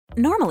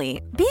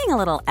Normally, being a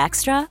little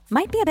extra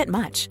might be a bit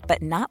much,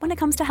 but not when it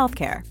comes to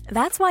healthcare.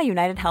 That's why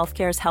United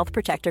Healthcare's Health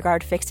Protector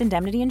Guard fixed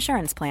indemnity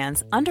insurance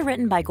plans,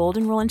 underwritten by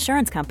Golden Rule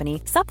Insurance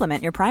Company,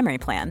 supplement your primary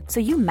plan so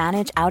you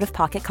manage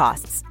out-of-pocket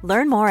costs.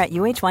 Learn more at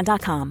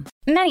uh1.com.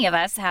 Many of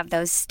us have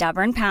those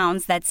stubborn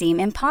pounds that seem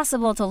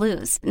impossible to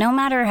lose, no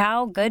matter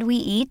how good we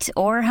eat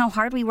or how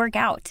hard we work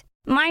out.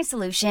 My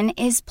solution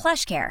is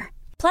PlushCare.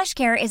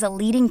 PlushCare is a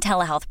leading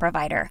telehealth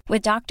provider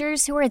with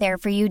doctors who are there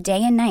for you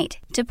day and night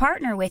to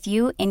partner with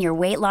you in your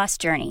weight loss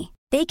journey.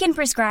 They can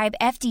prescribe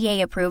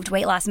FDA-approved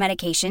weight loss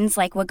medications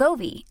like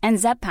Wegovy and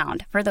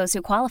Zepbound for those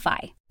who qualify.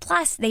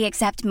 Plus, they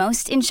accept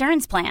most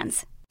insurance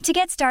plans. To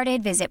get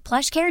started, visit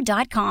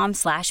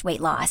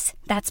plushcare.com/weightloss.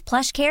 That's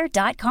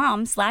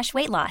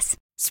plushcare.com/weightloss.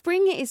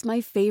 Spring is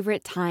my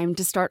favorite time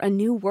to start a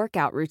new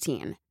workout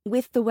routine.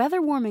 With the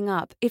weather warming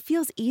up, it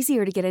feels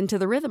easier to get into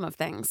the rhythm of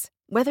things.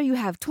 Whether you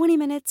have 20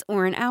 minutes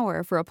or an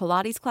hour for a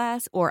Pilates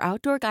class or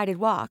outdoor guided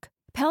walk,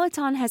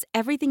 Peloton has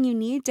everything you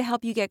need to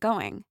help you get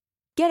going.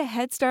 Get a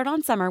head start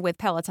on summer with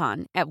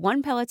Peloton at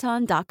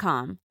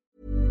onepeloton.com.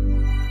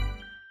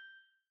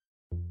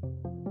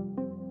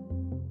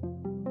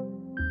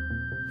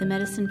 The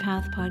Medicine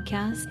Path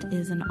podcast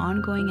is an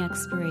ongoing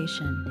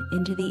exploration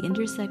into the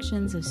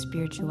intersections of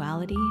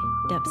spirituality,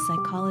 depth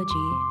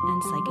psychology,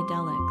 and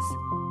psychedelics.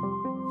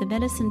 The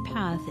Medicine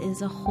Path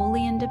is a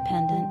wholly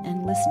independent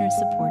and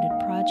listener-supported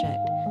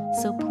project,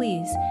 so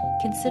please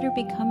consider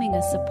becoming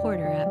a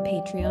supporter at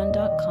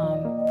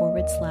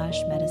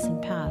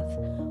patreon.com/medicinepath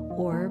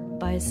or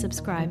by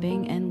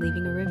subscribing and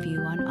leaving a review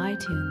on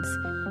iTunes.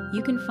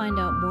 You can find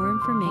out more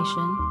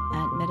information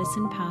at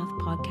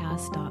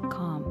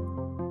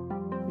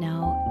medicinepathpodcast.com.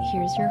 Now,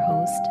 here's your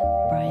host,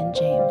 Brian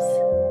James.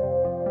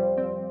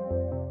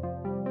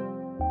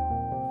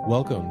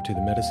 Welcome to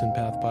the Medicine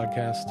Path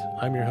podcast.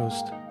 I'm your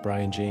host,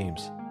 Brian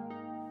James.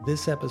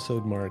 This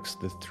episode marks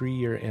the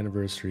 3-year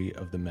anniversary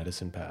of the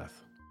Medicine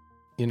Path.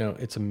 You know,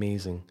 it's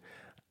amazing.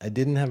 I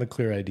didn't have a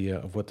clear idea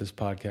of what this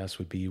podcast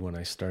would be when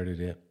I started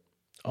it.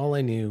 All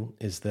I knew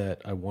is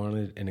that I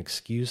wanted an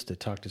excuse to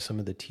talk to some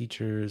of the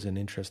teachers and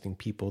interesting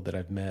people that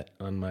I've met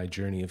on my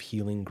journey of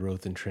healing,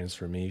 growth, and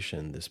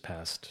transformation this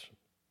past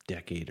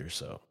decade or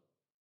so.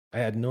 I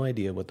had no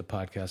idea what the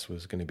podcast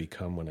was going to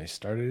become when I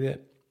started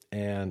it,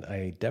 and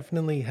I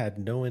definitely had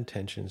no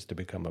intentions to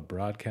become a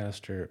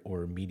broadcaster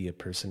or media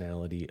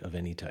personality of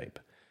any type.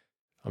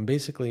 I'm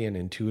basically an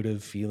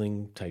intuitive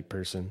feeling type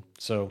person,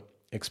 so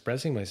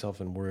expressing myself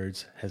in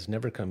words has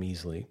never come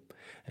easily,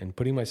 and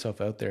putting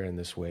myself out there in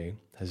this way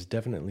has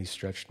definitely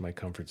stretched my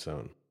comfort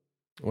zone.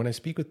 When I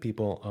speak with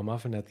people, I'm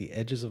often at the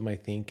edges of my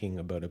thinking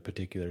about a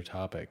particular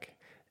topic,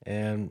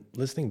 and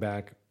listening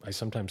back, I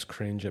sometimes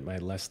cringe at my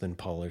less than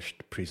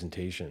polished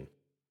presentation.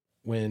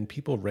 When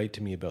people write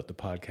to me about the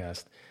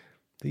podcast,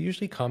 they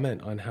usually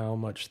comment on how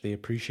much they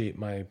appreciate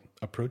my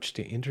approach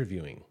to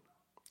interviewing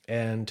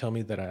and tell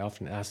me that I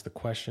often ask the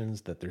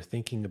questions that they're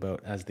thinking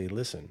about as they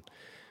listen.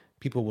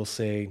 People will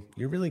say,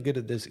 "You're really good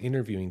at this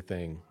interviewing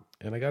thing."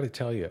 And I got to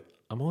tell you,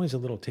 I'm always a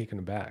little taken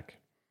aback.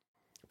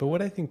 But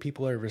what I think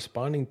people are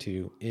responding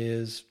to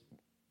is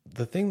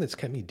the thing that's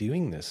kept me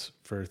doing this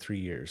for 3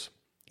 years,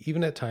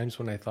 even at times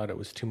when I thought it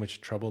was too much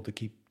trouble to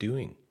keep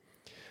doing.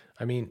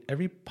 I mean,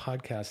 every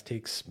podcast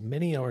takes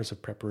many hours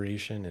of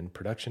preparation and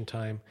production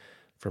time,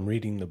 from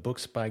reading the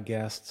books by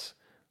guests,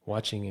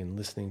 watching and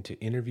listening to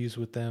interviews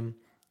with them,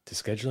 to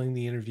scheduling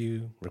the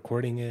interview,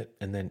 recording it,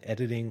 and then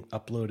editing,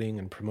 uploading,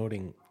 and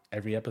promoting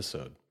every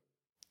episode.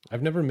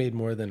 I've never made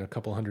more than a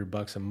couple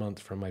 $100 a month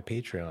from my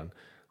Patreon,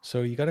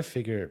 so you got to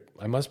figure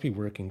I must be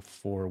working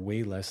for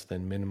way less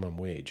than minimum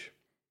wage.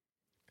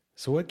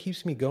 So what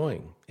keeps me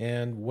going,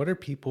 and what are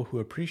people who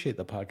appreciate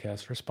the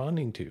podcast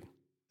responding to?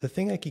 The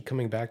thing I keep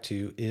coming back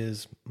to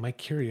is my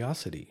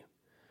curiosity.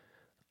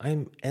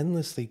 I'm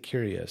endlessly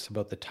curious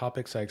about the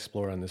topics I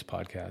explore on this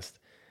podcast,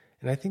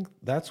 and I think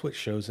that's what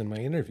shows in my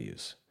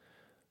interviews.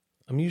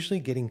 I'm usually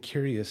getting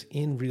curious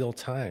in real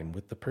time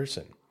with the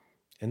person,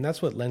 and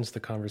that's what lends the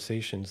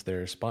conversations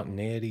their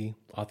spontaneity,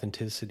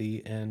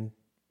 authenticity, and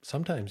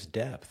sometimes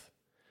depth.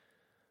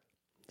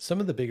 Some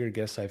of the bigger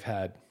guests I've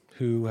had,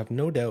 who have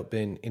no doubt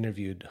been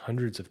interviewed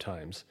hundreds of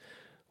times,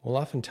 will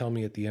often tell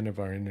me at the end of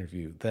our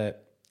interview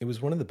that it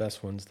was one of the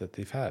best ones that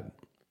they've had.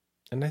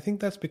 And I think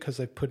that's because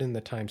I've put in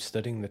the time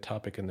studying the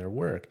topic in their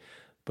work,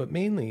 but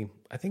mainly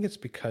I think it's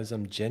because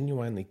I'm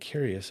genuinely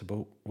curious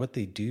about what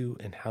they do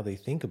and how they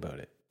think about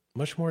it,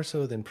 much more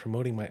so than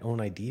promoting my own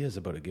ideas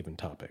about a given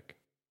topic.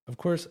 Of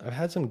course, I've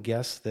had some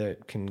guests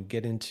that can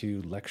get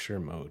into lecture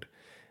mode,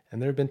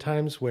 and there have been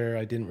times where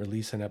I didn't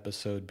release an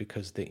episode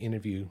because the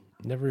interview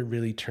never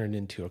really turned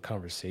into a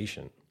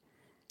conversation.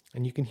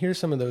 And you can hear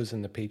some of those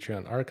in the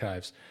Patreon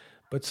archives,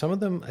 but some of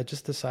them I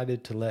just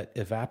decided to let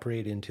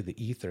evaporate into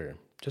the ether,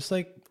 just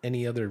like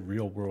any other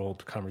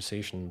real-world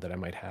conversation that I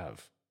might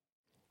have.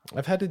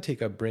 I've had to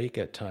take a break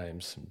at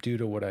times due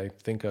to what I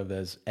think of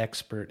as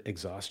expert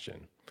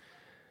exhaustion.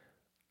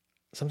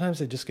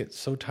 Sometimes I just get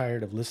so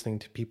tired of listening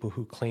to people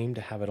who claim to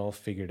have it all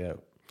figured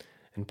out.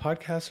 And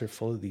podcasts are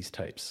full of these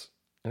types.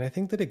 And I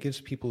think that it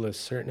gives people a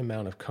certain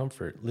amount of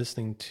comfort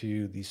listening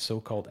to these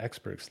so-called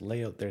experts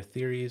lay out their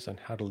theories on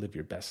how to live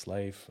your best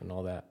life and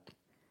all that.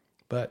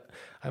 But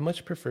I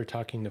much prefer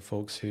talking to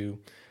folks who,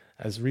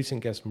 as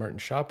recent guest Martin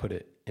Shaw put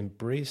it,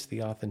 embrace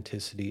the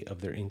authenticity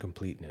of their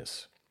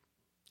incompleteness.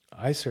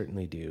 I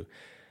certainly do.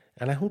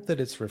 And I hope that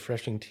it's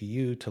refreshing to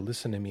you to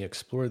listen to me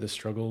explore the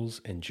struggles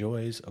and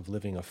joys of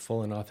living a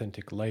full and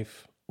authentic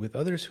life with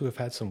others who have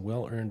had some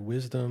well-earned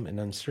wisdom and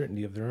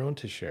uncertainty of their own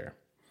to share.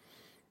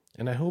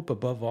 And I hope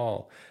above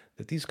all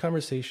that these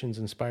conversations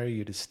inspire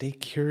you to stay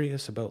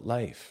curious about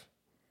life.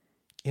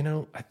 You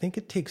know, I think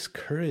it takes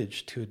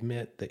courage to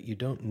admit that you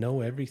don't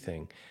know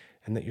everything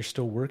and that you're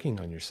still working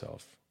on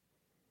yourself.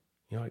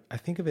 You know, I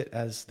think of it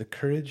as the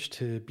courage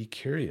to be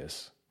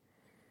curious.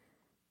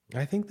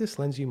 I think this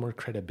lends you more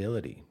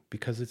credibility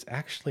because it's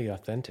actually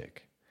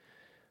authentic.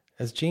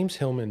 As James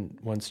Hillman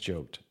once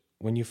joked,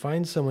 when you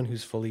find someone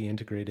who's fully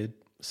integrated,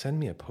 send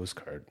me a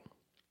postcard.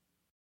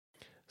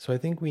 So I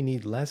think we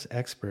need less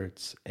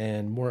experts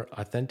and more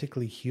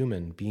authentically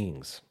human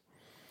beings.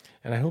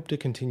 And I hope to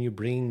continue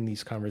bringing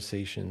these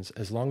conversations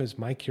as long as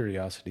my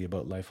curiosity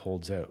about life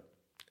holds out.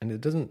 And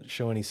it doesn't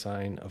show any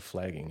sign of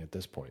flagging at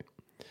this point.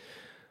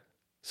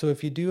 So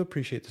if you do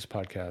appreciate this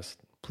podcast,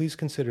 please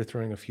consider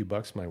throwing a few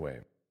bucks my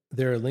way.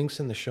 There are links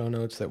in the show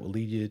notes that will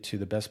lead you to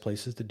the best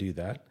places to do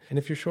that. And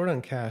if you're short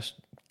on cash,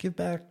 give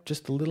back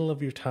just a little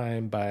of your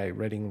time by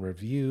writing a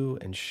review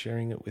and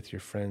sharing it with your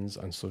friends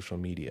on social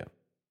media.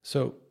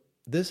 So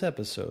this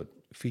episode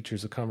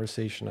features a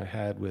conversation I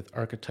had with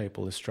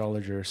archetypal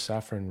astrologer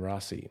Saffron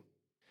Rossi.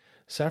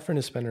 Saffron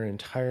has spent her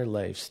entire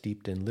life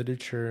steeped in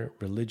literature,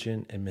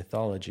 religion, and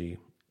mythology,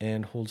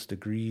 and holds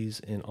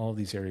degrees in all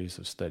these areas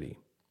of study.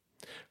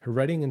 Her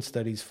writing and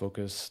studies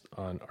focus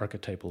on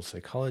archetypal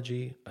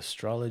psychology,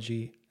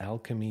 astrology,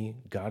 alchemy,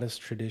 goddess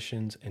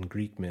traditions, and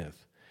Greek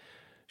myth.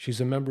 She's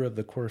a member of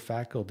the core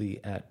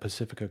faculty at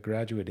Pacifica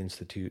Graduate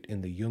Institute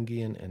in the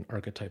Jungian and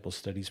Archetypal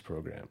Studies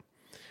program.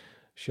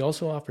 She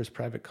also offers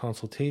private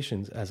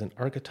consultations as an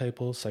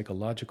archetypal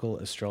psychological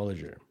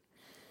astrologer.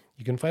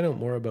 You can find out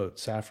more about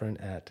Saffron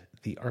at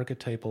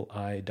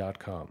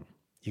thearchetypaleye.com.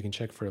 You can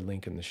check for a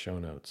link in the show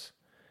notes.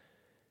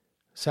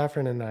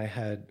 Saffron and I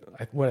had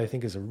what I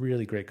think is a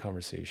really great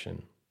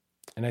conversation.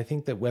 And I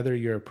think that whether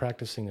you're a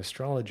practicing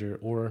astrologer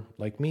or,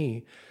 like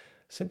me,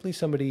 simply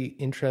somebody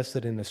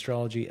interested in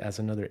astrology as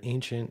another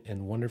ancient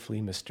and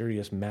wonderfully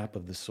mysterious map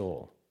of the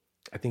soul,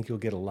 I think you'll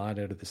get a lot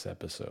out of this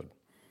episode.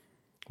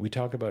 We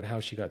talk about how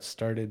she got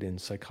started in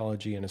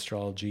psychology and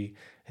astrology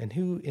and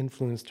who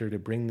influenced her to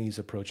bring these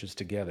approaches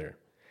together,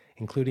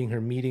 including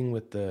her meeting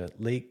with the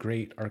late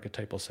great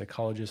archetypal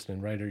psychologist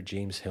and writer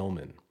James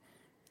Hillman.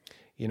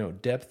 You know,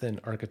 depth in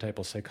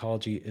archetypal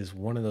psychology is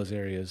one of those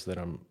areas that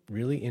I'm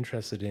really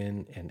interested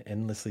in and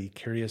endlessly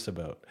curious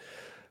about.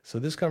 So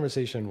this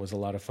conversation was a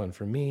lot of fun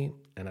for me,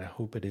 and I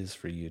hope it is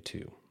for you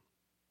too.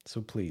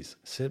 So please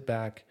sit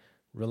back,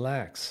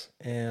 relax,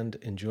 and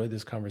enjoy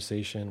this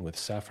conversation with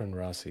Saffron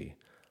Rossi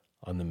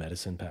on the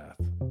Medicine Path.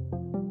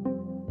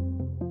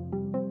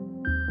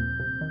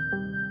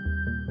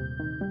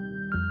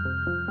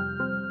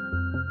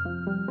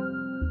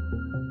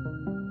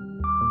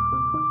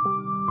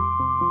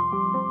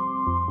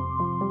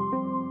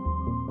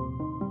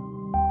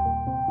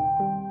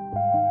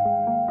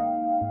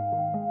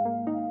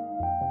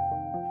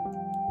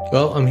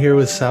 Well, I'm here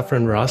with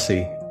Saffron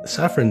Rossi.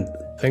 Saffron,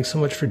 thanks so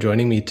much for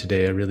joining me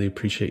today. I really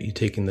appreciate you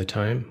taking the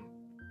time.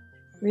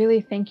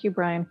 Really, thank you,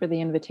 Brian, for the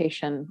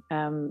invitation.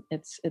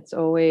 It's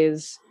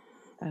always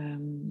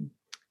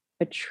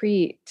a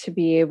treat to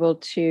be able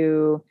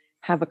to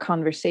have a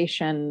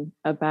conversation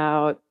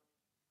about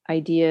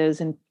ideas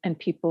and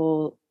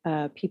people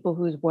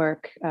whose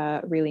work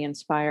really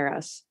inspire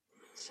us.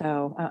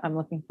 So I'm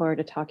looking forward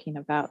to talking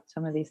about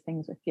some of these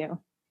things with you.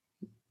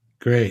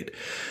 Great.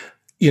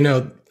 You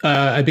know,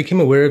 I became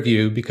aware of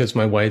you because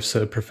my wife's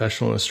a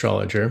professional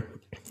astrologer,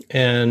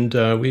 and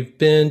we've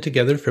been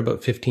together for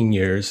about 15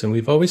 years, and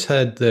we've always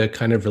had the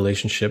kind of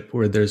relationship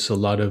where there's a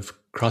lot of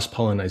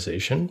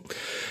cross-pollination.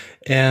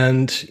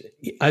 And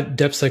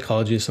depth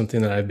psychology is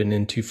something that I've been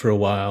into for a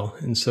while.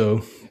 And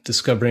so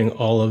discovering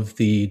all of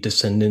the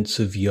descendants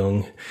of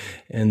Jung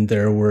and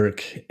their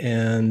work,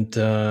 and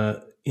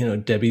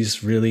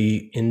Debbie's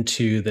really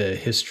into the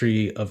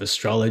history of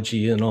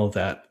astrology and all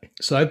that.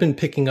 So I've been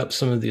picking up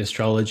some of the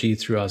astrology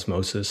through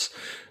osmosis.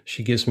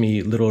 She gives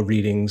me little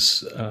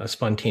readings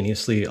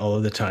spontaneously all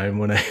of the time.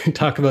 When I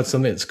talk about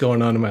something that's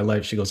going on in my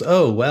life, she goes,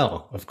 "Oh,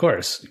 well, of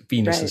course,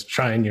 Venus is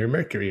trine your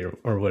Mercury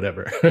or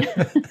whatever."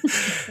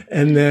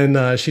 And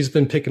then she's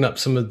been picking up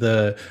some of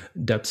the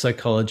depth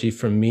psychology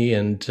from me.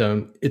 And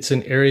it's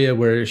an area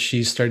where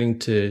she's starting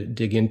to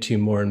dig into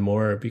more and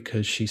more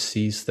because she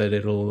sees that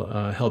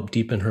it'll help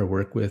deepen her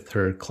work with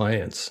her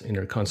clients in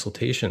her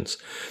consultations.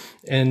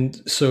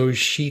 And so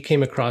she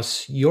came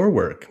across your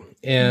work,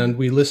 and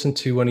we listened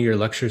to one of your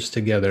lectures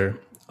together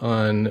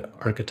on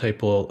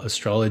archetypal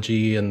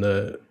astrology and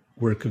the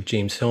work of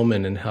James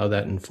Hillman and how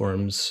that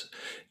informs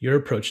your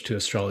approach to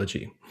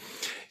astrology.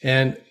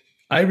 And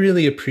I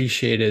really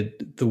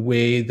appreciated the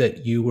way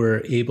that you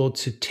were able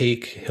to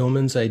take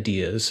Hillman's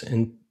ideas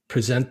and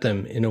present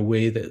them in a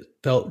way that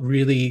felt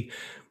really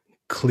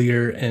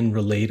clear and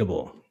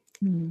relatable.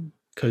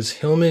 Because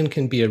Hillman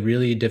can be a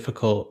really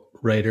difficult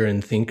writer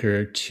and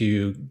thinker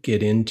to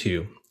get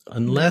into,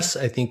 unless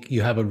I think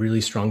you have a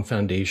really strong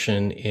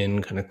foundation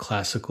in kind of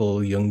classical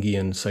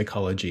Jungian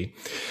psychology.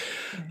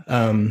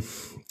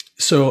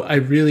 So I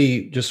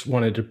really just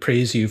wanted to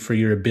praise you for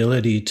your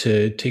ability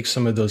to take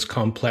some of those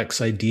complex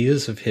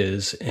ideas of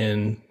his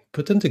and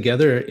put them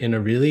together in a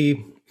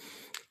really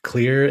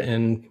clear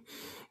and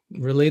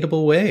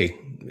relatable way.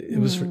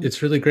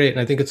 It's really great.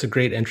 And I think it's a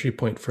great entry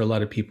point for a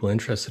lot of people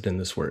interested in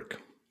this work.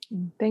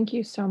 Thank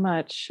you so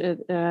much.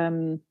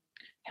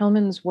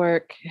 Hillman's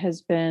work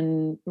has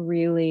been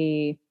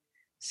really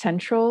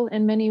central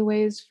in many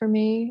ways for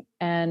me,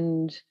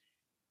 and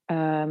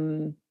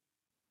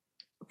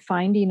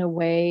finding a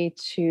way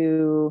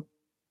to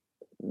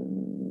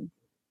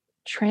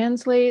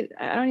translate,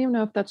 I don't even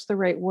know if that's the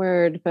right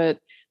word, but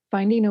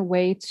finding a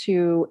way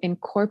to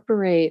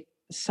incorporate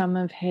some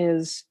of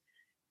his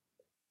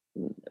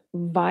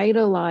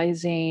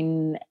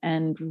vitalizing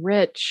and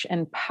rich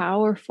and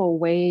powerful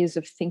ways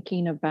of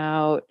thinking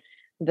about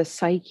the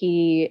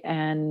psyche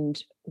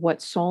and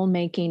what soul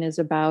making is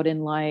about in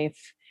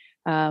life,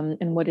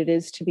 and what it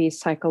is to be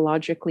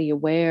psychologically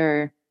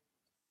aware.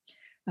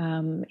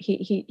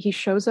 He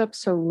shows up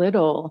so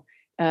little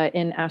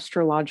in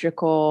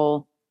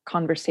astrological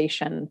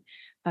conversation,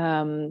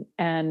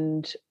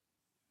 and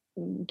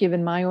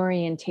given my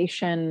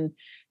orientation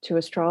to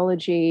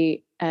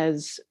astrology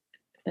as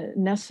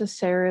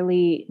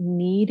necessarily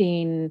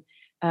needing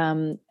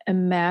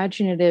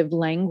imaginative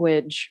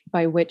language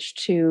by which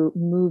to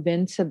move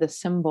into the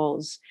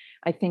symbols,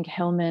 I think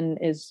Hillman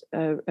is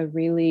a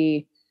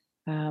really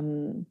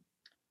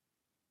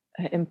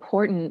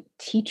important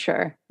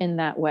teacher in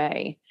that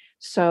way.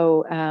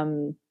 So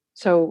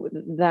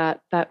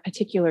that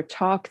particular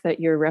talk that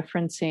you're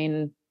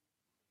referencing,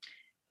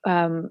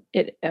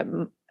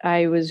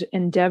 I was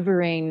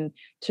endeavoring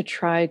to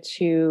try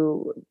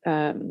to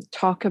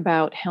talk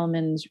about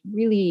Hillman's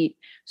really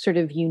sort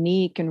of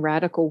unique and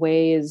radical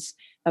ways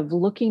of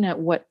looking at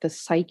what the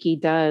psyche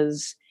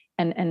does,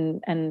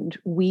 and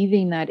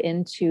weaving that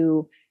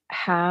into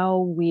how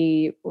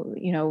we,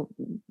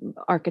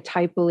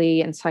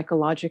 archetypally and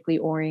psychologically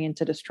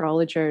oriented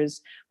astrologers,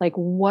 like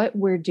what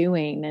we're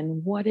doing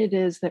and what it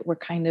is that we're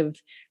kind of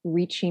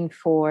reaching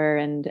for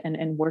and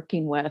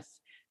working with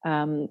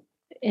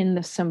in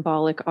the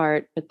symbolic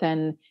art, but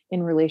then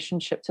in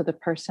relationship to the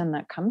person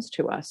that comes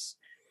to us,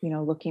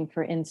 looking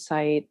for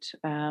insight,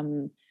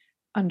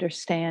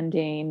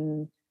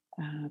 understanding,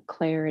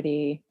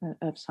 clarity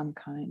of some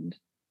kind.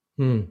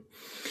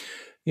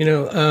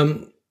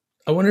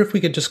 I wonder if we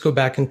could just go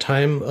back in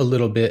time a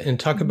little bit and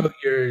talk about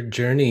your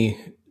journey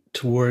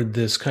toward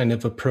this kind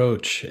of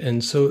approach.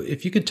 And so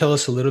if you could tell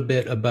us a little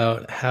bit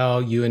about how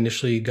you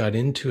initially got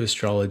into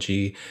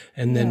astrology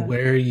and then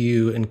where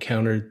you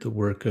encountered the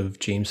work of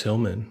James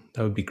Hillman,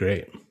 that would be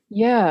great.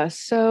 Yeah.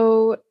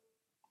 So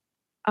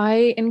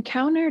I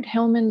encountered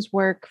Hillman's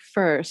work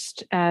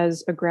first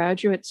as a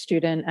graduate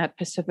student at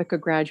Pacifica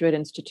Graduate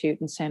Institute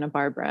in Santa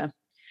Barbara.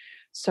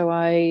 So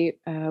I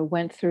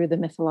went through the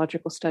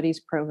mythological studies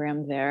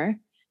program there.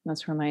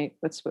 That's what my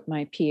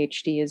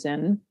PhD is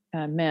in,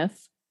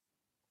 myth,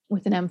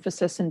 with an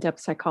emphasis in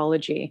depth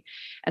psychology.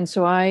 And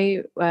so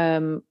I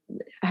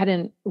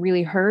hadn't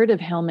really heard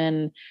of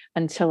Hillman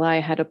until I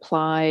had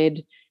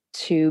applied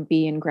to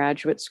be in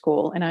graduate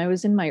school. And I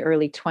was in my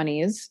early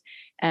 20s,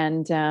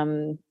 and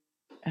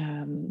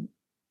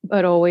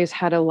but always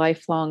had a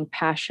lifelong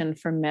passion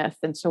for myth.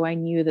 And so I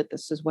knew that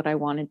this is what I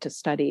wanted to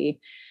study.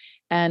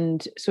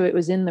 And so it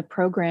was in the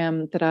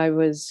program that I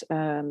was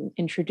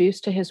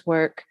introduced to his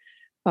work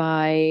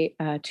by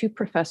two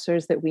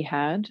professors that we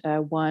had.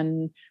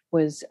 One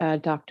was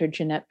Dr.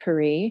 Jeanette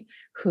Paris,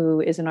 who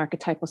is an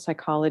archetypal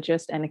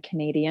psychologist and a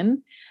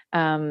Canadian,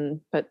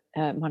 but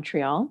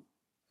Montreal.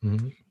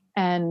 Mm-hmm.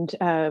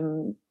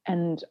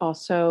 And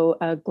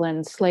also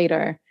Glenn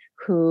Slater,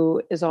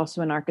 who is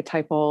also an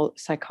archetypal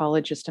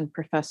psychologist and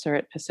professor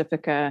at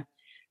Pacifica.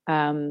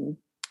 And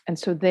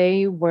so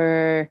they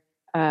were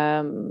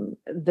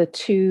the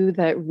two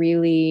that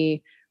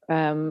really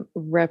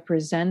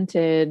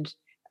represented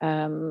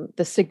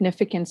the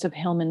significance of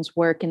Hillman's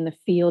work in the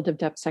field of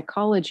depth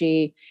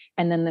psychology.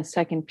 And then the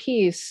second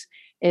piece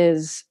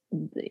is,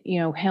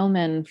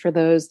 Hillman, for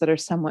those that are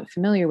somewhat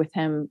familiar with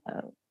him,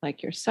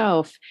 like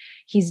yourself,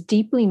 he's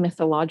deeply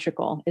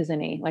mythological,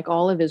 isn't he? Like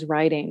all of his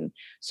writing.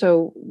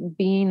 So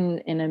being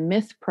in a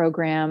myth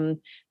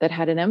program that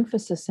had an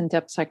emphasis in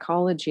depth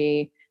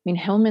psychology,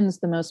 Hillman's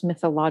the most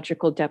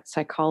mythological depth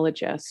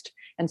psychologist.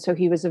 And so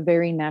he was a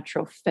very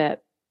natural fit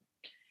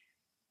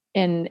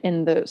in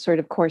the sort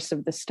of course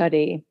of the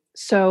study.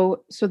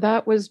 So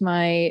that was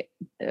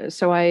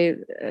so I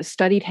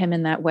studied him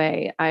in that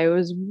way. I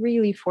was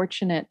really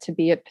fortunate to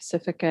be at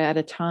Pacifica at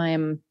a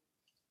time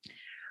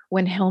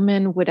when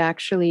Hillman would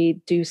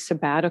actually do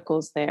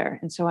sabbaticals there.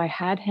 And so I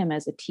had him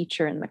as a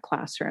teacher in the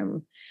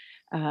classroom.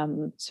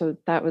 So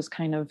that was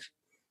kind of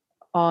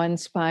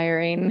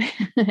awe-inspiring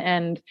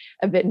and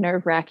a bit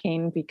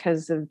nerve-wracking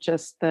because of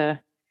just the,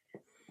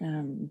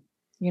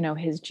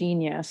 his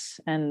genius,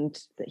 and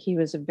that he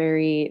was a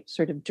very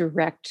sort of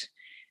direct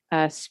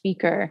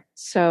speaker.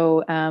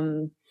 So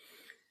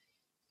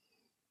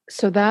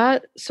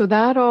Pacifica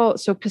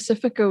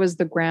was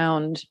the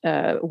ground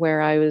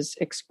where I was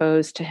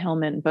exposed to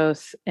Hillman,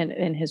 both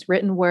in his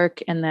written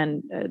work and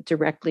then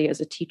directly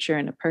as a teacher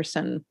and a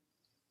person.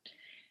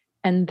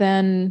 And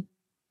then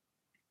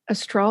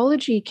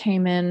astrology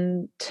came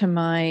in to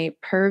my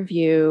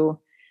purview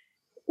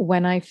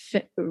when I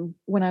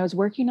was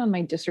working on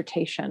my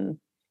dissertation,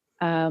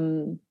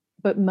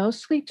 but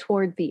mostly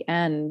toward the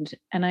end.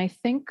 And I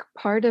think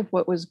part of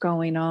what was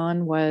going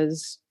on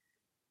was,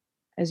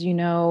 as you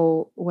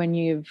know, when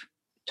you've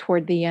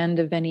toward the end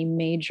of any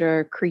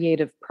major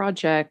creative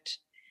project,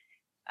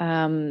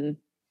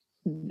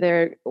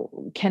 there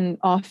can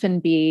often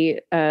be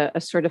a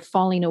sort of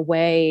falling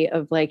away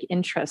of like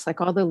interest,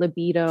 like all the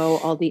libido,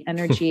 all the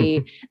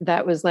energy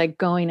that was like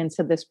going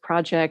into this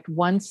project.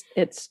 Once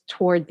it's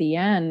toward the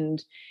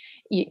end,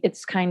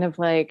 it's kind of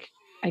like,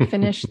 I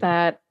finished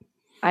that.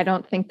 I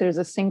don't think there's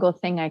a single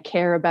thing I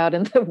care about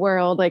in the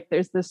world. Like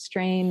there's this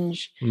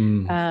strange,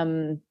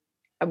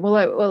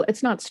 well,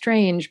 it's not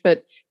strange,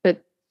 but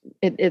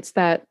it's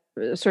that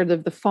sort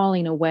of the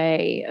falling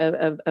away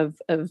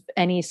of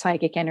any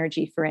psychic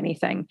energy for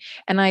anything.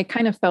 And I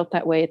kind of felt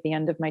that way at the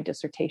end of my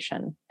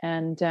dissertation.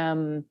 And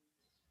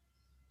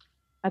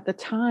at the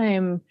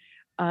time,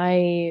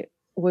 I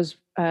was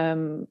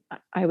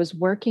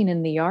working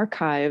in the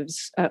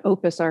archives,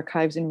 Opus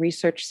Archives and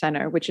Research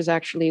Center, which is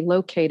actually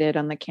located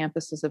on the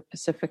campuses of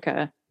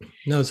Pacifica.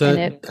 No,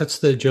 that's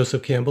the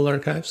Joseph Campbell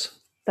Archives?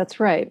 That's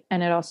right.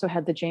 And it also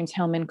had the James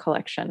Hillman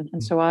collection.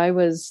 And so I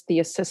was the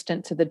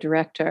assistant to the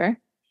director.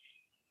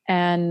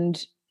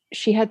 And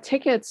she had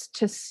tickets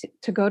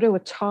to go to a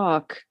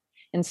talk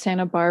in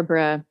Santa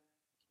Barbara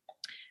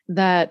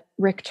that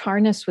Rick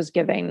Tarnas was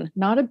giving,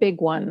 not a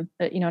big one,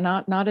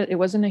 it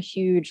wasn't a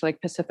huge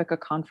like Pacifica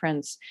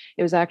conference.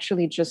 It was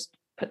actually just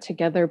put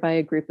together by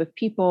a group of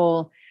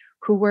people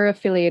who were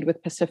affiliated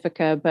with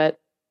Pacifica, but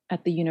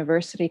at the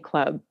University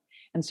Club.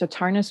 And so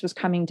Tarnas was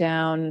coming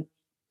down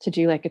to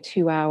do like a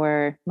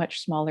 2-hour,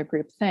 much smaller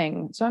group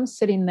thing. So I'm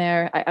sitting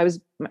there.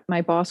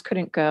 My boss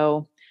couldn't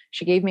go.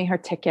 She gave me her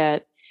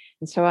ticket.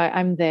 And so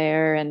I'm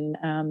there, and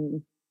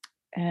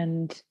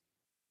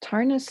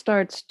Tarnas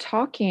starts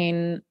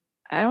talking.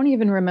 I don't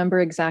even remember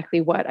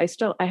exactly what. I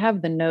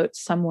have the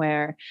notes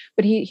somewhere,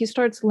 but he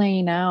starts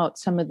laying out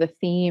some of the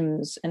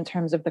themes in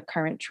terms of the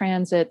current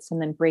transits,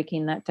 and then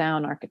breaking that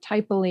down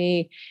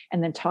archetypally,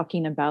 and then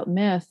talking about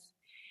myth.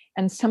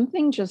 And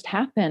something just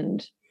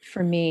happened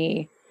for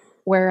me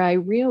where I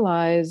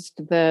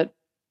realized that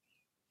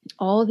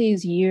all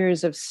these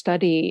years of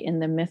study in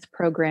the myth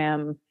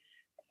program,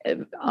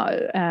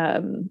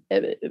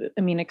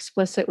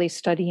 explicitly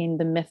studying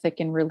the mythic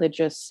and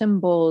religious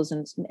symbols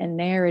and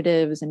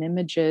narratives and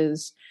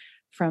images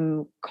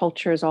from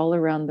cultures all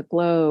around the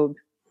globe,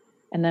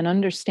 and then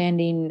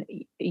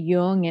understanding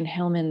Jung and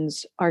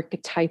Hillman's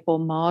archetypal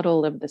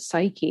model of the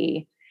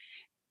psyche.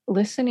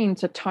 Listening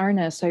to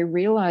Tarnas, I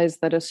realized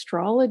that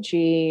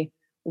astrology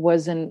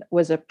was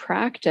a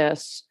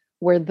practice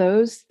where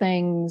those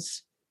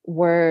things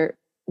were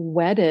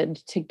wedded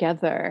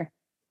together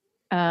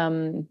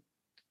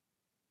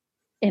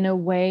in a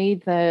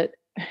way that,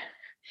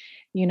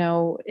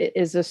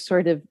 is a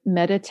sort of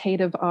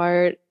meditative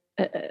art,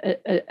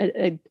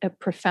 a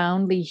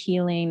profoundly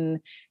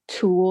healing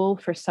tool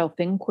for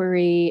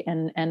self-inquiry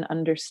and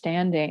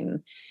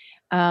understanding.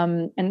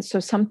 And so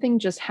something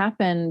just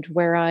happened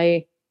where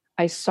I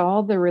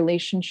saw the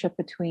relationship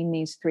between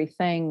these three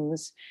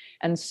things.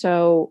 And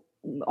so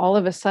all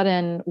of a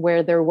sudden,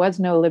 where there was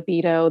no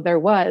libido,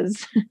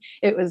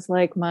 it was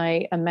like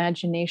my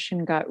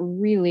imagination got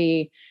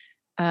really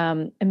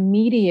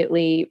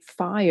immediately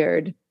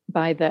fired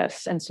by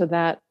this. And so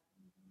that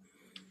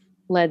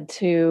led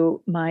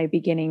to my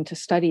beginning to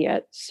study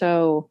it.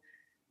 So,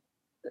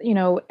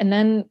 and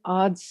then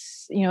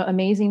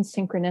amazing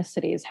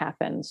synchronicities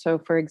happen. So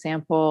for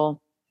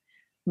example,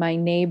 my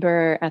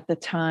neighbor at the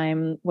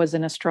time was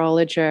an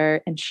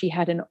astrologer, and she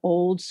had an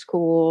old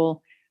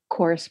school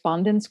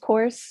correspondence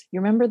course. You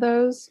remember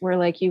those where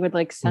like you would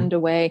like send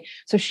away?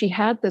 So she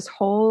had this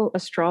whole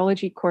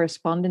astrology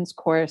correspondence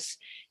course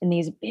in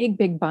these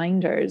big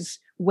binders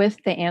with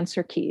the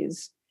answer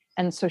keys.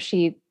 And so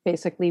she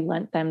basically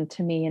lent them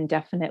to me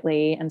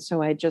indefinitely. And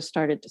so I just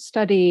started to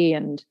study.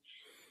 And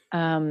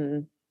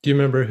do you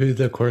remember who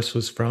the course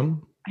was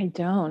from? I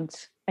don't.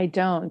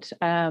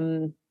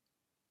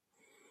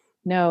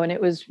 No, and it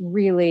was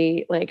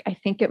really like, I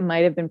think it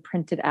might have been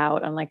printed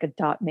out on like a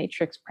dot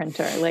matrix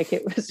printer. Like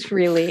it was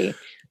really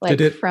like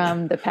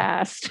from the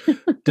past.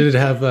 Did it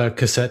have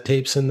cassette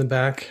tapes in the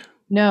back?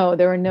 No,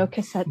 there were no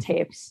cassette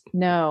tapes.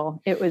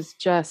 No, it was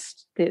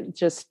just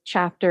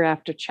chapter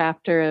after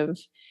chapter of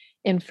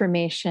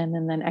information,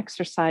 and then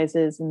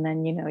exercises, and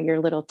then, your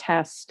little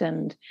test.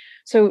 And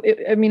so,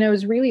 I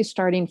was really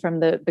starting from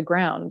the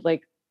ground.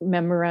 Like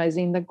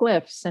memorizing the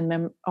glyphs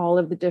and all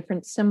of the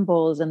different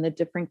symbols and the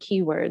different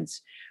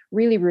keywords,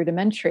 really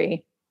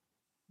rudimentary.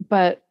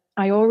 But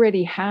I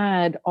already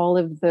had all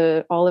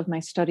of my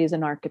studies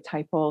in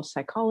archetypal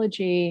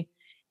psychology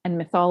and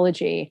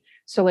mythology.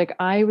 So like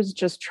I was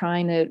just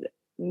trying to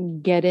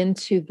get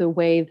into the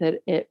way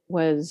that it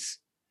was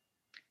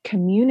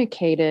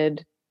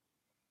communicated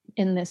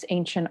in this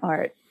ancient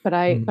art. But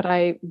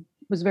I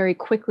was very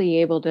quickly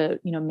able to,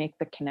 make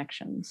the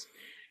connections.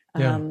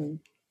 Yeah.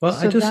 Well,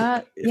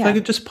 so if I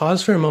could just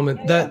pause for a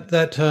moment,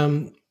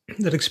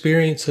 that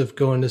experience of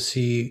going to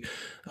see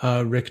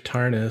Rick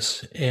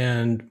Tarnas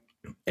and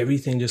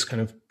everything just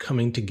kind of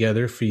coming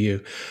together for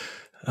you.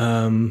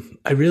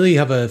 I really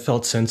have a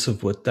felt sense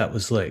of what that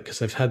was like,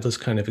 because I've had those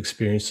kind of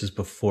experiences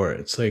before.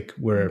 It's like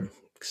where,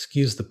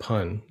 excuse the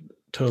pun,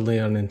 totally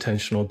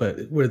unintentional,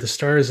 but where the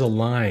stars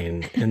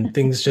align and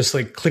things just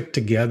like click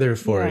together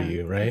for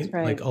you, right?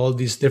 Like all of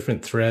these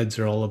different threads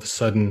are all of a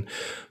sudden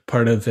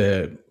part of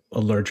a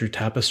larger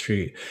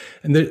tapestry.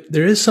 And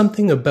there is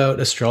something about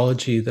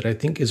astrology that I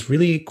think is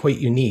really quite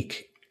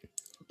unique.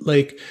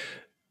 Like,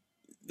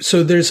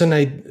 so there's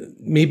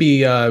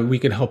maybe we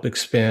could help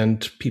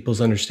expand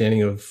people's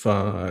understanding of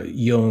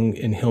Jung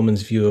and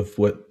Hillman's view of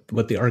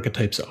what the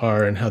archetypes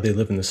are and how they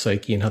live in the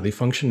psyche and how they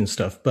function and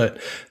stuff.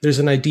 But there's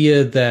an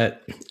idea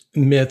that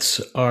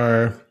myths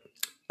are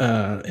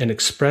an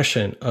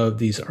expression of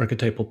these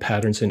archetypal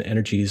patterns and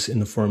energies in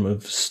the form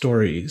of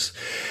stories.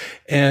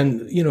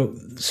 And,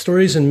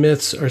 stories and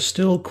myths are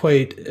still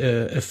quite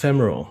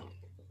ephemeral.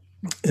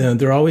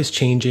 They're always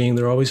changing.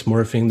 They're always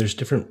morphing. There's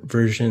different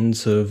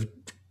versions of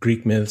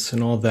Greek myths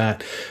and all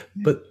that.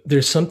 But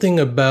there's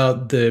something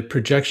about the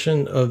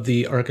projection of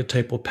the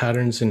archetypal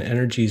patterns and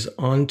energies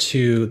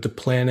onto the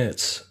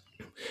planets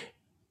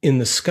in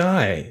the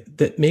sky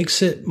that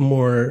makes it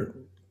more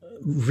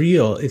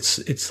real.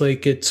 It's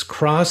like it's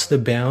crossed the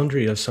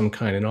boundary of some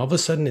kind, and all of a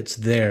sudden it's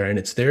there, and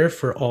it's there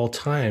for all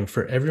time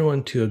for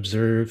everyone to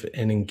observe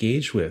and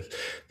engage with.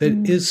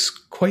 That is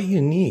quite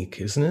unique,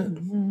 isn't it?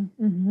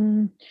 Mm-hmm.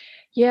 Mm-hmm.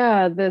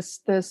 Yeah, this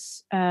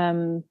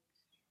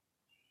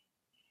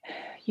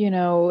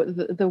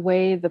the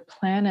way the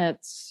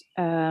planets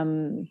are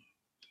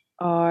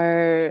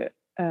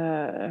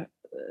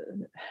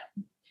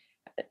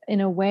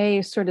in a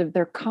way sort of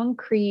they're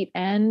concrete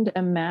and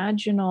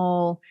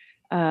imaginal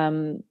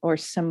or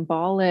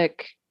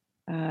symbolic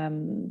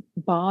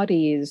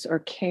bodies or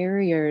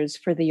carriers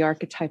for the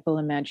archetypal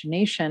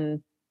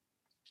imagination,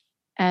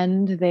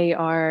 and they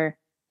are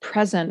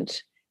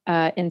present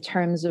in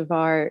terms of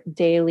our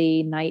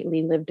daily,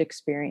 nightly lived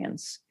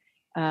experience.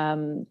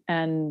 And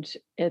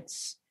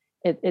it's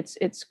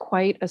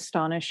quite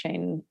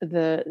astonishing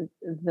the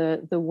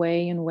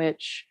way in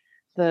which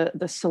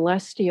the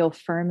celestial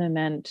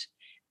firmament,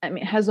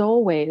 has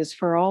always,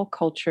 for all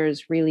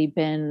cultures, really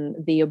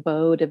been the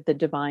abode of the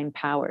divine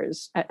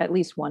powers, at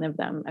least one of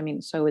them.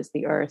 So is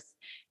the earth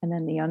and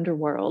then the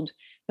underworld,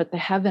 but the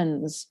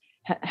heavens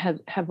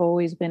have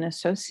always been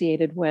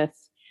associated with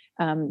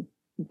the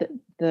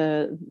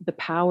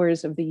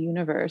powers of the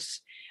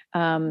universe.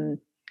 And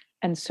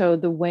so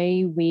the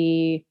way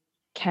we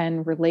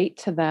can relate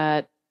to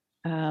that,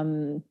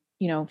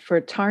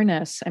 for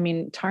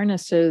Tarnas,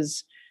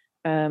 Tarnas's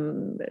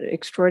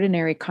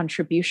extraordinary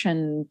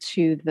contribution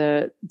to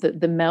the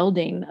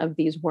melding of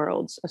these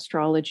worlds,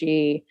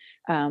 astrology,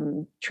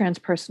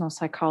 transpersonal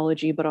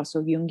psychology, but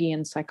also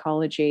Jungian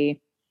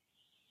psychology,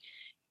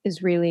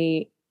 is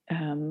really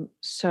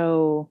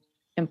so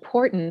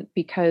important,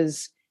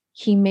 because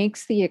he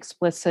makes the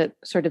explicit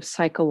sort of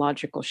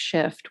psychological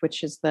shift,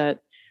 which is that,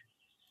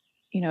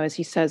 as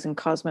he says in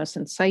Cosmos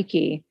and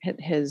Psyche,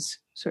 his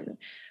sort of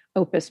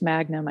opus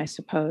magnum, I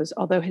suppose,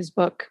 although his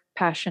book,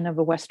 Passion of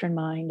a Western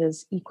Mind,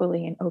 is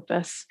equally an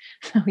opus.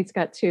 So he's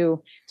got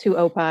two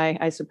opus,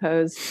 I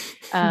suppose.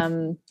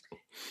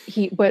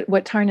 But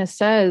what Tarnas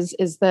says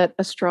is that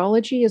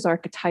astrology is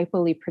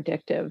archetypally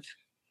predictive.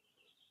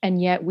 And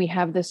yet we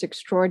have this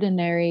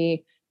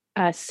extraordinary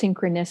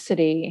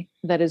synchronicity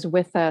that is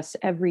with us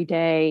every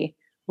day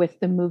with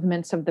the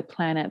movements of the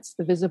planets,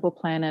 the visible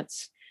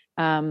planets,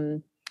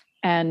 and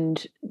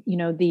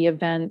the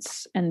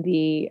events and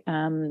the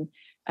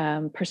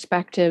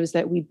perspectives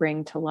that we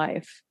bring to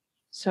life.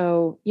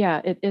 So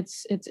yeah,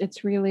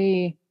 it's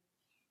really,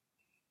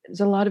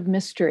 there's a lot of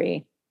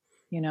mystery,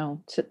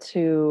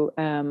 to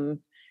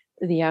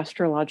the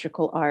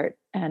astrological art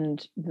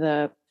and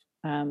the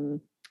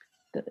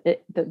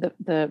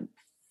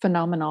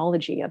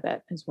phenomenology of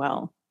it as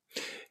well.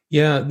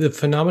 Yeah, the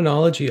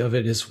phenomenology of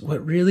it is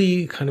what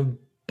really kind of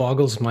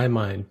boggles my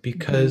mind,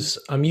 because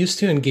I'm used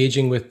to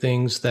engaging with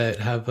things that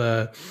have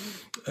a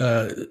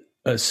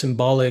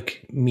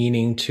symbolic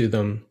meaning to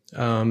them,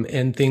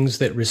 and things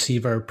that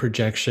receive our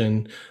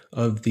projection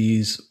of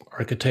these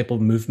archetypal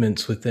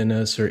movements within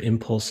us or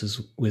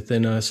impulses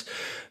within us.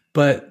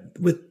 But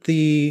with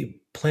the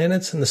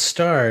planets and the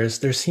stars,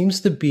 there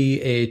seems to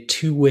be a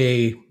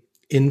two-way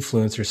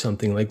influence or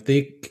something. Like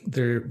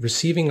they're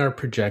receiving our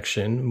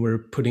projection, we're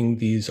putting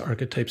these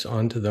archetypes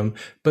onto them,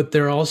 but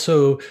they're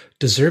also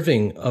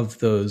deserving of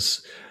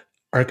those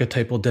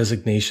archetypal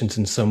designations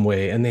in some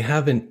way, and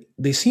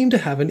they seem to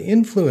have an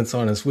influence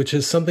on us, which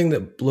is something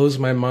that blows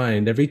my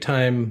mind. Every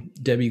time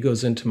Debbie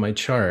goes into my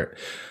chart,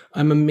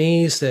 I'm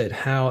amazed at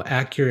how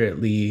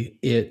accurately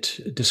it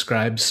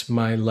describes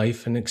my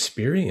life and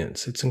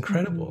experience. It's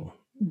incredible.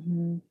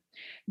 Mm-hmm.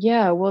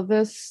 Yeah, well,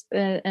 this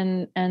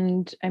and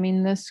I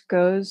mean, this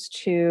goes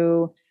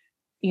to,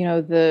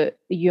 the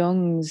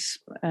Jung's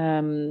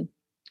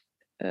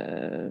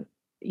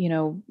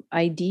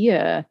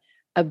idea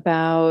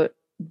about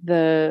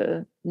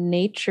the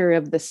nature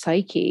of the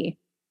psyche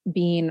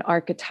being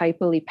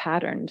archetypally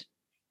patterned.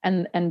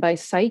 And by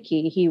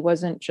psyche, he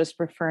wasn't just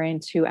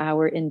referring to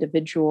our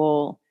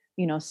individual,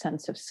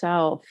 sense of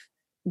self,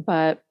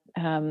 but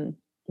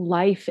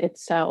life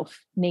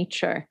itself,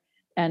 nature,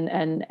 and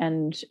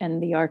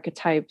the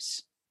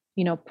archetypes,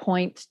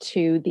 point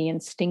to the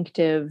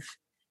instinctive,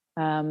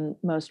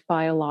 most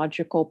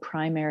biological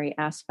primary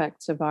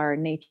aspects of our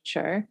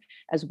nature,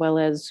 as well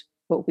as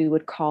what we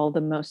would call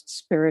the most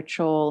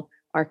spiritual,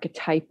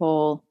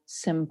 archetypal,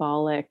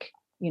 symbolic,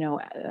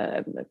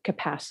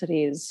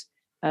 capacities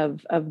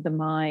of the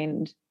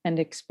mind and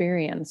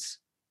experience.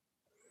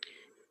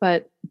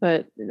 But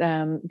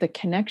the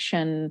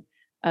connection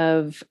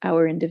of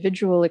our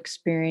individual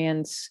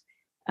experience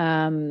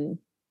and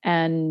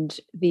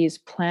these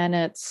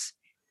planets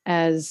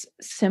as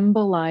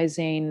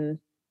symbolizing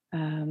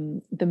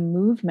the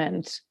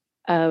movement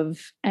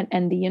of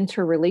and the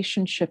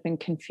interrelationship and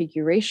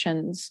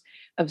configurations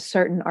of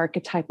certain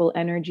archetypal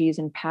energies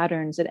and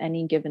patterns at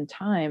any given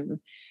time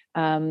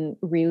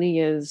really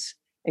is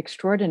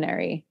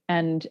extraordinary,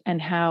 and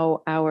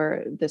how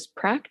this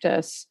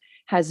practice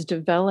has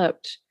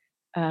developed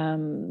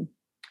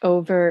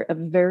over a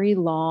very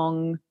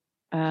long,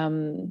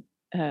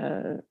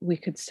 we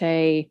could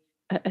say,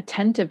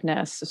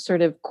 attentiveness, a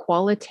sort of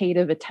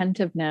qualitative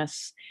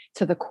attentiveness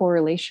to the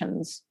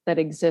correlations that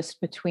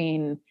exist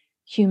between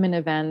human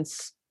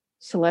events,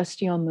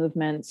 celestial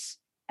movements,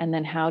 and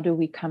then how do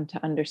we come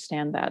to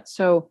understand that?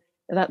 So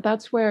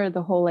that's where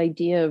the whole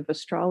idea of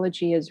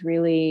astrology is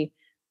really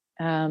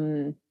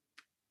being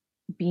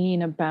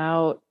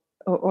about,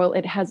 or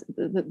it has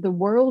the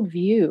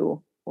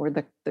worldview, or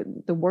the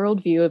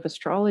worldview of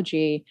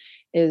astrology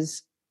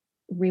is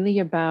really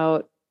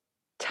about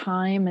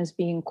time as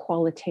being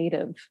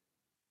qualitative,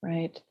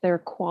 right? There are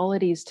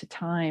qualities to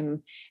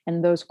time,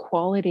 and those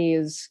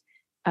qualities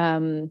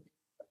are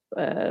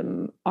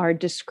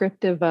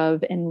descriptive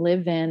of and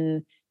live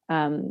in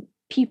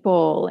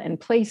people and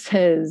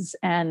places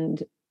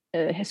and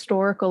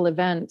historical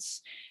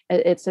events.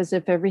 It's as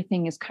if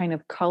everything is kind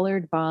of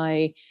colored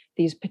by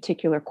these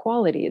particular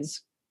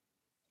qualities.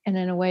 And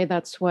in a way,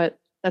 that's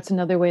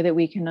another way that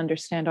we can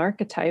understand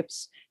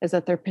archetypes, is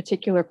that they're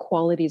particular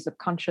qualities of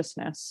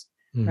consciousness,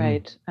 mm-hmm.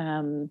 right?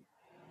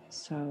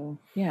 So,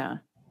 yeah.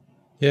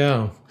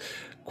 Yeah.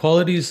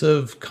 Qualities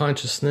of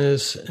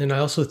consciousness. And I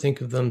also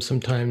think of them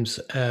sometimes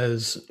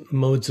as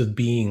modes of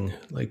being,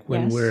 like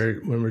when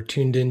yes. we're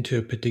tuned into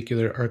a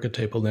particular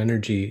archetypal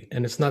energy,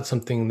 and it's not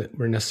something that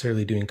we're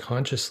necessarily doing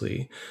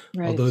consciously,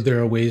 right. although there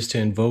are ways to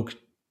invoke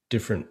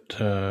different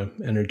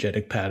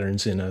energetic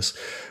patterns in us.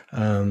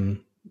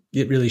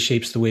 It really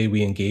shapes the way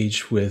we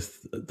engage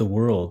with the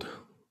world.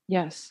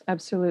 Yes,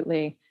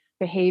 absolutely.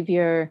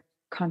 Behavior,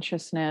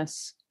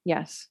 consciousness.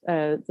 Yes.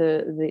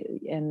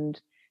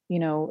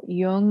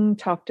 Jung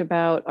talked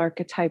about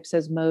archetypes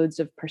as modes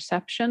of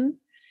perception.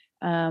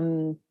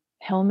 Hellman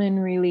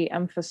really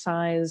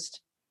emphasized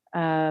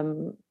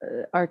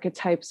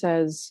archetypes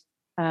as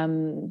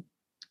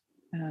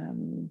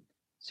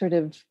sort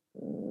of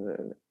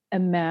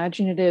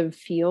imaginative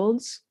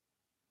fields,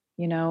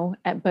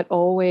 but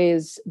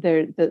always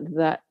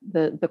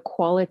the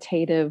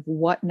qualitative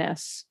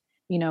whatness,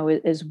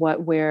 is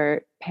what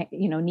we're,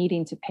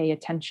 needing to pay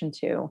attention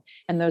to.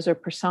 And those are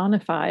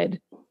personified,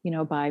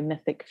 by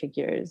mythic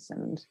figures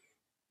and,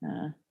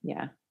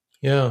 yeah.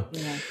 Yeah.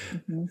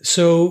 Mm-hmm.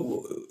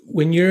 So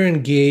when you're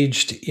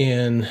engaged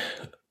in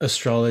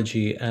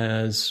astrology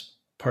as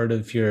part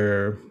of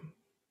your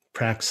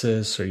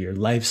praxis or your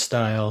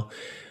lifestyle,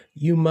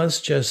 you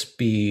must just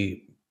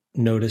be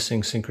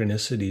noticing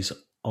synchronicities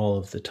all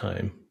of the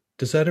time.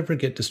 Does that ever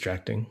get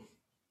distracting?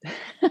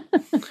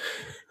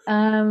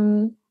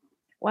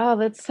 Wow,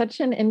 that's such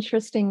an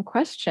interesting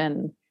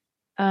question.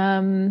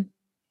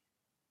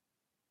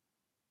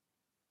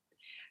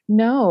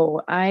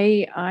 No,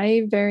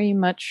 I very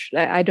much,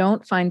 I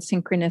don't find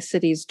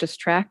synchronicities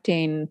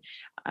distracting.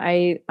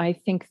 I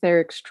think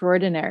they're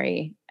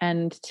extraordinary.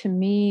 And to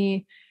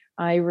me,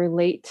 I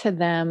relate to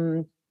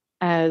them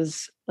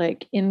as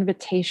like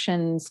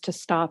invitations to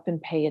stop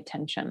and pay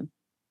attention.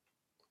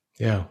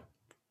 Yeah.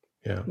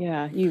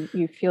 Yeah.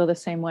 You feel the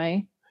same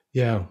way?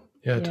 Yeah,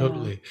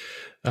 totally.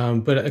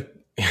 But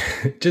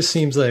it just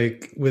seems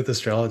like with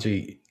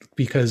astrology,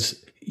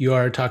 because you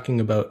are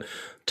talking about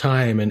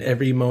time and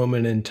every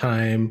moment in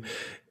time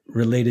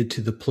related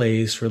to the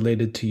place,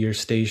 related to your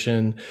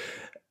station,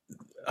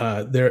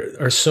 there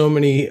are so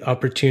many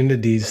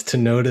opportunities to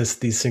notice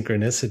these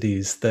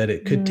synchronicities that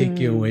it could take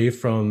you away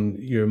from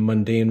your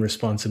mundane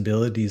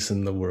responsibilities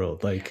in the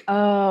world. Like,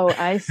 oh,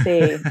 I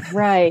see.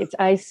 Right.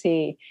 I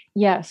see.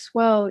 Yes.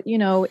 Well,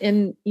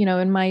 in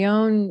my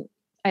own,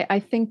 I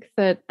think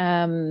that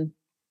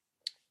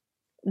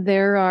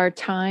there are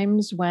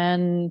times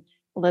when,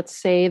 let's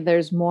say,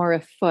 there's more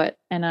afoot,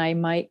 and I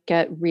might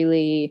get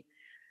really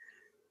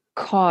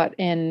caught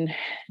in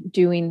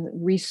doing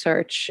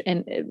research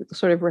and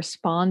sort of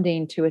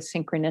responding to a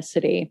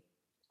synchronicity,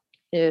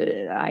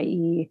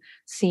 i.e.,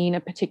 seeing a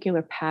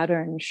particular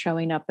pattern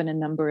showing up in a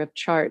number of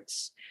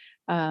charts,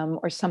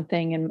 or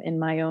something in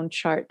my own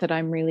chart that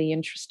I'm really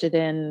interested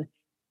in,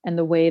 and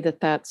the way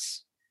that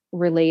that's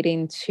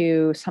relating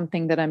to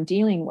something that I'm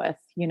dealing with,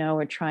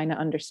 or trying to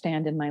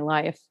understand in my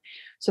life.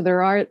 So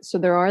there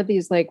are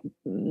these like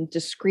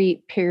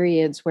discrete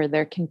periods where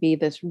there can be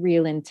this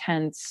real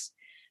intense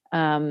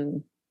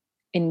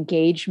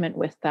engagement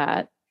with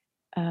that.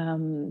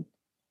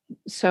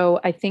 So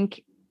I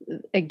think,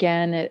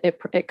 again,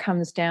 it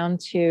comes down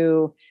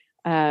to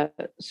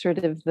sort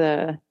of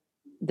the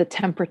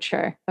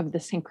temperature of the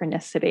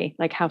synchronicity,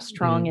 like how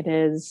strong it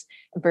is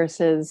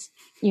versus,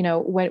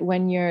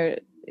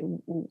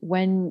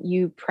 when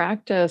you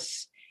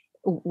practice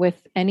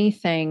with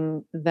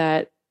anything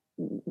that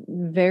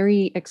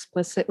very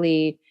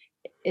explicitly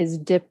is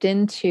dipped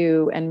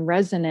into and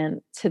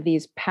resonant to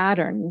these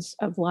patterns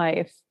of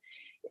life,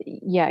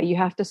 you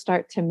have to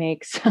start to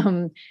make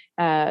some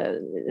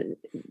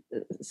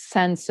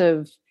sense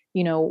of,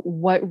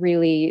 what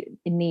really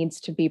needs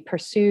to be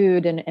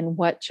pursued, and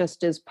what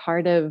just is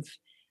part of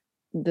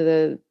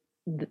the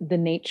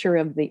nature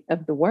of the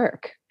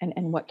work,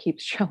 and what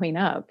keeps showing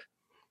up.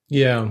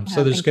 Yeah.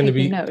 So there's going to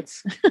be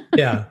notes.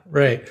 Yeah.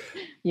 Right.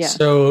 Yeah.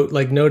 So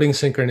like noting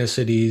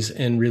synchronicities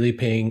and really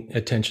paying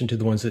attention to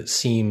the ones that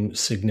seem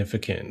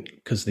significant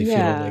because they feel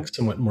like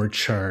somewhat more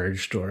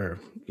charged, or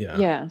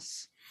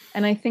Yes.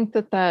 And I think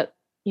that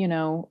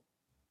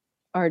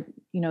our,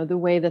 the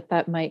way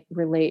that might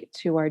relate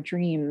to our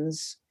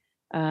dreams,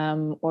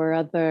 or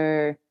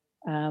other,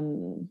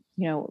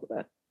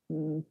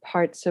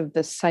 parts of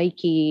the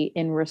psyche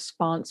in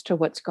response to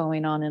what's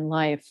going on in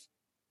life.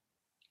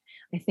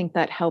 I think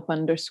that help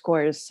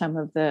underscores some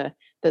of the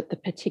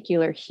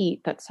particular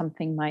heat that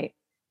something might,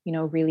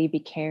 really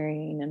be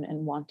carrying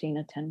and wanting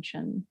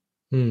attention.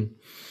 You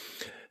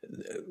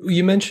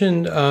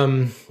mentioned,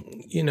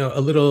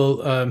 a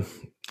little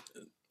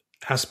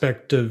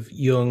aspect of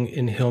Jung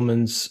and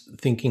Hillman's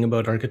thinking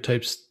about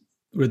archetypes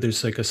where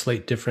there's like a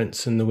slight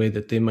difference in the way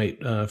that they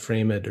might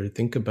frame it or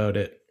think about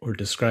it or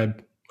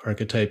describe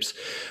archetypes.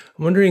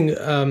 I'm wondering,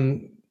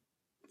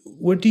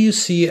 what do you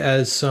see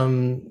as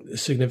some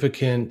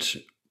significant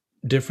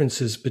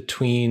differences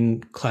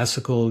between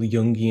classical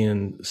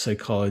Jungian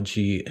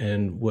psychology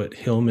and what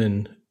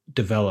Hillman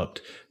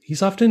developed?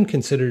 He's often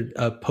considered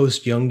a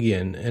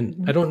post-Jungian,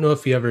 and I don't know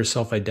if he ever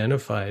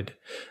self-identified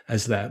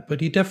as that, but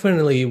he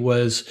definitely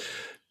was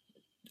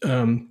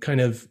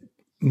kind of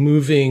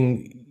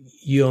moving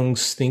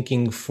Jung's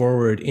thinking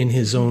forward in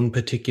his own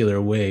particular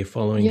way,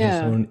 following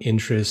his own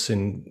interests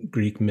in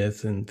Greek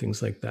myth and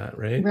things like that,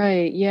 right?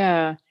 Right,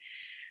 yeah.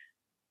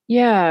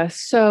 Yeah,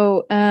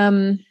 so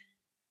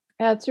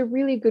it's a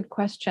really good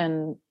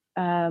question.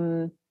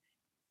 I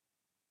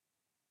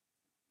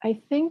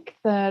think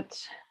that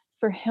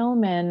for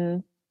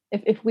Hillman,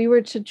 if we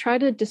were to try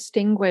to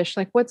distinguish,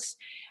 like it's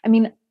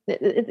an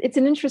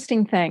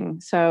interesting thing.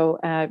 So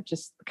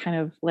just kind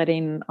of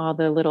letting all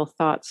the little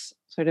thoughts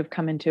sort of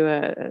come into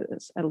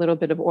a little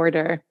bit of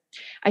order.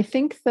 I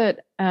think that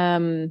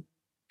in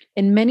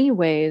many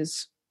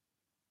ways,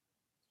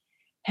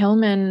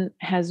 Hillman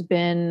has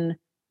been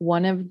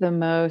one of the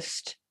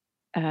most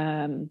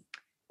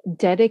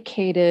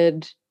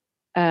dedicated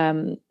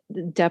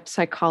depth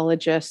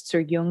psychologists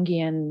or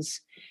Jungians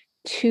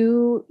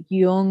to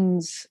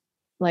Jung's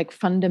like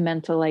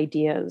fundamental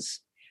ideas.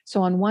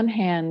 So on one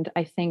hand,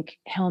 I think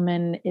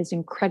Hillman is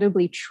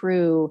incredibly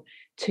true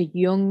to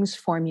Jung's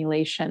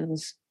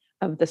formulations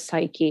of the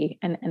psyche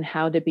and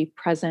how to be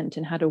present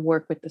and how to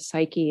work with the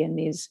psyche and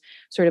these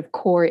sort of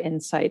core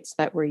insights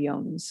that were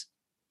Jung's.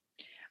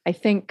 I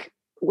think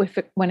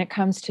when it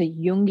comes to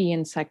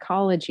Jungian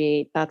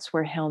psychology, that's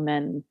where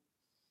Hillman,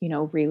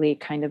 really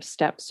kind of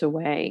steps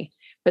away.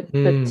 But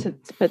to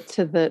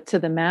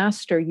the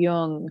master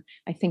Jung,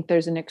 I think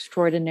there's an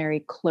extraordinary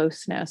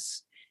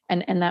closeness,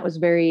 and that was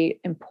very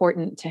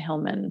important to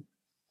Hillman.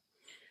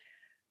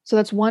 So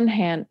that's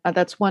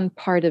that's one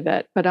part of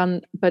it. But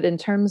in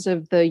terms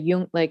of the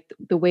Jung, like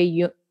the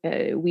way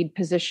we'd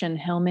position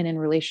Hillman in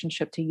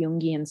relationship to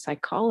Jungian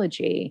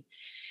psychology,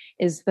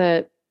 is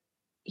that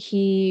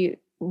he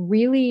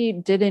really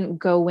didn't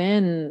go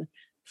in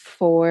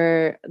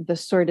for the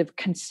sort of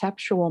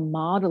conceptual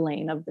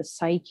modeling of the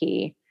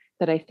psyche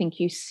that I think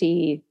you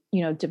see,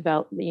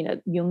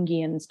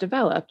 Jungians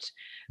developed.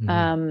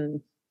 Mm-hmm.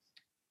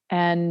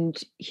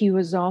 And he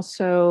was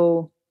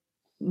also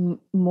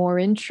more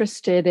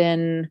interested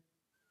in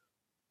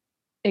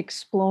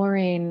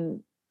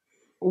exploring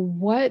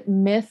what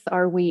myth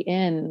are we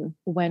in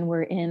when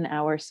we're in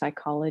our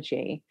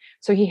psychology?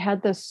 So he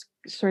had this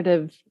sort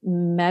of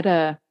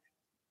meta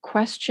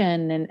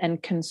question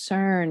and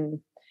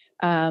concern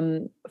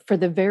for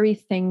the very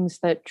things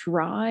that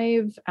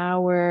drive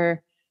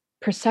our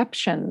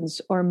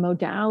perceptions or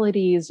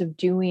modalities of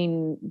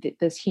doing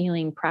this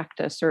healing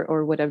practice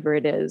or whatever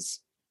it is.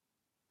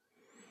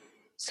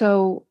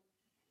 So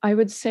I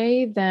would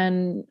say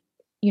then,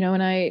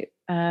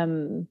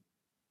 and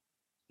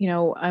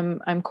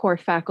I'm core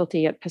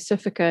faculty at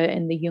Pacifica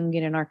in the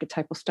Jungian and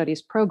Archetypal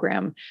Studies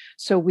program.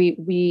 So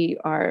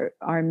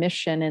our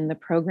mission in the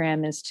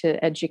program is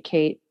to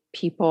educate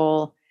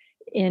people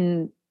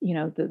in,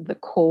 the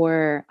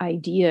core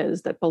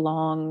ideas that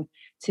belong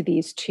to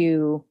these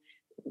two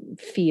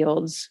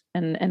fields,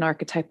 and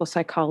archetypal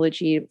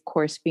psychology, of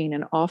course, being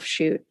an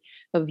offshoot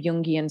of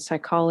Jungian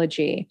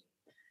psychology.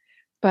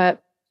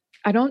 But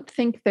I don't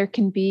think there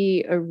can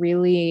be a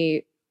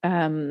really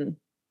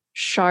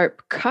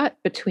sharp cut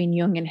between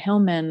Jung and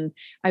Hillman.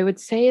 I would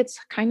say it's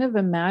kind of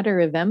a matter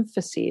of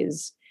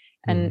emphases.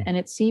 And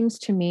it seems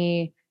to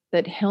me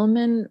that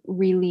Hillman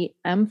really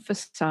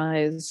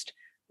emphasized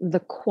the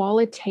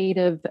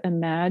qualitative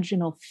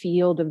imaginal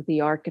field of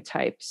the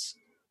archetypes.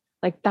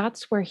 Like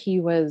that's why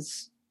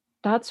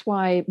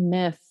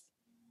myth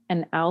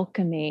and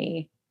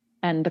alchemy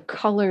and the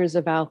colors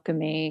of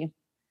alchemy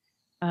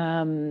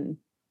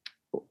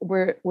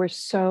were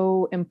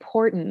so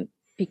important,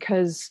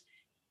 because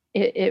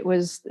it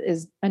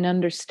is an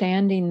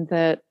understanding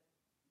that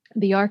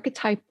the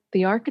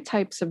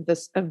archetypes of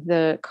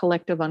the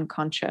collective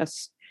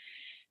unconscious,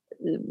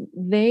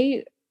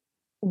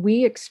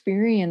 we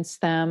experience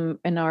them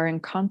and are in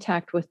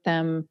contact with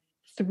them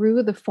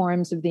through the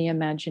forms of the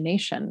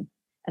imagination.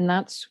 And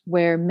that's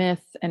where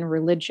myth and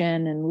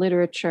religion and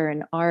literature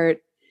and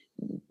art,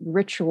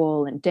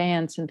 ritual and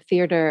dance and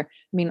theater,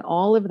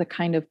 all of the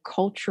kind of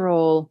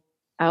cultural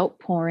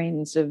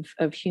outpourings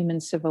of human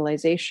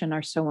civilization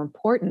are so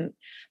important,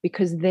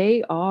 because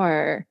they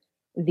are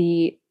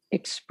the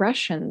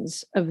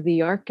expressions of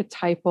the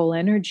archetypal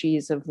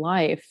energies of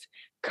life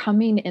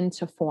coming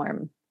into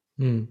form.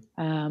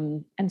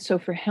 And so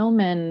for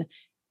Hillman,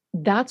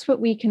 that's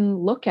what we can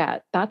look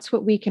at. That's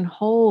what we can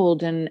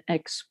hold and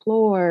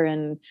explore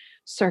and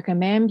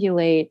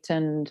circumambulate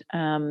and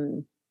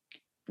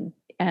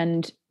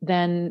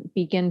then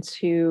begin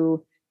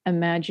to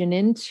imagine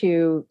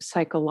into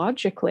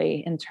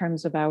psychologically in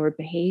terms of our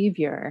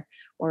behavior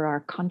or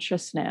our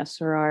consciousness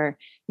or our,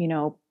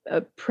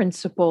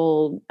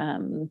 principal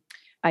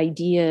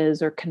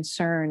ideas or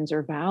concerns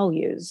or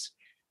values.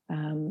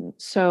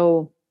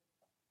 So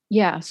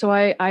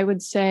I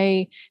would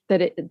say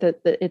that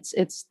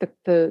it's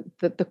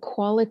the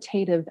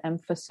qualitative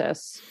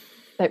emphasis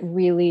that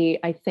really,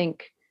 I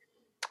think,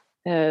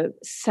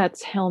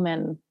 sets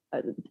Hillman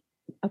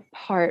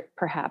apart,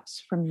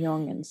 perhaps, from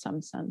Jung in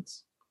some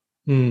sense.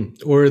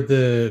 Or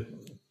the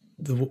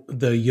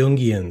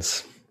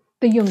Jungians.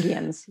 The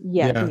Jungians,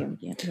 the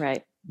Jungians,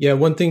 right. Yeah,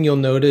 one thing you'll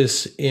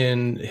notice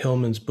in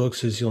Hillman's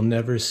books is you'll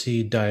never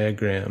see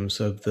diagrams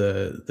of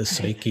the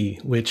psyche,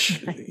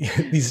 which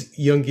these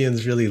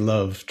Jungians really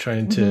love,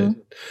 trying to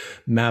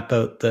map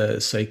out the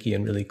psyche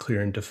in really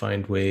clear and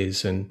defined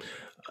ways. And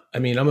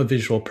I'm a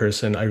visual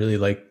person. I really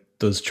like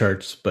those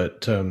charts,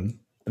 but the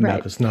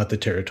map is not the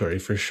territory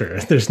for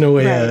sure. There's no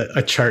way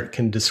a chart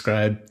can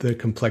describe the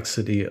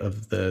complexity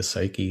of the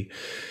psyche.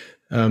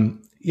 I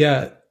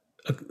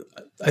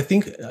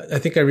think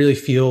I really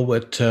feel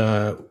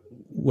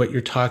what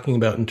you're talking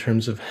about in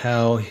terms of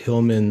how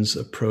Hillman's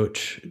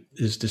approach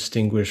is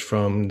distinguished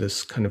from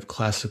this kind of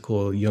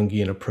classical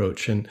Jungian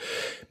approach. And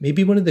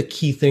maybe one of the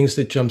key things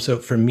that jumps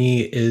out for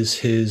me is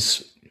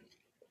his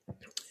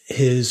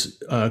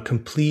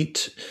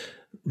complete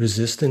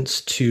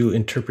resistance to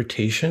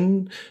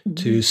interpretation,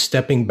 to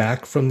stepping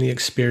back from the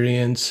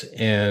experience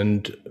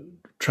and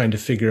trying to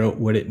figure out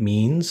what it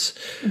means.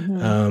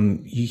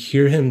 You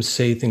hear him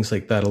say things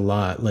like that a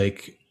lot,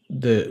 like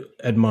the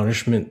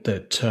admonishment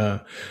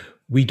that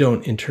we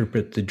don't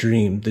interpret the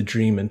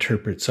dream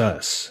interprets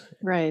us.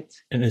 Right.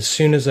 And as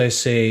soon as I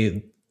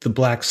say the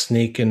black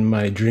snake in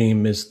my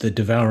dream is the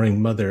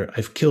devouring mother,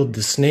 I've killed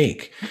the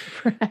snake.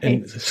 Right.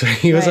 And so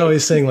he was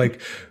always saying,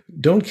 like,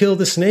 don't kill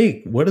the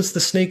snake. What does the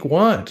snake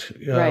want?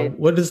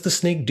 What is the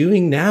snake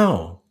doing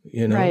now?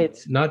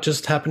 Not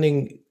just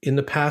happening in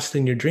the past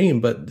in your dream,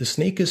 but the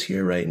snake is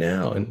here right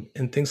now,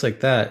 and things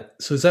like that.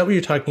 So is that what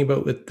you're talking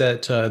about with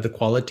that, the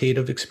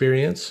qualitative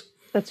experience?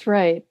 That's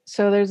right.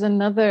 So there's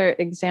another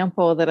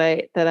example that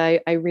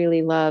I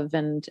really love,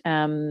 and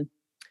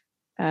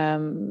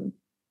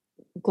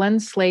Glenn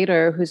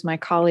Slater, who's my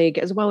colleague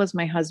as well as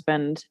my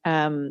husband,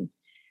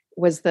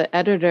 was the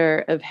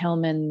editor of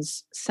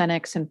Hillman's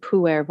Senex and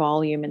Puer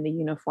volume in the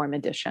Uniform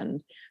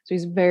edition. So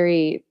he's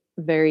very,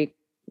 very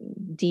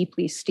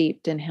deeply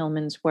steeped in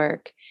Hillman's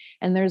work.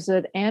 And there's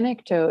an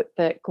anecdote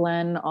that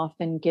Glenn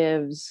often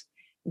gives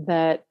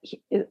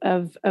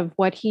of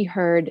what he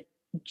heard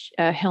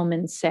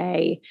Hillman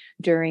say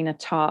during a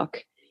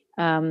talk.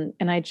 And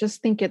I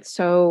just think it's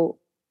so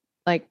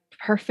like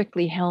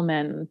perfectly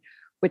Hillman,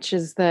 which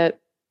is that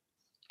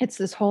it's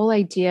this whole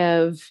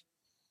idea of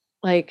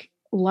like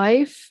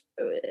life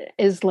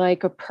is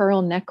like a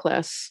pearl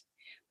necklace,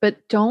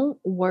 but don't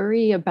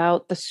worry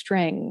about the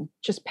string.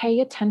 Just pay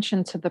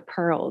attention to the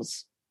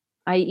pearls,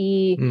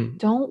 i.e.,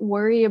 don't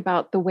worry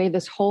about the way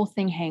this whole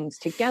thing hangs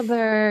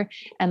together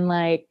and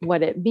like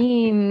what it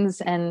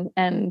means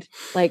and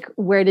like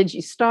where did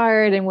you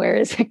start and where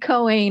is it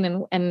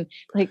going and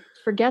like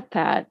forget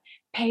that.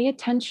 Pay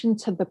attention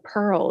to the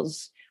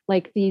pearls,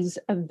 like these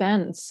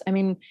events. I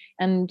mean,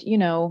 and you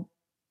know,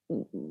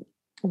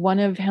 one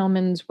of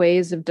Hillman's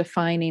ways of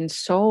defining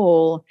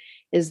soul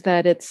is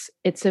that it's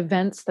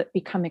events that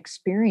become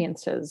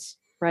experiences,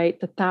 right?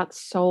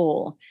 That's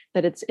soul,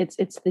 that it's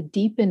the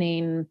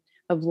deepening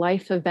of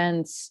life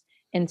events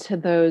into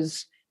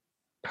those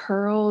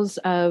pearls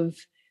of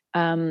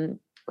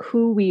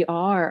who we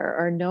are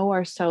or know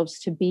ourselves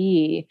to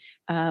be.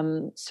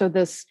 So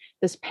this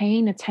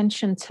paying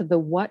attention to the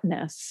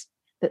whatness,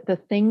 that the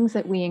things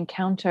that we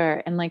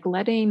encounter, and like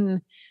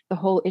letting the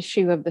whole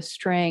issue of the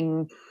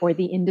string or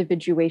the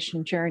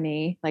individuation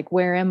journey, like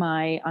where am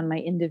I on my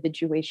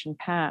individuation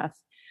path,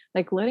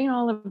 like letting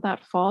all of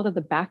that fall to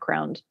the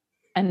background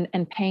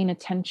and paying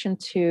attention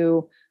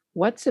to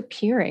what's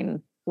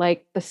appearing,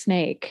 like the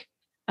snake,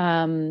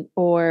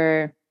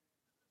 or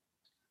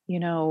you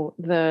know,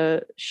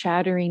 the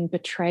shattering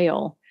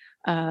betrayal,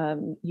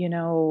 you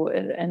know,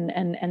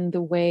 and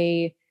the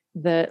way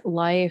that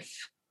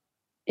life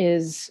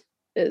is,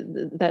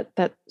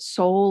 that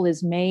soul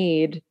is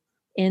made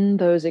in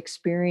those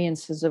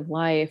experiences of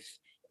life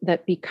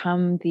that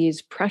become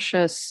these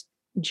precious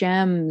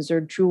gems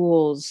or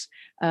jewels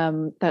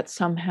that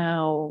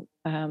somehow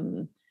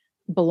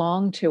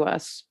belong to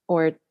us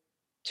or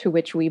to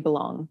which we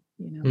belong,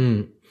 you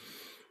know.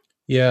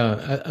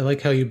 Yeah, I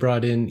like how you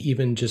brought in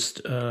even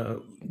just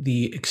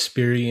the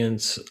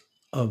experience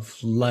of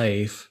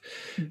life,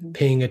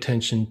 paying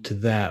attention to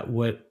that,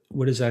 what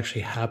is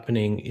actually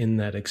happening in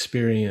that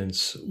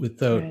experience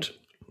without,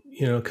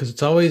 you know, because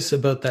it's always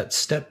about that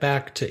step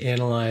back to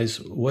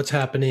analyze what's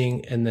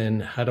happening and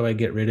then how do I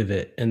get rid of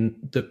it? And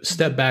the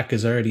step back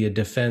is already a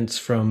defense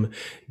from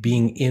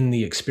being in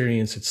the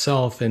experience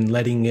itself and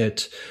letting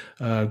it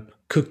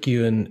cook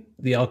you in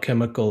the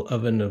alchemical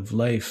oven of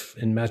life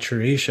and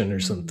maturation or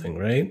something,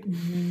 right?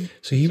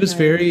 So he was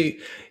very,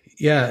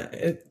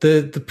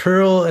 the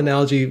pearl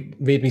analogy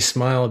made me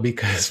smile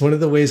because one of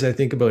the ways I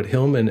think about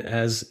Hillman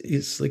as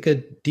is like a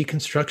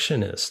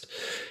deconstructionist.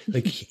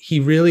 Like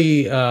he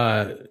really,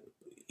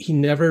 he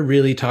never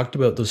really talked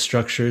about those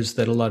structures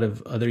that a lot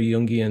of other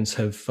Jungians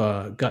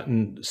have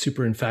gotten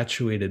super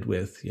infatuated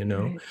with, you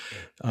know,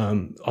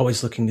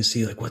 always looking to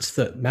see like what's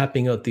the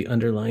mapping out the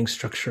underlying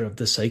structure of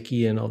the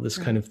psyche and all this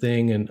kind of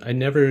thing. And I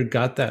never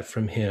got that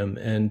from him.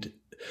 And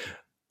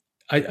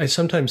I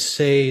sometimes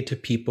say to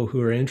people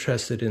who are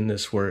interested in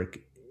this work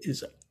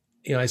is,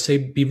 you know, I say,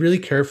 be really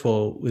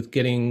careful with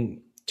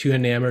getting too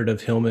enamored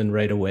of Hillman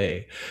right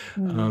away,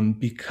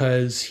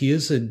 because he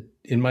is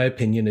in my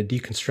opinion, a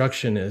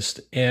deconstructionist,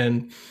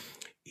 and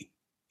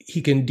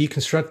he can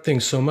deconstruct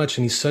things so much.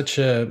 And he's such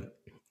a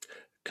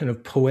kind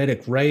of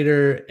poetic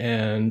writer,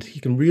 and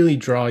he can really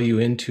draw you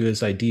into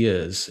his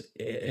ideas.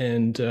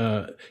 And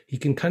he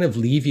can kind of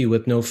leave you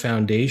with no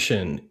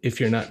foundation if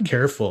you're not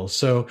careful.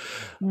 So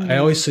I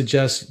always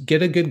suggest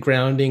get a good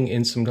grounding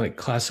in some like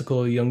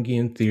classical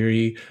Jungian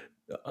theory,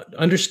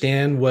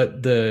 understand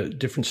what the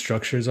different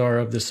structures are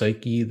of the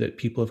psyche that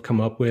people have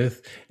come up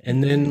with,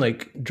 and then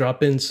like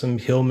drop in some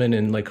Hillman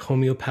and like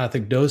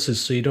homeopathic doses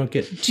so you don't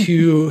get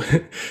too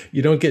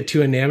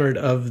enamored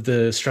of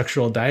the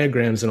structural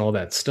diagrams and all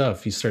that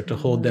stuff. You start to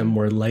hold them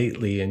more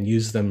lightly and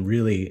use them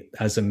really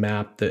as a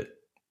map that,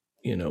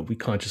 you know, we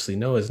consciously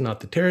know is not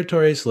the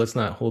territory, so let's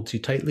not hold too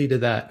tightly to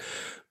that.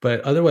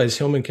 But otherwise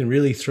Hillman can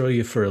really throw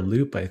you for a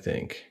loop, I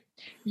think.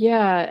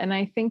 Yeah, and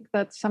I think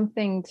that's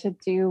something to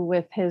do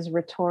with his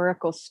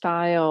rhetorical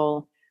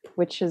style,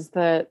 which is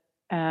that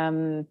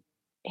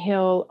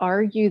he'll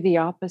argue the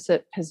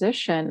opposite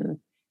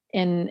position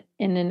in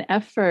an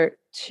effort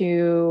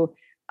to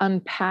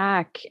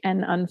unpack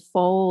and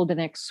unfold and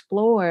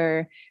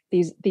explore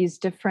these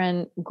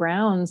different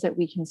grounds that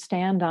we can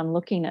stand on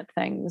looking at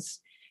things.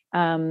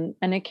 And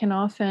it can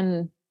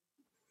often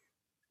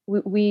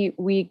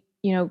we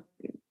you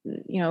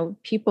know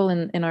people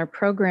in our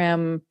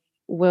program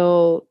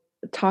will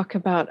talk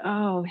about,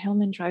 oh,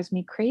 Hillman drives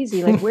me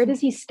crazy. Like, where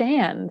does he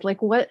stand?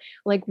 Like, what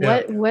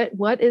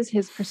is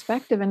his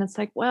perspective? And it's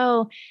like,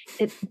 well,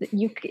 it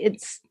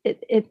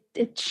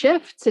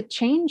shifts, it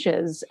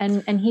changes.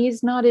 And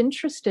he's not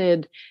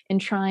interested in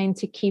trying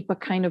to keep a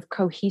kind of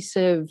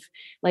cohesive,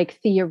 like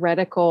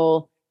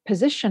theoretical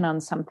position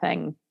on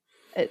something,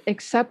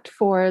 except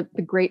for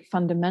the great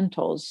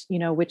fundamentals, you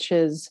know, which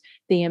is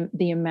the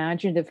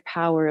imaginative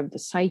power of the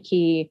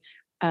psyche,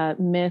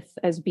 myth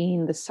as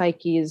being the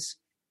psyche's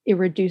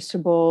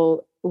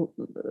irreducible.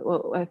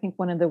 Well, I think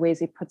one of the ways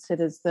he puts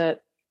it is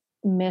that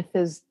myth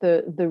is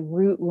the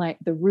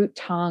root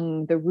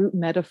tongue, the root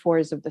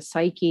metaphors of the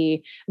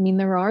psyche. I mean,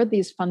 there are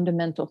these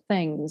fundamental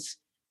things,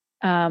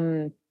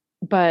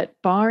 But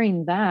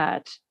barring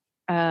that,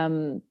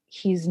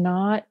 he's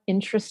not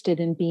interested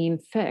in being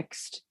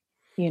fixed,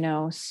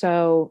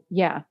 So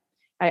yeah,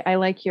 I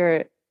like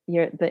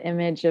the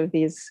image of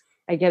these.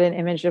 I get an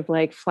image of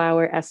like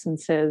flower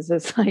essences.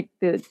 It's like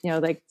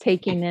like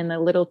taking in a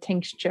little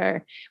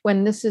tincture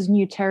when this is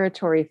new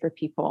territory for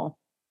people,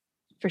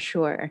 for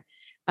sure.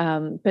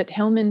 But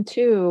Hillman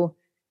too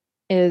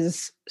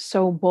is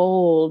so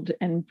bold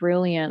and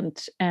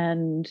brilliant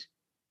and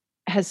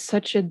has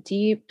such a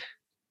deep,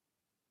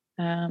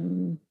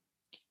 in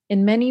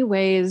many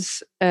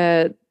ways,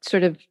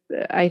 sort of,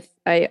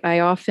 I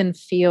often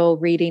feel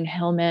reading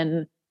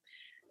Hillman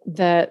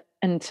that,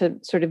 and to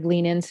sort of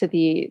lean into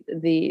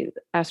the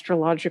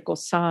astrological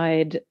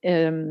side,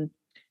 that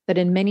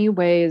in many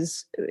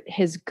ways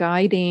his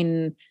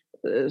guiding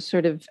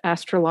sort of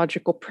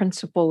astrological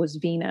principle was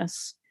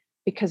Venus,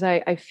 because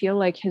I feel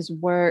like his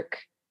work,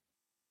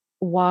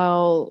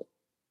 while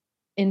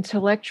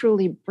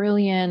intellectually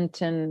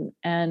brilliant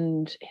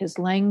and his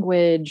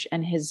language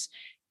and his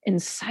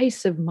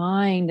incisive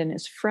mind and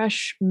his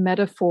fresh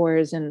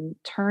metaphors and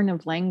turn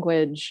of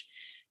language,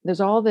 there's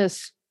all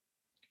this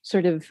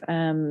sort of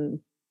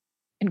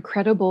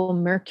incredible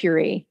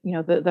Mercury,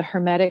 the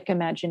Hermetic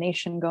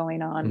imagination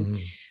going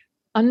on.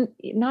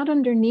 Not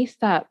underneath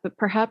that, but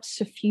perhaps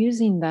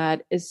suffusing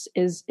that is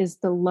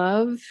the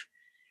love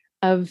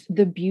of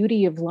the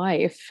beauty of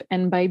life.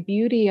 And by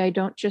beauty, I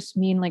don't just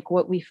mean like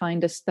what we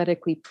find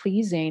aesthetically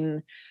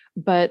pleasing,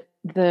 but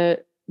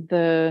the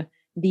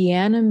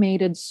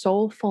animated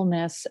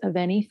soulfulness of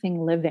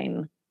anything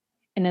living.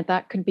 And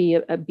that could be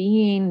a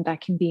being, that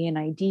can be an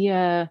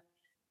idea,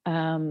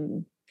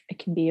 it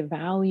can be a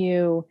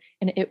value.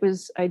 And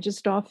I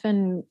just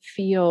often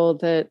feel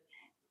that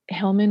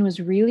Hillman was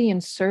really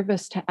in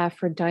service to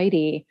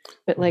Aphrodite,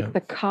 but like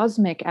the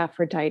cosmic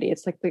Aphrodite.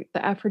 It's like the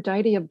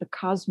Aphrodite of the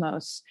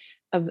cosmos,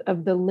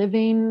 of the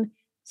living,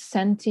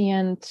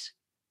 sentient,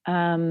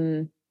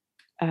 sort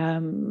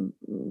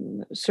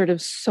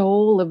of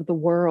soul of the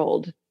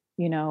world,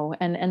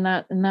 and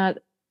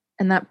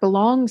that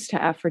belongs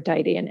to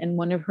Aphrodite. And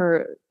one of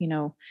her,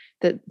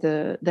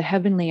 the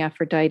heavenly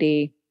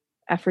Aphrodite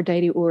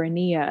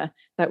Urania,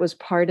 that was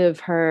part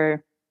of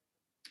her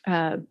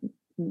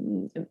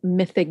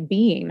mythic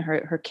being,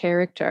 her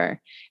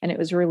character, and it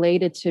was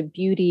related to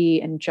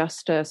beauty and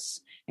justice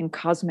and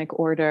cosmic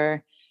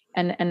order,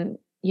 and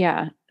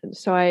yeah.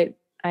 So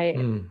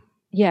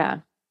yeah.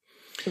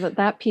 So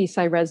that piece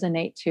I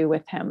resonate to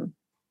with him.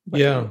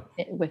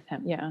 With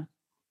him, yeah.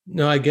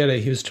 No, I get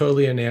it. He was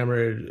totally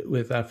enamored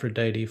with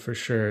Aphrodite for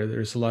sure.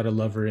 There's a lot of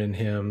lover in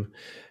him.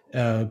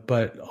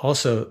 But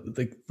also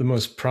the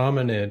most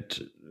prominent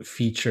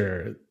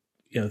feature,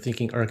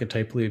 thinking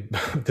archetypally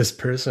about this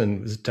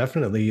person, was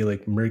definitely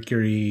like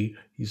Mercury.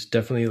 He's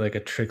definitely like a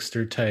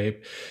trickster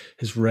type.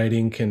 His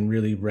writing can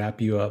really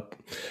wrap you up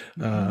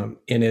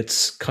in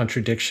its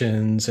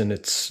contradictions and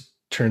its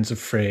turns of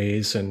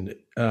phrase. And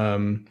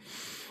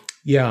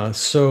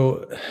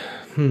so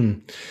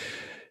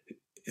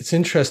it's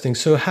interesting.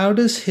 So how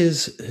does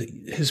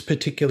his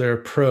particular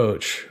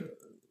approach,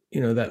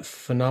 that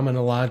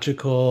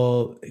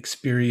phenomenological,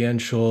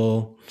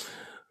 experiential,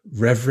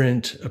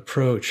 reverent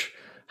approach,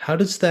 how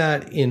does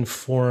that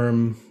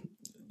inform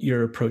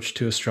your approach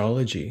to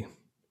astrology?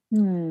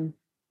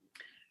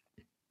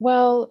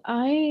 Well,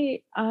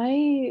 I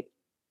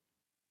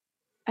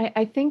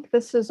think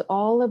this is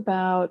all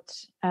about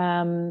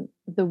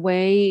the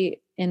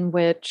way in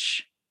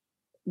which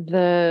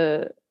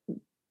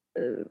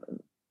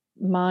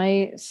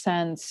my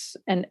sense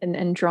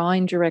and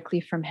drawing directly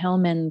from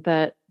Hillman,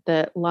 that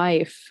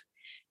life,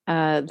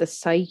 the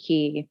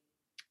psyche,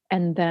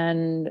 and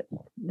then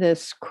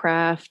this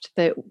craft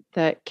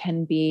that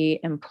can be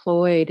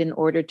employed in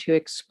order to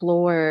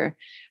explore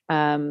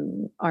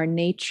our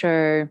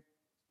nature,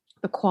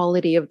 the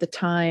quality of the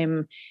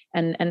time,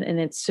 and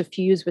it's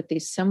suffused with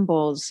these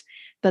symbols,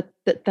 that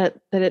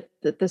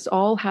this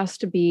all has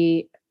to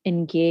be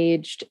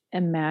engaged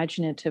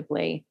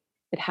imaginatively.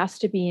 It has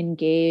to be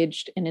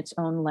engaged in its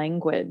own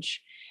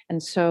language.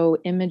 And so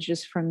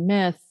images from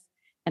myth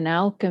and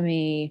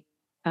alchemy,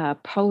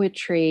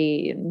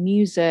 poetry,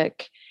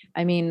 music,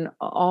 I mean,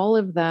 all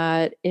of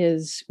that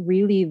is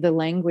really the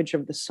language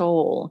of the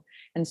soul.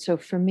 And so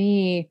for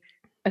me,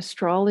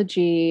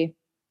 astrology,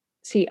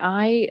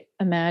 I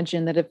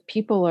imagine that if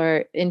people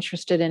are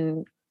interested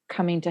in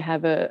coming to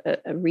have a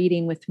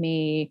reading with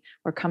me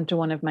or come to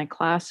one of my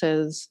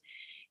classes,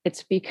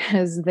 it's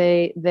because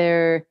they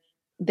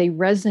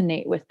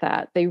resonate with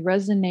that. They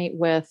resonate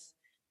with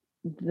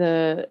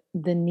the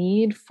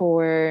need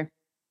for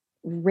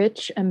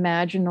rich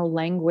imaginal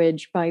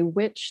language by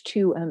which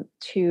to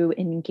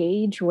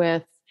engage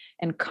with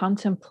and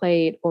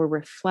contemplate or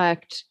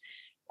reflect,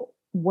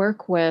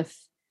 work with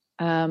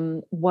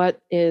what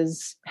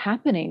is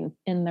happening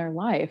in their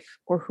life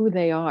or who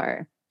they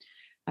are.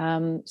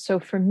 So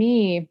for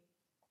me,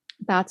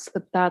 that's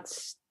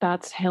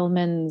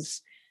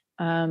Hillman's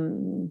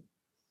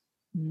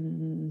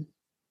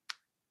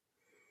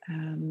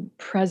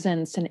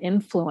presence and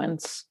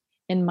influence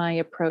in my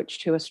approach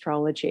to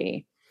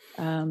astrology,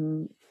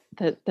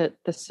 that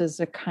this is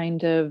a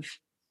kind of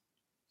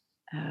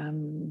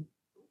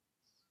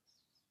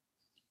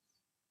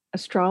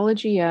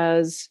astrology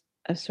as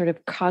a sort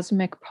of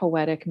cosmic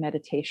poetic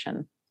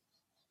meditation.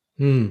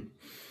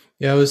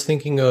 Yeah, I was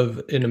thinking of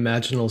an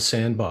imaginal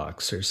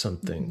sandbox or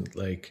something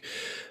like.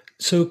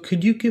 So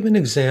could you give an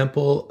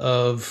example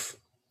of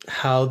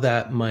how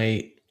that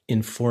might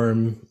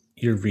inform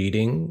your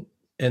reading?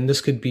 And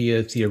this could be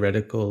a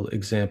theoretical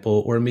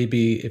example, or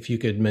maybe if you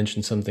could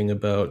mention something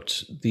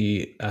about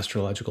the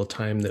astrological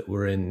time that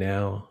we're in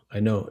now. I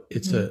know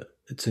it's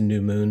a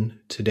new moon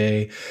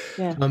today,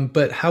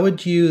 but how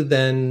would you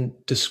then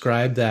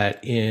describe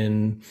that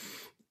in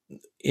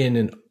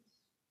an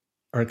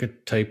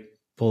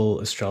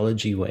archetypal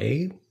astrology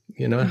way?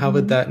 How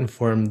would that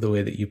inform the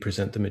way that you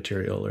present the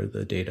material or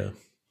the data?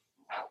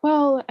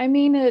 Well, I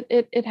mean,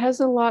 it has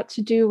a lot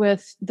to do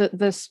with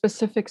the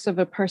specifics of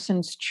a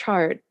person's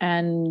chart,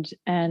 and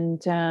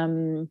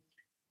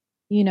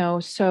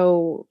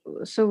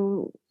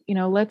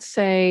let's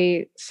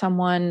say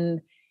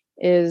someone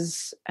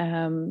is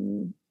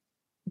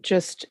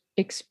just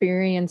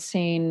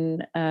experiencing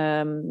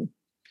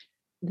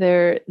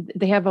they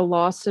have a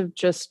loss of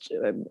just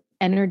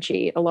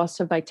energy, a loss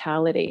of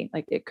vitality.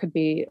 Like it could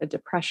be a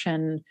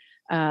depression,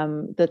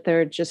 that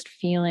they're just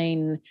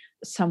feeling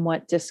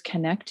somewhat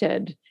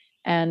disconnected.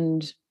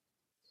 And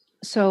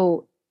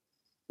so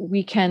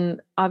we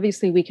can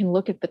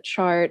look at the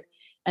chart,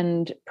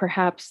 and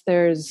perhaps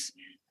there's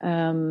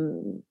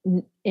in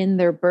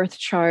their birth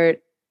chart,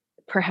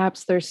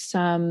 perhaps there's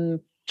some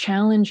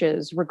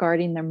challenges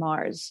regarding their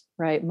Mars,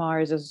 right?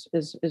 Mars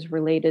is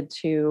related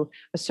to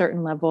a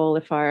certain level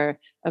of our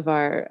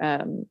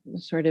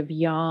sort of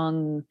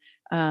young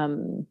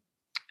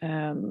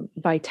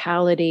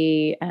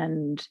vitality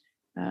and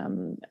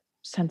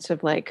sense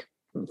of like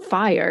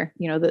fire,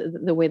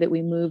 the way that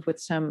we move with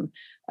some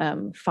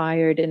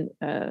fired and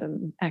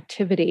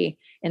activity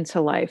into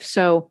life.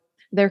 So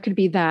there could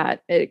be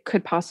that. It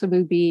could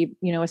possibly be,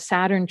 a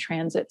Saturn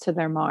transit to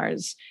their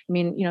Mars. I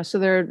mean, so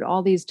there are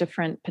all these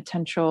different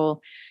potential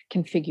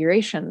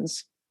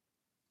configurations.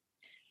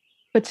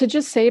 But to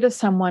just say to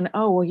someone,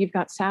 oh, well, you've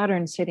got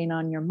Saturn sitting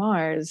on your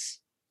Mars.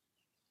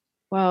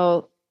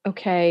 Well,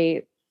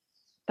 okay,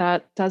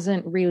 that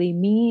doesn't really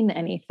mean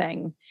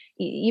anything.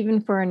 Even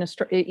for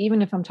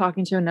even if I'm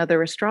talking to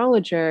another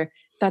astrologer,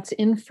 that's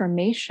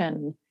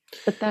information,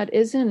 but that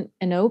isn't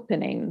an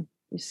opening,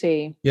 you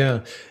see.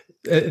 Yeah.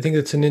 I think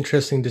that's an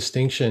interesting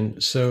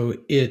distinction. So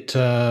it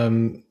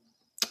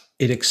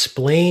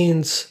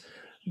explains,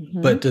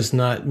 but does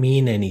not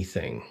mean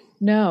anything.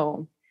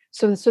 No.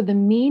 So the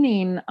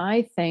meaning,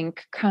 I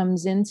think,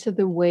 comes into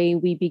the way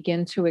we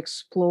begin to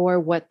explore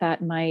what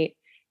that might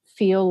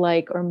feel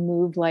like or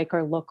move like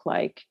or look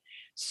like.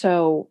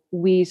 So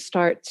we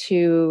start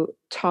to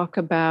talk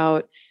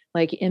about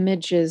like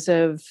images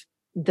of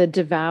the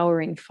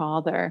devouring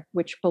father,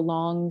 which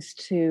belongs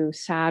to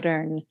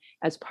Saturn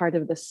as part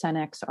of the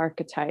Senex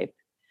archetype.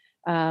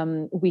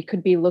 We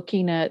could be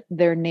looking at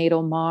their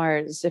natal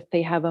Mars. If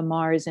they have a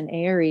Mars in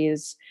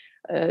Aries,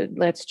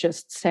 let's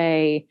just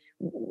say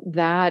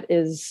that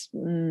is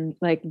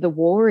like the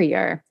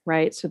warrior,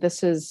 right? So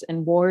this is,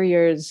 and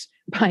warriors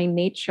by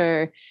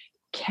nature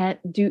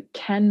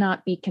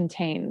cannot be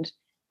contained.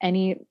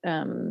 Any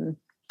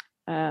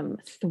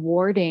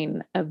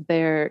thwarting of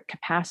their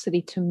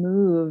capacity to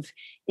move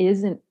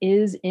is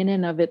in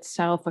and of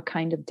itself a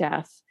kind of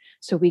death.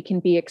 So we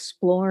can be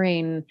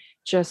exploring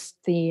just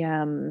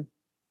the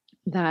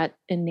that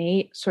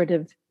innate sort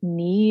of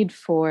need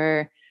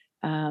for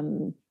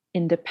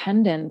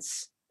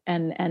independence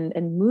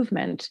and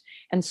movement.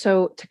 And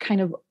so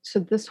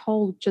this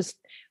whole just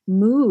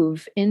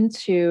move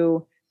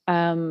into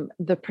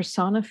the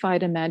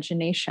personified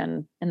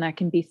imagination, and that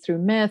can be through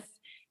myth.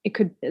 It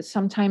could,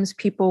 sometimes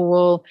people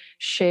will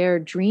share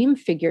dream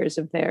figures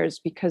of theirs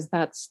because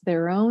that's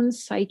their own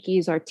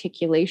psyche's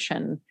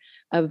articulation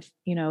of,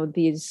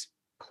 these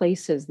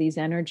places, these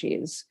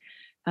energies.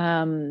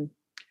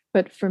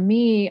 But for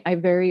me, I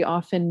very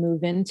often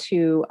move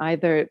into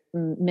either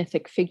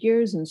mythic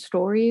figures and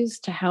stories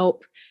to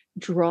help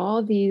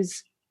draw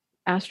these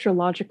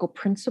astrological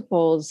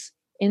principles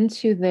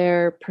into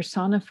their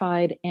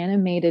personified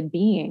animated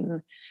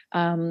being.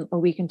 Or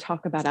we can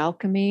talk about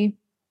alchemy,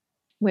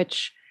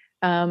 which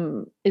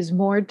is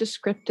more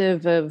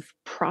descriptive of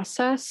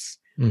process,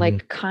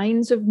 like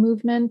kinds of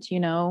movement,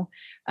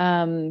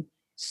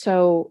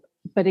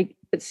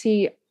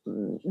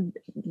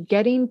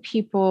 getting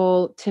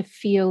people to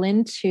feel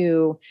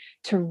into,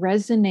 to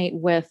resonate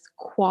with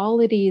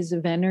qualities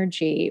of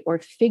energy or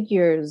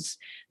figures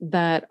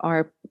that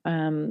are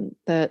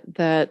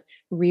that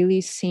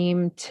really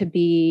seem to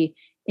be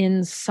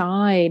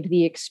inside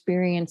the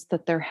experience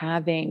that they're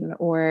having,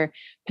 or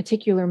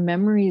particular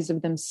memories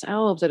of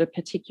themselves at a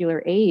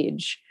particular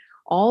age.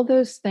 All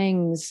those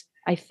things,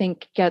 I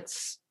think,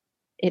 gets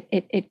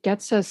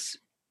us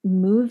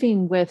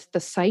moving with the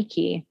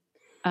psyche.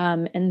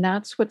 And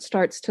that's what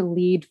starts to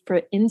lead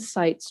for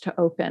insights to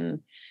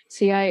open.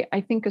 See,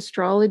 I think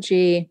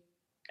astrology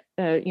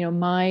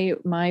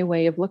my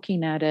way of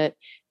looking at it,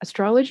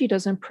 astrology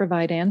doesn't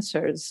provide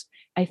answers.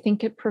 I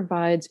think it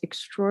provides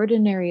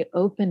extraordinary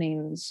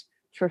openings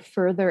for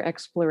further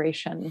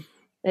exploration.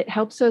 It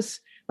helps us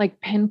like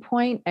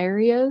pinpoint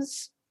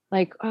areas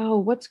like, oh,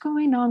 what's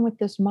going on with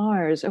this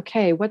Mars?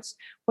 Okay, what's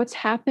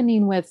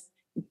happening with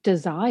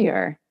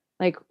desire?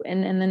 Like,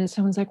 and then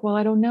someone's like, well,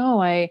 I don't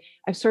know.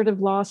 I've sort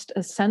of lost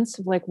a sense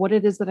of like what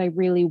it is that I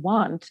really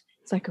want.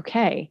 It's like,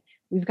 okay,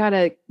 we've got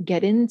to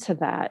get into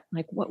that.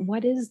 Like,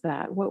 what is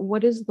that?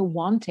 What is the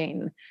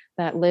wanting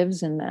that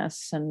lives in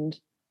this? And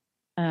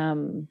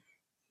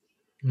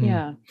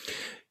yeah.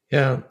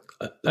 Yeah.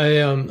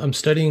 I'm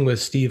studying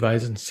with Steve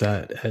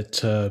Eisenstadt at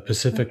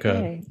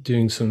Pacifica,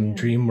 doing some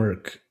dream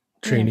work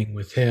training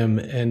with him.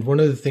 And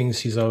one of the things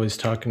he's always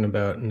talking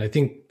about, and I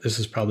think this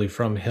is probably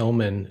from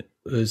Hillman,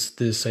 is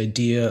this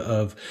idea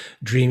of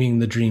dreaming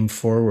the dream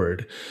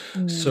forward.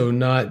 So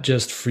not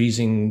just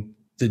freezing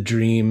the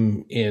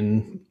dream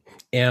in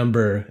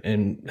amber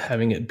and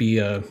having it be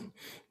a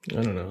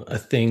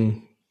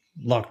thing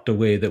locked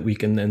away that we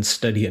can then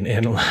study and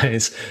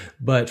analyze,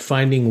 but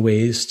finding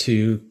ways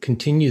to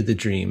continue the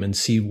dream and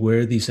see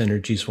where these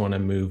energies want to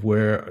move,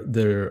 where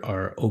there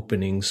are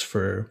openings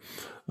for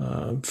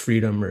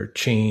freedom or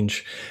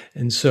change.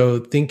 And so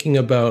thinking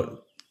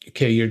about,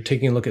 okay, you're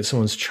taking a look at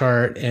someone's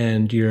chart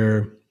and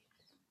you're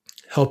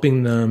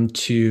helping them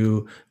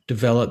to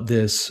develop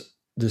this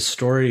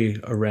story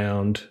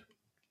around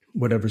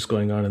whatever's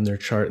going on in their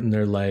chart in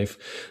their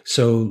life.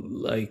 So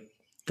like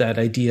that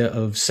idea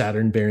of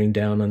Saturn bearing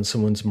down on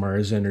someone's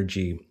Mars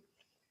energy,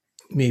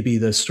 maybe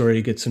the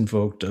story gets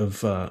invoked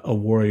of a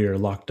warrior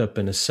locked up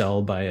in a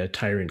cell by a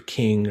tyrant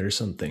king or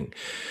something.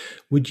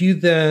 Would you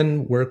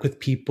then work with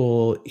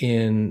people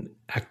in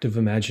active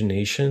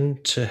imagination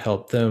to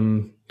help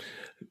them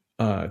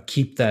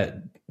keep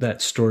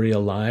that story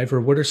alive? Or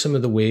what are some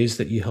of the ways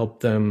that you help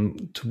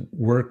them to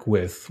work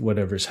with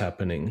whatever's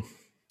happening?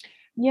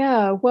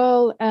 Yeah,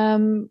 well,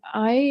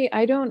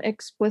 I don't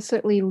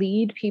explicitly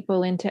lead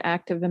people into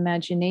active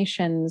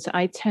imaginations.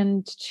 I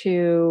tend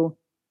to,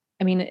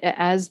 I mean,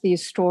 as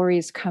these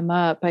stories come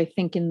up, I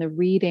think in the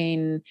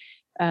reading,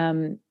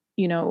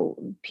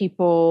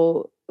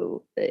 people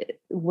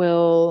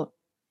will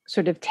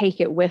sort of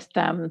take it with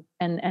them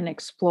and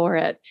explore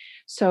it.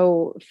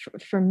 So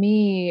for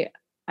me,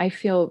 I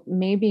feel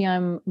maybe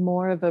I'm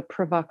more of a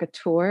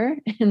provocateur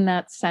in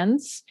that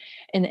sense,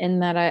 in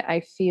that I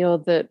feel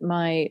that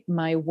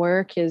my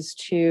work is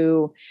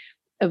to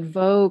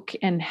evoke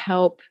and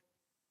help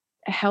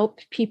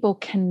people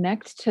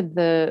connect to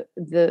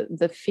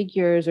the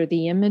figures or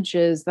the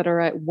images that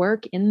are at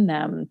work in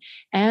them,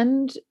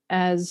 and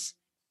as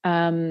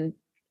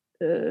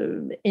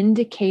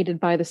indicated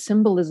by the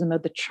symbolism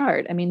of the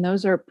chart. I mean,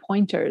 those are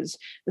pointers.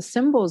 The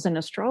symbols in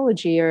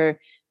astrology are,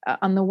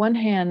 on the one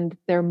hand,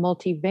 they're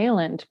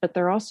multivalent, but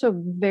they're also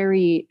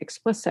very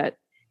explicit.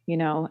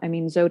 I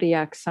mean,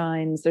 zodiac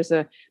signs, there's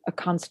a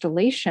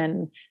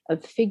constellation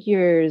of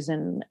figures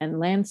and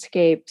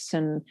landscapes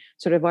and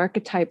sort of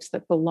archetypes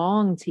that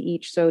belong to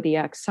each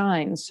zodiac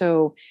sign.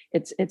 So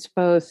it's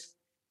both,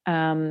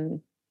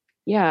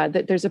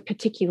 that there's a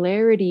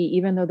particularity,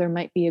 even though there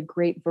might be a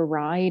great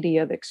variety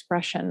of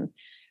expression.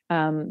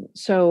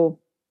 So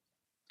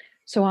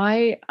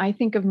I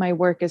think of my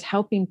work as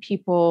helping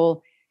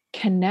people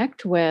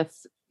connect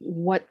with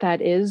what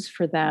that is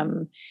for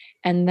them,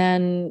 and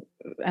then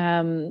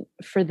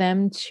for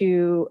them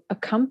to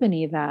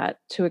accompany that,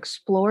 to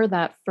explore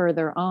that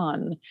further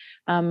on.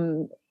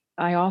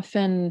 I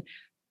often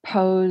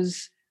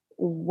pose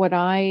what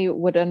I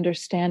would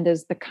understand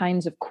as the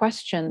kinds of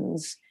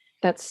questions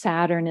that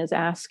Saturn is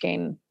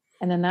asking,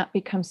 and then that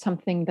becomes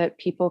something that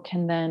people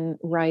can then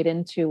write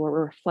into or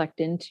reflect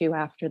into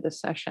after the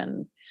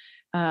session.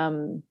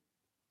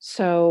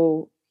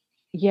 So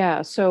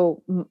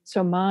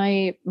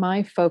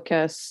my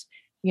focus,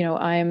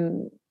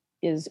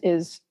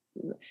 is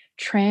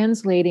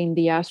translating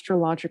the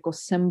astrological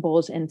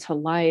symbols into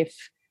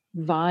life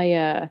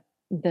via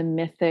the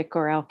mythic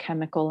or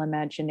alchemical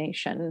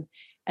imagination,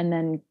 and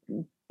then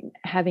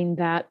having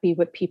that be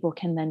what people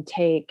can then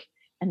take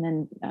and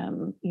then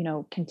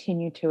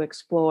continue to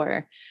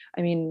explore.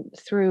 I mean,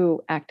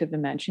 through active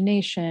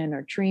imagination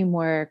or dream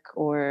work,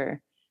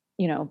 or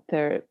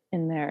they're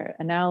in their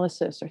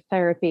analysis or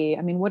therapy.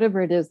 I mean,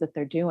 whatever it is that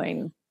they're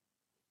doing.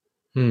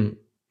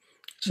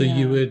 So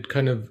you would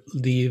kind of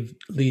leave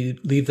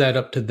that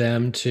up to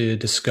them to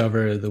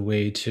discover the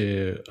way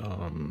to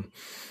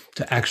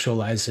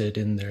actualize it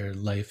in their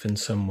life in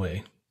some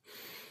way.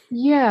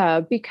 Yeah,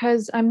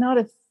 because I'm not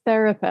a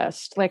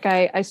therapist. Like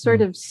I sort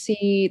of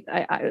see,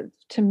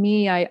 to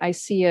me, I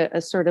see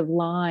a sort of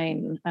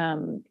line,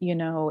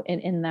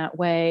 in that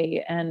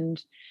way.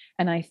 And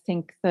I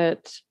think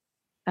that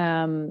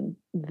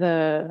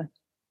the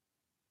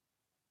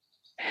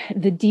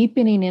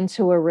deepening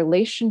into a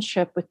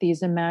relationship with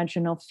these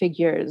imaginal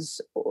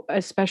figures,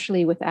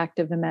 especially with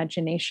active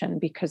imagination,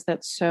 because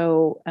that's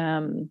so,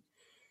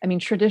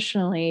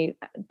 traditionally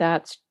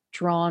that's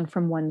drawn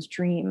from one's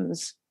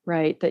dreams.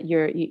 right? That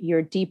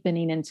you're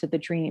deepening into the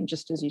dream,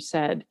 just as you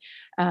said.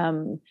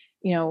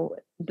 You know,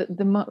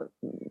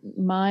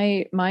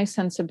 my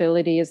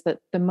sensibility is that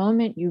the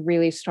moment you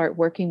really start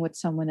working with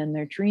someone in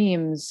their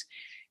dreams,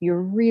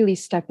 you're really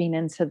stepping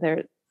into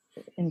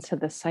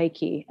the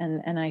psyche,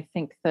 and I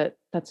think that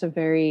that's a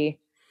very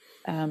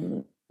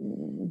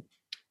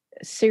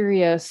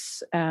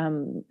serious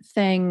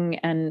thing,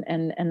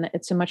 and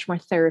it's a much more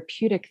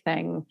therapeutic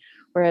thing.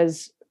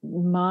 Whereas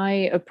my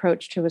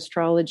approach to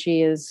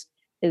astrology is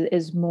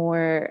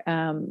more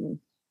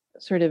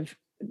sort of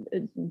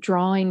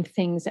drawing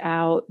things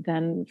out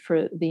than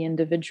for the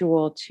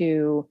individual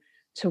to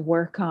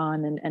work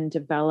on and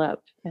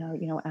develop,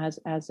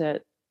 as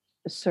it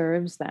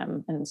serves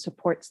them and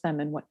supports them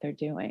in what they're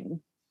doing.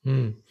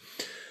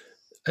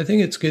 I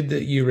think it's good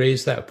that you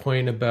raised that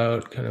point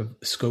about kind of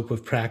scope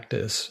of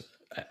practice.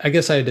 I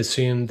guess I had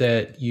assumed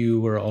that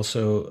you were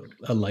also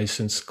a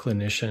licensed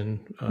clinician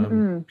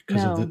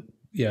because of the,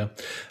 yeah.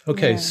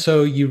 Okay. Yeah.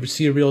 So you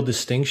see a real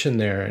distinction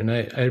there. And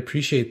I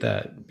appreciate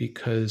that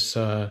because,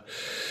 I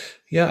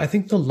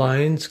think the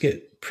lines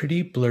get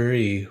pretty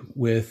blurry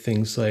with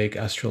things like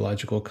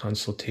astrological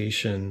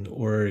consultation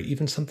or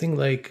even something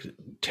like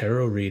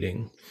tarot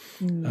reading.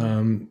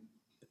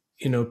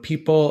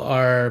 People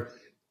are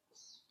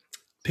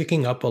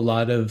picking up a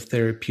lot of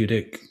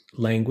therapeutic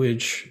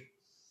language.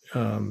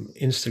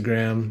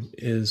 Instagram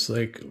is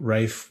like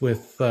rife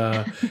with,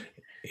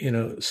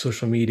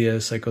 social media,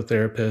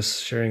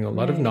 psychotherapists sharing a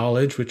lot of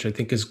knowledge, which I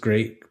think is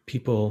great.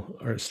 People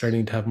are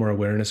starting to have more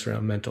awareness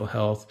around mental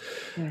health.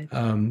 Right.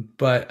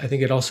 But I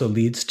think it also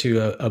leads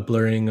to a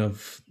blurring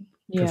of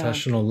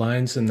professional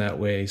lines in that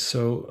way.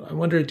 So I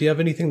wonder, do you have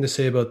anything to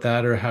say about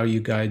that or how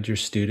you guide your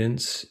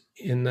students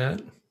in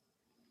that?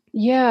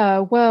 Yeah,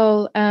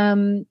 well,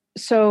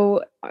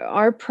 so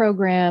our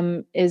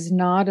program is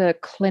not a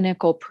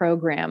clinical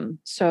program.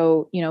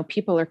 So,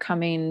 people are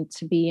coming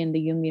to be in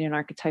the Jungian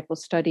archetypal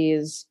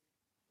studies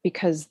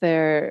because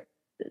they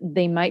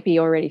might be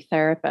already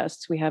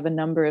therapists. We have a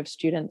number of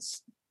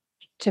students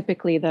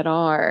typically that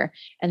are,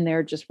 and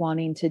they're just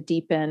wanting to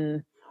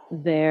deepen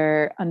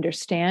their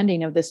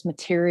understanding of this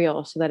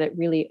material so that it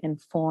really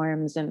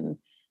informs and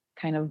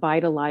kind of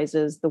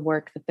vitalizes the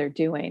work that they're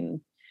doing.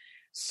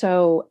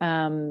 So,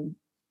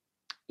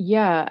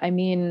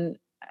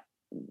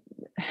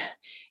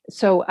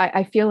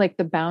 I feel like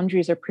the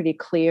boundaries are pretty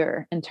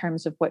clear in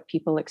terms of what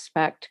people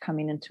expect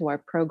coming into our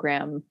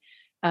program.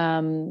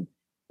 For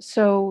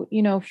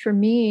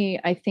me,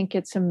 I think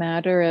it's a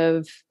matter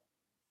of,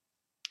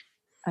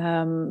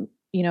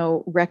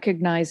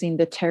 recognizing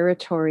the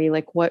territory,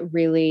 like what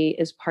really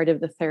is part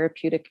of the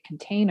therapeutic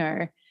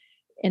container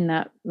in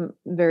that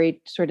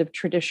very sort of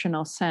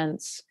traditional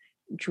sense.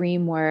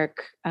 Dream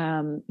work,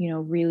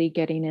 really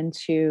getting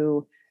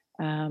into,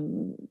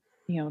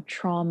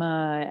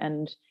 trauma,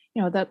 and,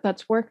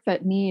 that's work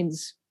that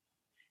needs,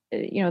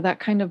 that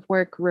kind of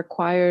work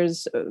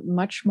requires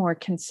much more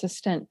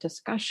consistent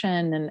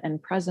discussion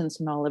and presence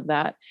and all of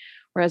that.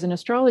 Whereas an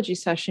astrology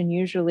session,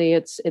 usually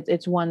it's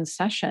one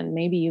session.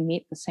 Maybe you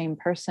meet the same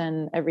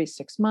person every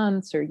 6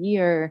 months or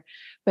year,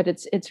 but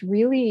it's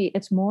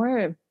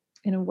more,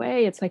 in a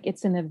way, it's like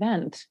it's an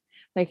event.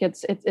 Like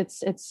it's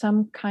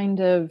some kind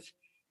of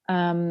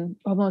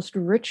almost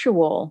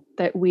ritual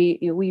that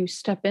we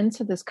step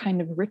into this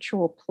kind of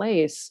ritual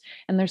place,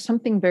 and there's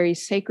something very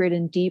sacred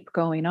and deep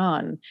going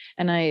on.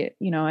 And I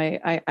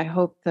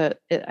hope that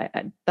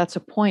that's a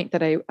point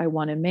that I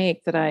want to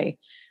make, that I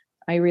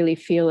really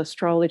feel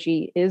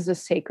astrology is a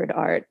sacred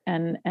art,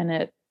 and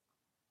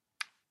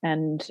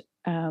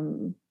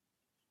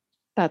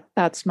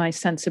that's my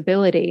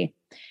sensibility,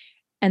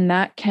 and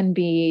that can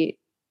be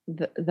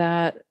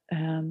the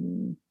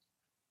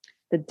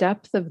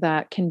depth of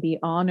that can be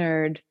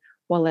honored,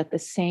 while at the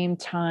same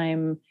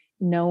time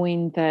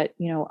knowing that,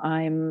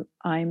 I'm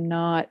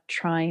not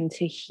trying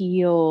to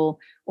heal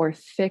or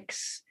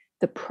fix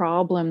the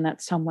problem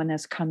that someone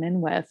has come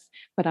in with,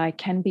 but I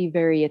can be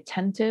very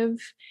attentive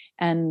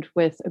and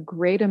with a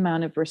great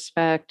amount of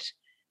respect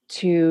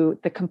to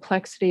the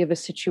complexity of a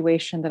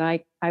situation that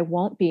I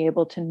won't be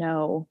able to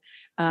know.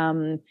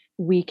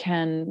 We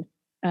can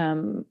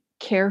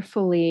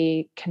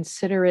carefully,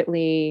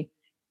 considerately,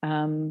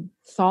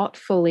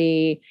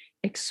 thoughtfully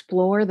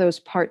explore those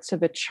parts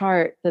of a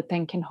chart that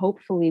then can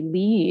hopefully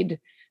lead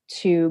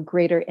to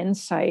greater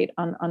insight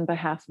on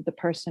behalf of the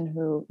person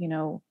who,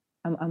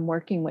 I'm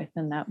working with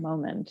in that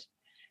moment.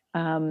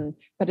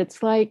 But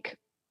it's like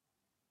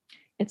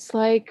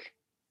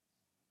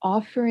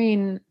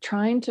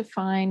trying to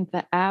find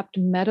the apt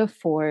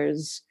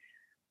metaphors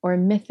or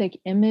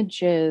mythic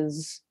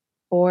images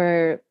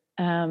or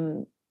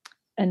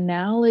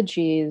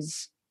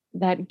analogies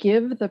that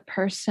give the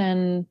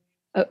person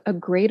a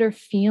greater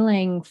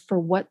feeling for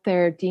what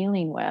they're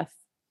dealing with,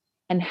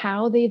 and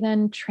how they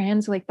then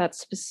translate that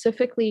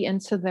specifically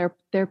into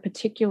their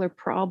particular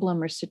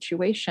problem or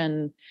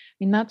situation. I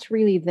mean, that's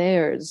really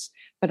theirs,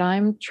 but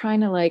I'm trying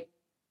to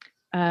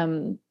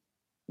fan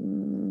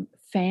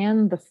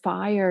the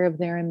fire of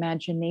their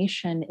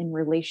imagination in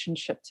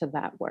relationship to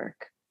that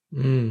work.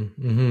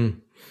 Mm-hmm.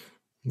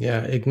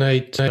 Yeah,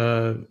 ignite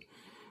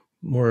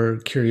more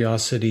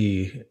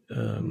curiosity,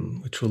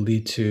 which will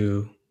lead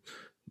to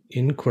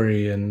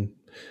inquiry. And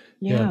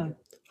yeah,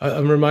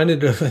 I'm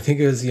reminded of, I think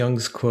it was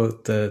Jung's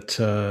quote that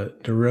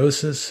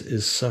neurosis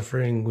is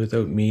suffering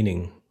without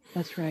meaning.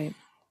 That's right.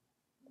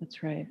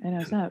 That's right. I know,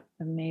 it's not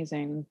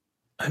amazing.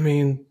 I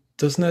mean,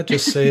 doesn't that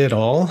just say it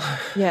all?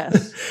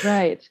 Yes,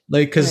 right.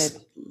 Like, because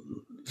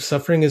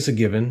suffering is a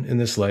given in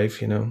this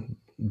life,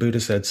 Buddha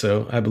said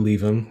so. I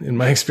believe him. In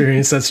my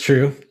experience, that's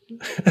true.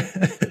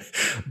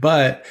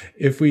 But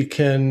if we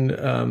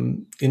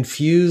can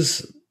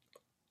infuse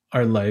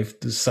our life,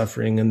 the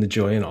suffering and the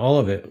joy and all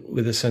of it,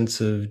 with a sense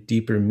of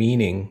deeper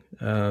meaning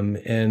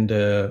and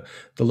the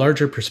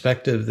larger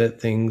perspective that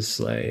things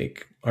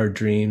like our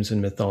dreams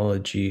and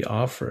mythology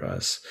offer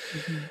us,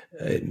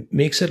 it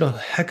makes it a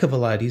heck of a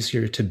lot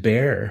easier to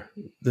bear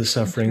the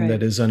suffering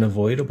that is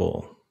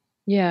unavoidable.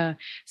 Yeah.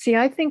 See,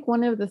 I think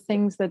one of the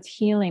things that's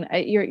healing,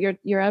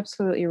 you're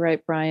absolutely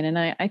right, Brian. And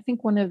I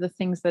think one of the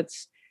things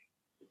that's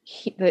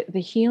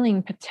the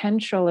healing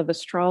potential of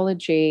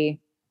astrology,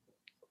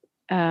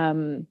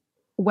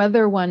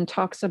 whether one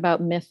talks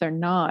about myth or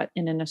not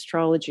in an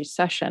astrology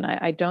session,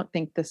 I don't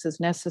think this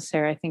is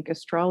necessary. I think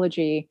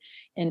astrology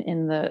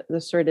in the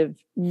sort of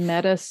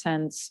meta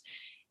sense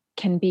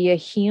can be a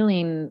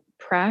healing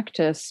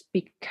practice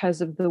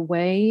because of the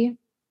way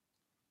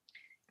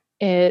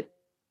it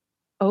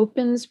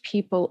opens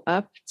people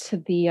up to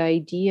the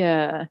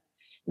idea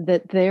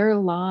that their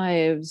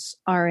lives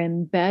are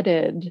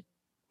embedded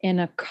in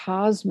a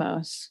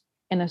cosmos,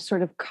 in a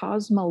sort of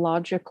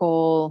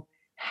cosmological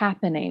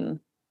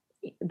happening.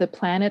 The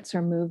planets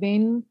are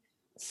moving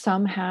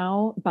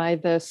somehow by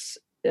this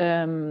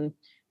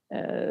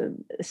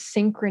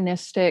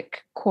synchronistic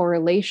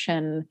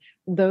correlation.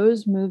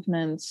 Those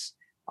movements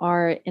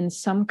are in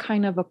some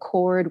kind of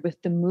accord with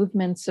the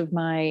movements of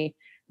my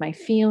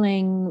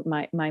feeling,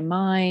 my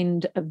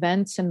mind,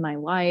 events in my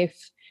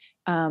life.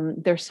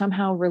 They're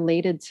somehow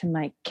related to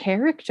my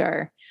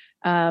character.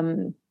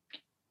 And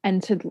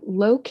to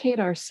locate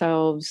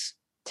ourselves,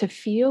 to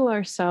feel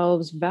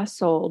ourselves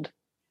vesseled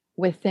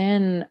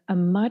within a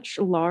much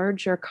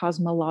larger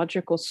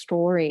cosmological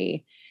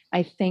story,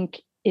 I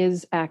think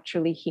is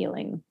actually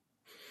healing.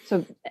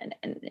 So,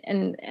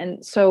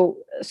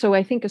 so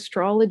I think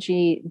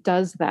astrology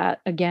does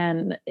that,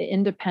 again,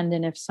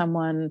 independent if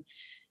someone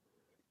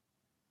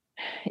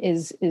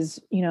is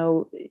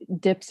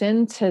dips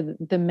into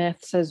the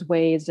myths as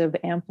ways of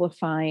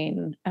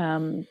amplifying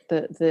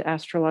the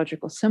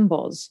astrological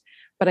symbols.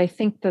 But I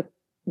think that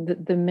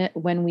the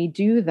when we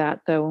do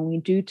that, though, when we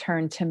do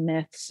turn to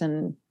myths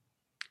and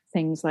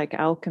things like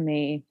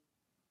alchemy,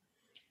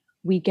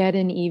 we get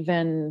an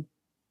even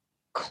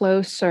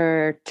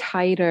closer,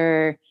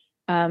 tighter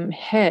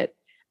hit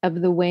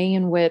of the way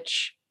in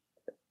which,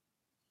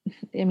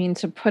 I mean,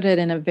 to put it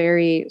in a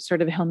very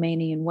sort of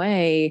Hellmanian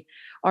way,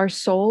 our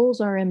souls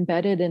are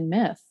embedded in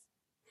myth.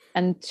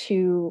 And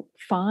to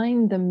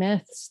find the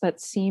myths that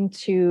seem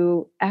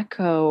to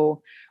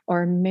echo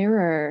or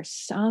mirror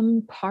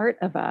some part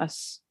of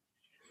us,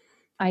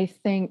 I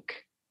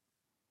think,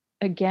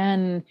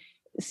 again,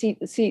 see,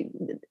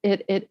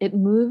 it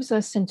moves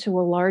us into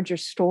a larger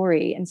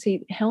story. And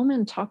see,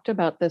 Hellman talked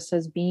about this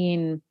as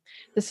being,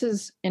 this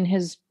is in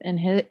his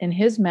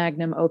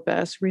magnum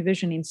opus,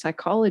 Revisioning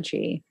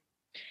Psychology.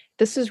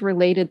 This is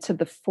related to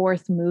the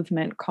fourth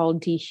movement called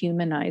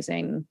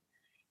Dehumanizing,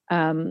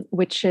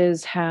 which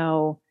is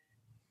how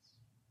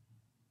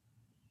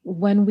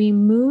when we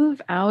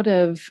move out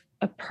of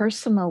a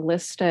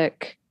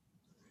personalistic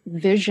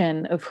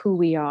vision of who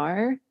we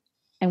are,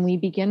 and we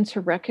begin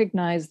to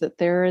recognize that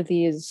there are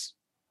these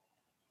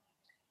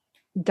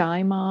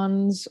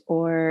daimons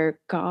or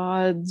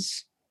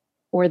gods,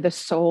 or the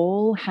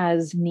soul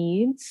has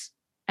needs,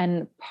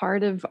 and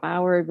part of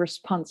our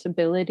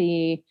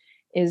responsibility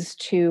is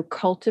to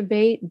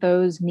cultivate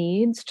those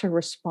needs, to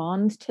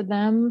respond to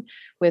them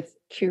with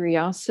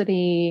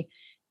curiosity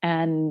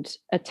and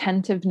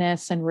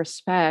attentiveness and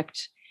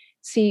respect.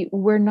 See,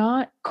 we're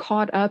not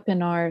caught up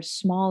in our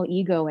small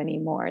ego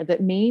anymore,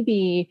 that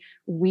maybe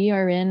we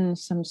are in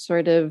some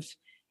sort of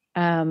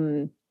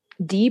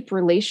deep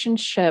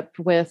relationship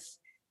with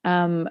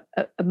a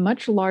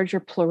much larger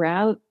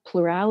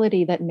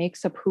plurality that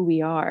makes up who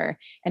we are.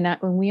 And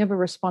that when we have a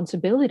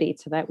responsibility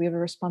to that, we have a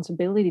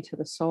responsibility to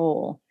the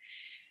soul.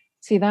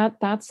 See,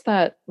 that's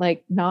that,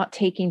 like, not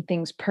taking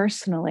things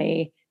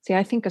personally. See,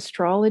 I think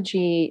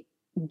astrology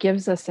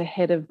gives us a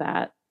hit of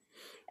that.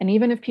 And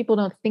even if people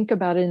don't think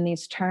about it in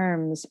these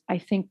terms, I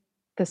think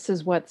this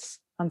is what's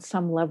on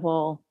some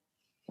level,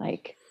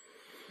 like,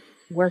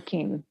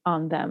 working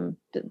on them.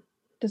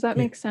 Does that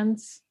make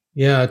sense?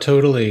 Yeah,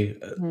 totally.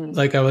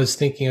 Like, I was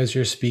thinking as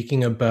you're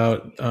speaking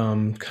about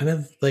kind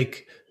of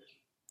like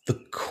the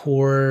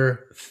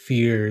core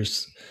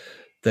fears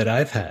that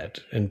I've had,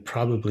 and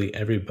probably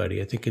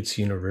everybody, I think it's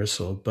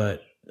universal,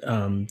 but,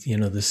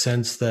 the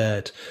sense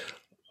that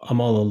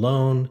I'm all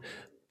alone,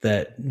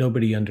 that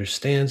nobody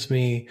understands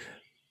me,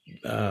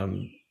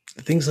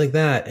 things like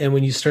that. And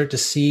when you start to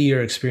see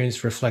your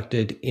experience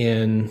reflected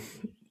in,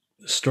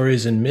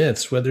 stories and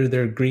myths, whether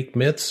they're Greek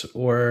myths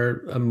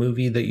or a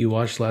movie that you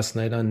watched last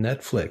night on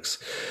Netflix.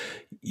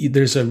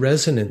 There's a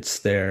resonance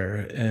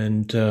there.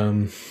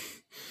 And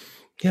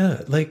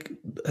yeah, like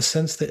a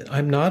sense that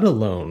I'm not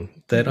alone,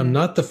 that I'm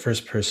not the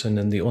first person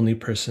and the only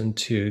person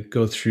to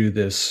go through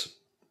this,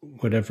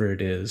 whatever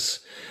it is.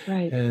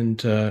 Right.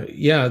 And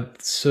yeah,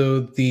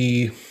 so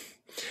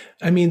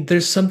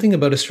there's something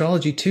about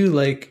astrology too,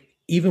 like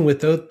even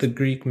without the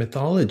Greek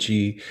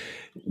mythology,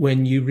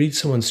 when you read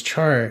someone's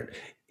chart,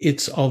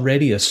 it's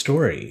already a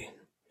story.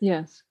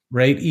 Yes.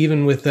 Right?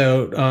 Even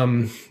without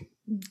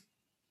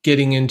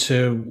getting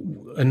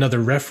into another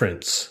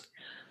reference.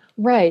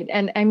 Right.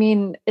 And I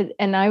mean,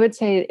 and I would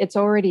say it's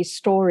already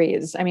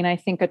stories. I mean, I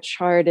think a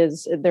chart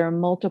there are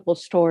multiple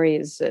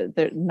stories,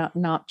 they're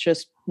not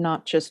just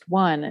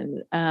one.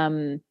 And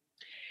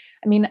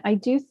I mean, I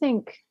do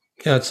think.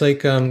 Yeah, it's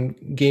like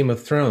Game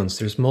of Thrones.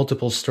 There's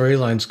multiple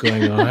storylines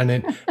going on,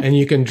 and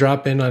you can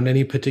drop in on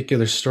any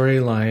particular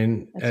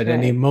storyline at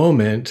any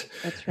moment.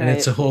 That's right. And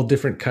it's a whole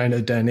different kind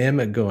of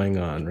dynamic going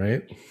on,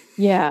 right?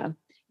 Yeah.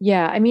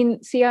 Yeah. I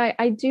mean, see,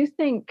 I do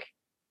think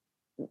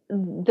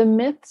the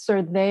myths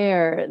are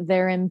there.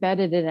 They're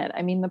embedded in it.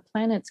 I mean, the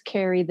planets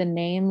carry the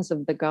names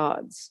of the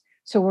gods.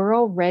 So we're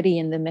already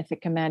in the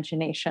mythic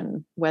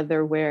imagination,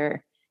 whether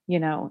we're,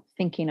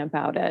 thinking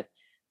about it.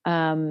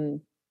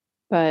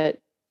 But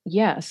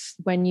yes,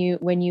 when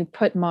you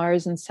put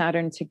Mars and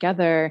Saturn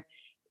together,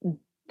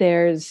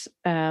 there's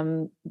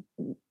a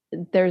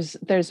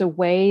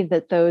way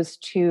that those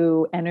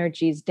two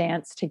energies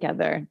dance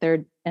together.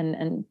 They're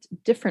in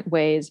different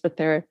ways, but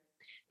there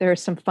are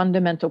some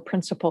fundamental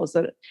principles,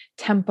 that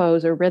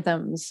tempos or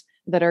rhythms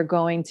that are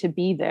going to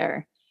be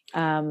there,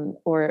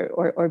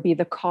 or be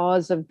the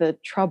cause of the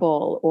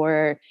trouble,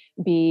 or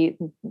be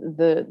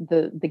the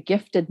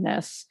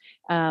giftedness.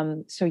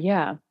 So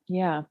yeah,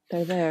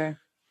 they're there.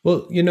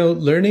 Well,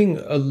 learning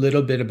a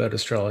little bit about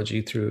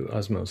astrology through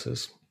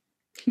osmosis.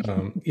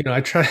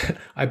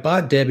 I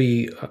bought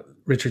Debbie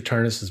Richard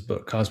Tarnas's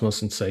book,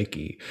 Cosmos and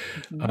Psyche,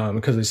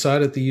 because I saw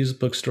it at the used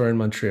bookstore in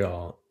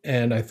Montreal.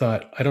 And I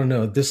thought, I don't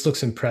know, this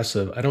looks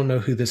impressive. I don't know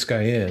who this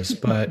guy is,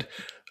 but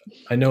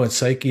I know what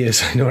Psyche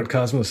is. I know what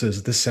Cosmos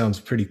is. This sounds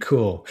pretty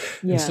cool.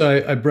 Yeah. And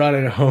so I brought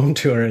it home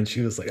to her, and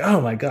she was like,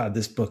 oh my God,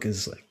 this book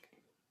is like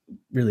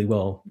really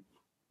well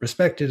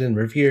respected and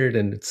revered,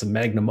 and it's a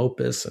magnum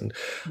opus and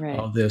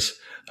all this.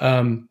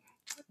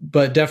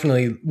 But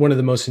definitely one of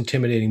the most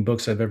intimidating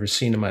books I've ever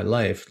seen in my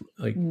life.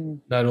 Like,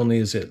 not only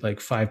is it like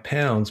 5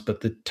 pounds,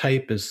 but the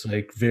type is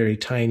like very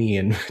tiny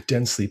and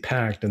densely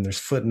packed, and there's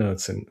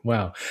footnotes, and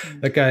wow,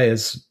 that guy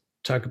is,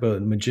 talk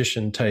about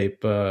magician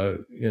type,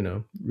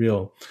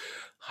 real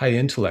high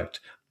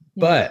intellect.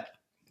 Yeah. But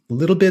a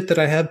little bit that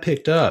I have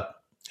picked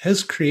up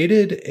has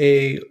created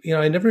I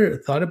never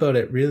thought about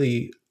it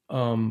really,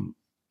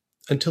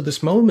 until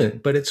this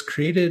moment, but it's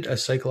created a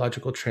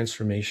psychological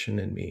transformation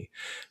in me.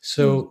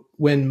 So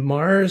when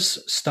Mars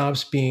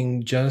stops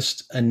being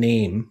just a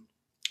name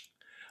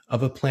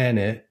of a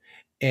planet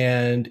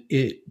and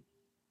it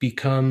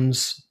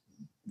becomes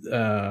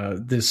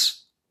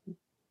this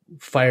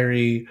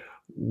fiery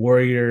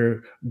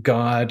warrior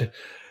god,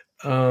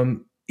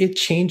 it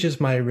changes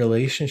my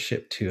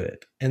relationship to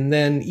it. And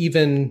then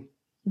even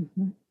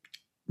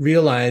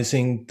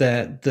realizing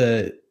that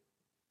the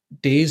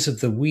days of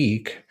the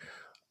week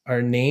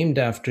are named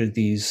after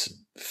these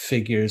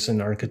figures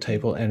and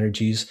archetypal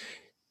energies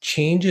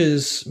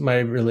changes my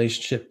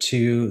relationship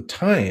to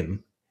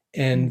time,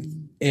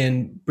 and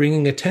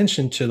bringing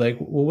attention to like,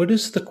 well, what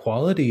is the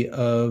quality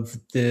of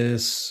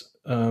this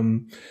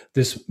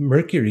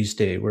Mercury's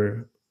day?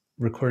 We're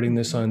recording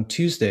this on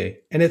Tuesday,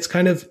 and it's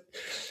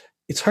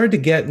hard to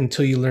get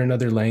until you learn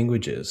other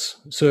languages.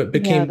 So it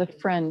became... the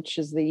French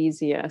is the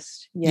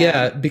easiest.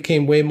 Yeah, it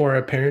became way more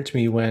apparent to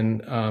me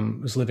when I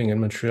was living in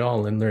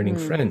Montreal and learning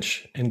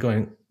French and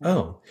going,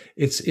 oh,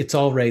 it's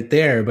all right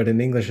there, but in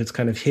English it's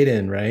kind of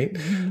hidden, right?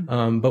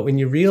 But when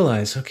you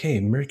realize, okay,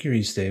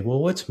 Mercury's Day,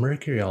 well, what's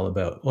Mercury all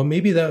about? Well,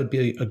 maybe that would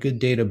be a good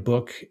day to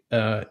book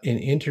an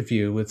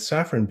interview with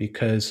Saffron,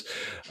 because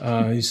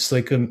he's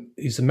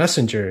a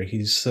messenger.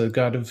 He's a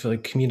god of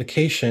like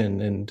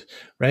communication, and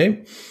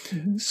right.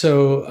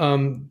 So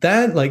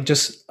that, like,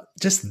 just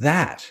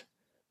that,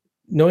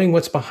 knowing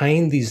what's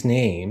behind these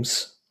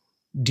names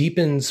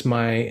deepens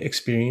my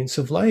experience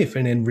of life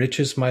and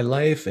enriches my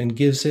life and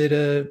gives it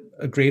a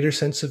greater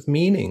sense of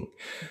meaning.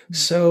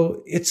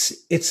 So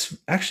it's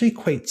actually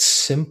quite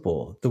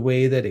simple, the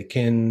way that it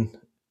can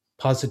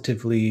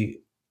positively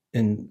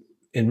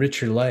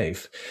enrich your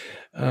life.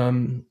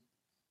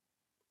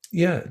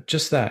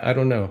 Just that. I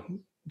don't know.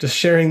 Just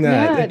sharing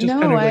that. It just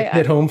kind of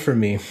hit home for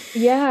me.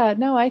 Yeah,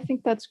 no, I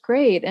think that's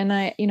great. And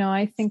I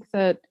think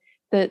that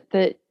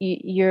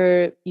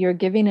you're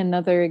giving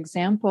another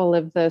example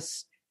of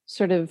this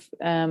sort of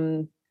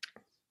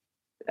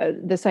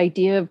this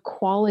idea of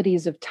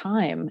qualities of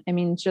time. I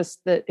mean,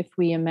 just that if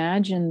we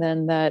imagine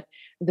then that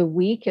the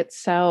week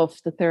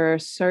itself, that there are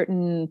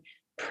certain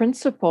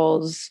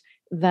principles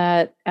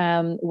that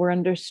were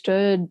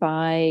understood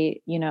by,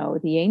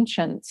 the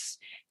ancients,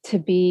 to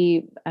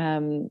be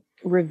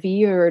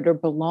revered or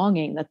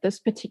belonging, that this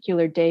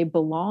particular day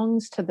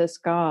belongs to this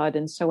god.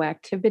 And so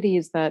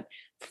activities that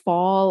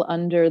fall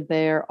under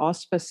their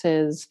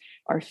auspices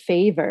are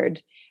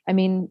favored. I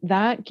mean,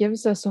 that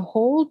gives us a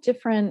whole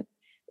different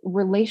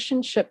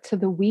relationship to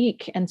the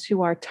week and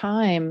to our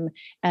time,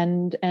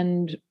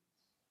 and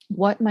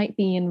what might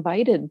be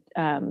invited.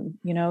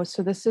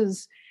 So this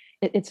is,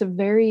 it's a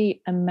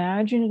very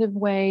imaginative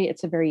way.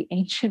 It's a very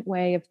ancient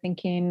way of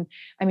thinking.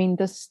 I mean,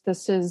 this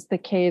is the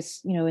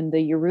case, in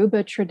the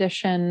Yoruba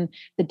tradition.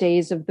 The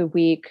days of the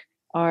week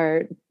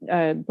are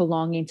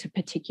belonging to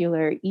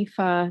particular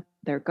Ifa,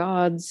 their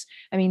gods.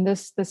 I mean,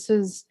 this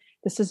is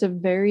a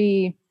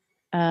very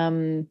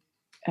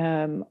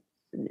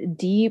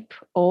deep,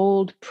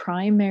 old,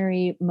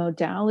 primary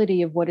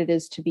modality of what it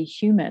is to be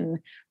human,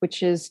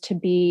 which is to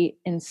be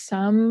in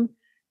some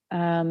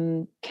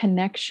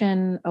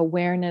connection,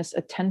 awareness,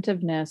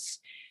 attentiveness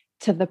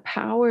to the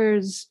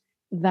powers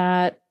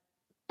that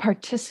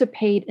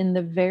participate in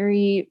the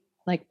very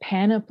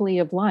panoply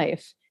of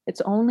life.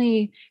 It's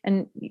only,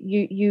 and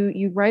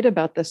you write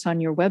about this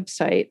on your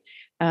website,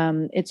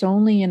 it's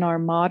only in our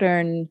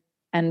modern,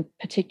 and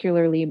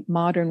particularly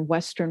modern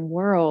Western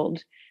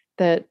world,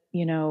 that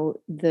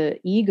the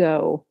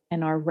ego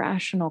and our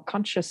rational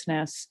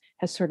consciousness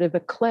has sort of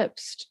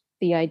eclipsed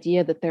the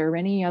idea that there are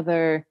any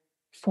other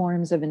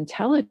forms of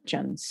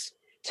intelligence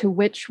to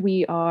which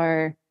we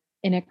are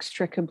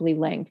inextricably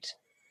linked.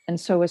 And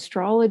so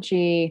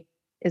astrology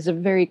is a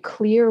very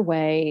clear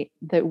way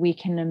that we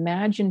can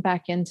imagine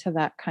back into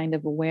that kind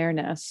of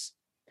awareness.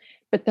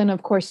 But then,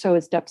 of course, so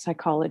is depth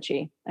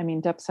psychology. I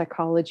mean, depth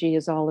psychology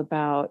is all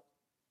about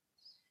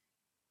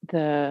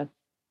the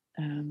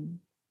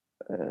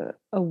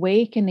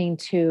awakening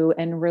to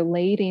and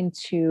relating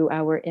to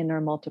our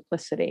inner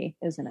multiplicity,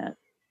 isn't it?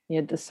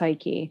 The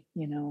psyche,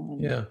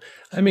 Yeah.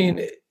 I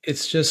mean,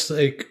 it's just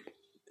like,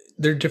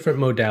 they're different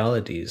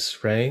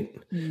modalities, right?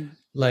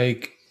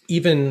 Like,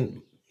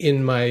 even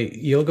in my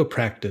yoga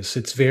practice,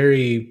 it's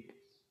very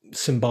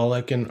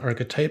symbolic and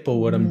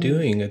archetypal what I'm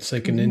doing. It's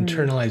like an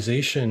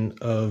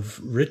internalization of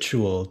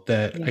ritual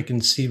that I can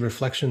see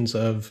reflections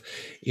of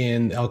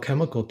in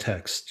alchemical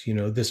text,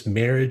 this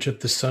marriage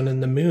of the sun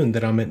and the moon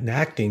that I'm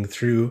enacting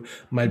through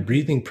my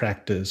breathing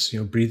practice,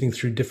 breathing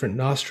through different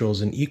nostrils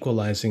and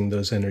equalizing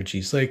those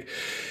energies.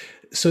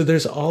 So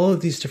there's all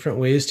of these different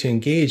ways to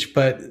engage.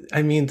 But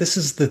I mean, this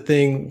is the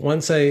thing.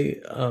 Once I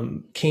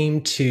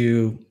came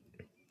to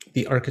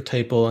the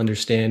archetypal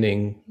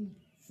understanding,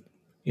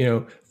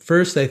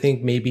 first, I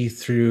think maybe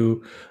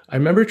I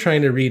remember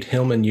trying to read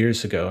Hillman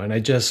years ago, and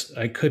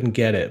I couldn't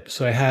get it.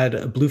 So I had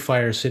a Blue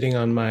Fire sitting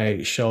on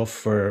my shelf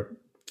for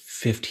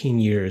 15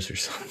 years or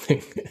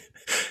something.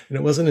 And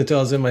it wasn't until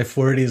I was in my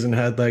 40s and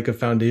had like a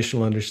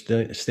foundational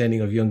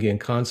understanding of Jungian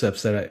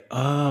concepts that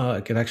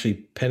I could actually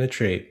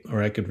penetrate,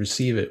 or I could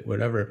receive it,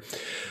 whatever.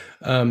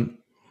 I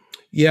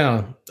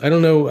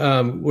don't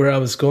know where I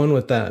was going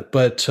with that,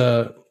 but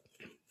I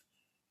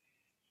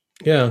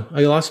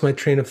lost my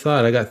train of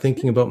thought. I got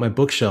thinking about my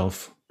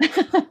bookshelf.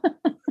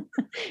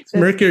 It's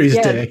Mercury's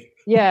day.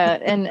 Yeah.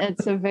 And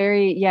it's a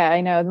very,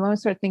 I know. The moment we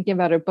start thinking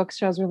about our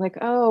bookshelves, we're like,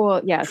 oh,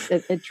 well, yes,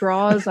 it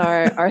draws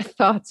our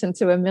thoughts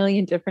into a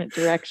million different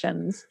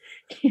directions.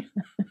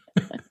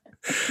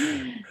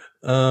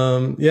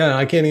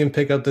 I can't even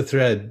pick up the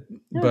thread,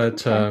 but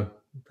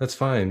that's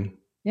fine.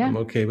 Yeah. I'm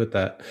okay with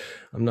that.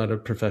 I'm not a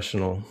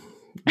professional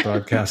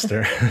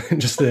broadcaster,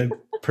 just a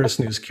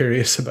person who's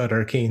curious about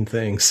arcane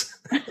things.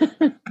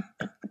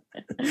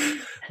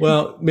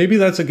 Well, maybe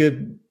that's a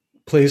good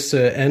place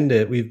to end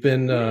it. We've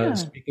been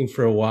speaking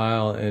for a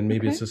while, and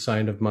maybe it's a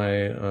sign of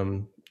my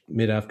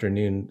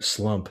mid-afternoon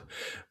slump.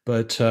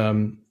 But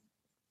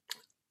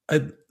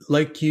I'd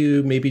like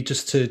you maybe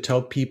just to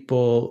tell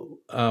people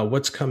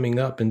what's coming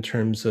up in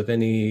terms of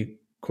any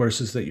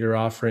courses that you're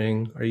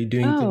offering. Are you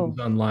doing things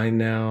online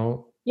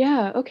now?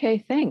 Yeah.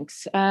 Okay.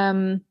 Thanks.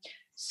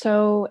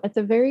 So at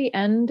the very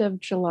end of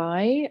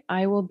July,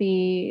 I will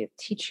be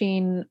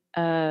teaching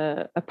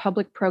a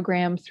public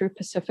program through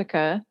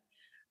Pacifica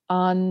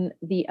on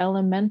the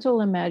elemental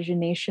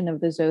imagination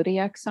of the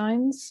zodiac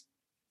signs.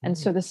 And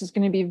so this is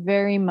going to be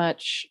very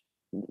much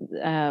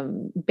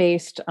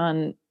based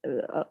on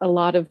a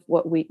lot of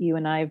what you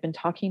and I have been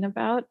talking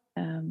about,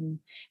 and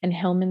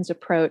Hillman's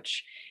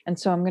approach. And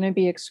so I'm going to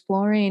be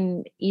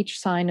exploring each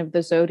sign of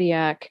the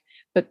zodiac,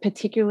 but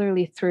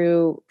particularly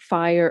through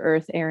fire,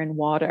 earth, air, and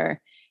water,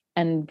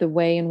 and the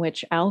way in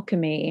which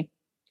alchemy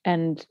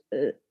and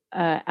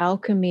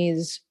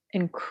alchemy's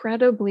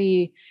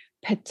incredibly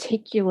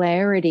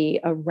particularity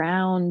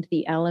around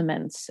the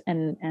elements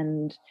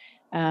and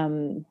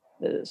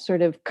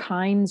sort of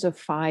kinds of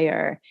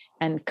fire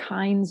and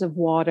kinds of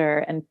water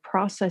and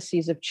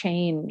processes of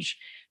change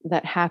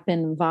that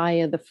happen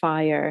via the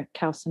fire,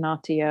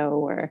 calcinatio,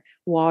 or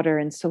water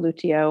and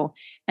solutio,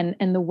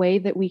 and the way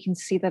that we can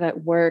see that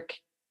at work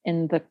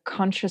in the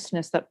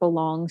consciousness that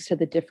belongs to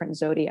the different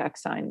zodiac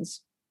signs.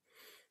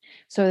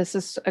 So this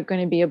is going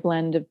to be a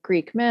blend of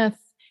Greek myth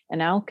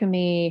and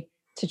alchemy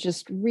to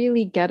just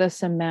really get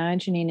us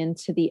imagining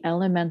into the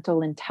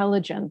elemental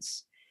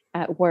intelligence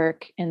at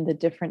work in the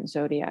different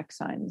zodiac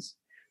signs.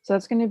 So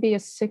that's going to be a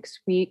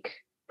 6-week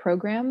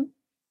program.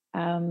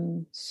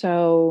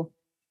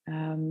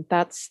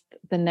 That's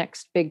the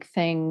next big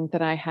thing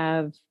that I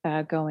have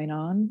going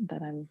on,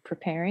 that I'm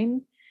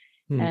preparing.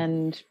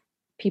 And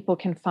people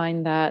can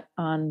find that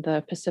on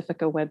the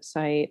Pacifica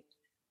website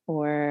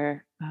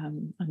or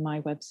on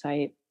my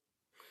website.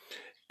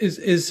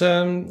 Is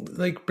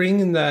like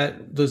bringing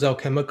those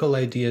alchemical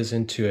ideas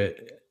into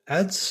it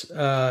adds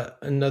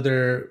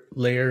another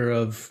layer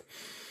of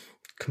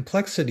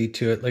complexity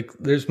to it. Like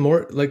there's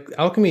more, like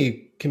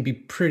alchemy can be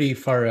pretty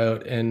far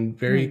out and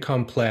very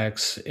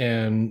complex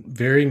and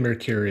very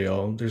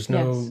mercurial. There's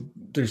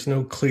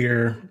no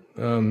clear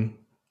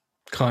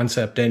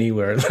concept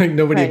anywhere. Like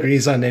nobody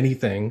agrees on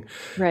anything.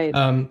 Right.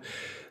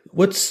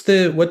 What does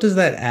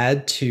that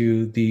add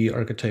to the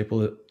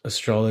archetypal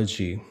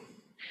astrology?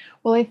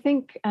 Well, I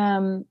think,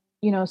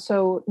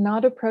 so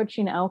not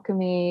approaching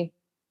alchemy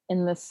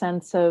in the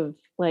sense of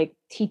like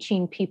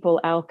teaching people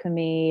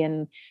alchemy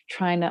and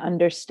trying to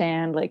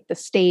understand like the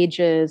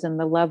stages and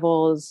the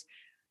levels.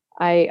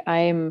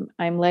 I'm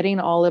letting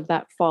all of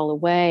that fall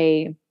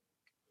away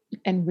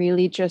and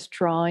really just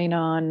drawing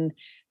on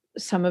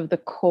some of the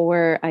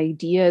core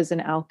ideas in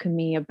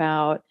alchemy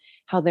about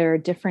how there are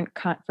different,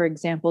 for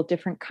example,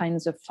 different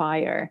kinds of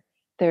fire.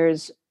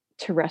 There's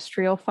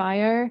terrestrial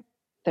fire,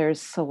 there's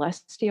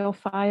celestial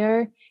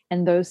fire,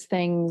 and those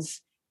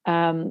things,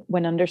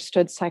 when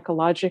understood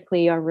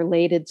psychologically, are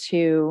related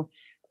to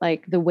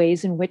like the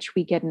ways in which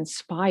we get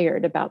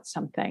inspired about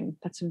something.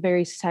 That's a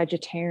very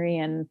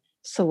Sagittarian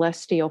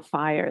celestial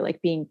fire,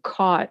 like being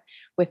caught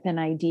with an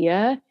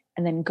idea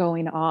and then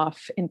going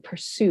off in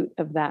pursuit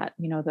of that,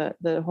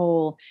 the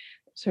whole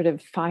sort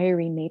of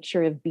fiery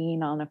nature of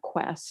being on a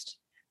quest,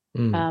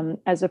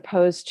 as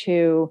opposed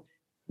to,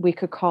 we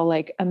could call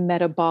like a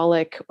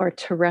metabolic or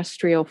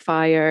terrestrial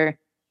fire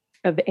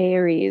of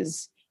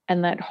Aries,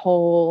 and that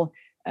whole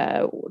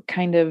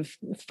kind of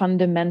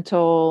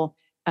fundamental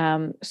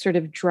sort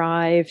of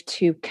drive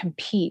to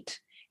compete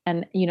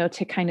and,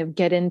 to kind of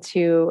get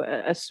into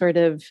a sort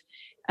of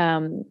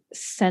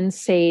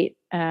sensate,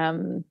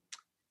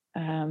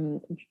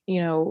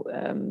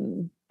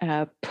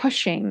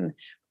 pushing,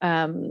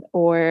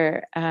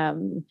 or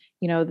the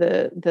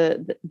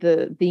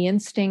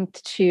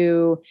instinct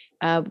to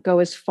go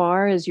as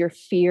far as your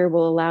fear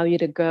will allow you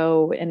to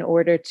go in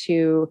order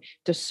to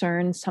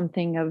discern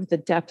something of the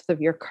depth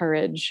of your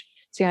courage.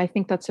 See, I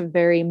think that's a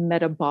very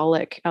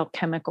metabolic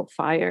alchemical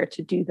fire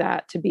to do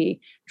that, to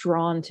be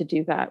drawn to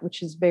do that,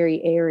 which is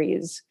very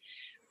Aries.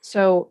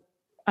 So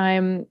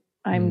I'm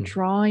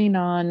drawing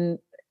on,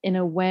 in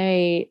a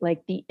way,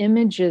 like the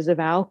images of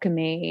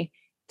alchemy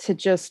to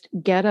just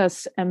get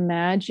us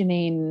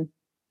imagining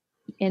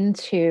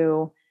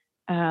into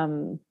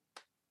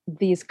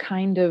these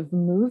kind of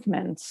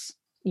movements,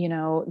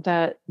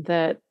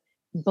 that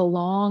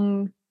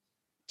belong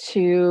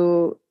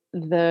to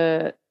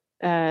the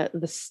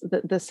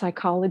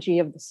psychology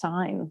of the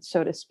sign,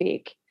 so to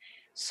speak.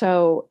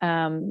 So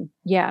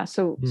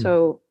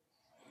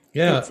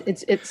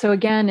it's so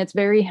again, it's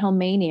very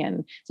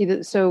Hellmanian.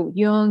 So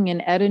Jung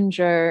and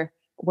Edinger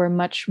were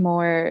much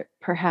more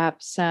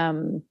perhaps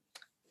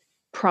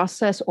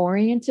process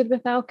oriented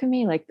with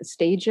alchemy, like the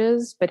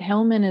stages, but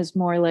Hellman is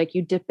more like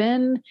you dip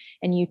in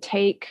and you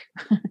take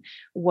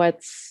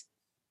what's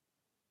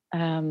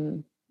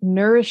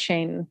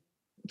nourishing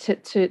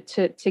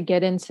to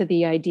get into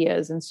the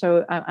ideas. And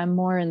so I'm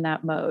more in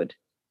that mode.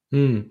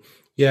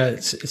 Yeah,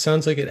 it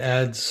sounds like it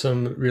adds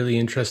some really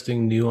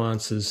interesting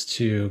nuances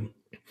to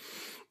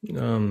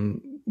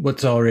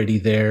what's already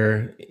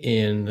there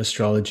in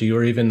astrology,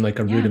 or even like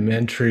a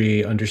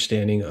rudimentary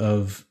understanding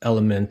of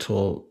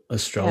elemental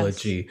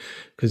astrology.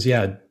 Because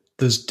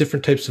those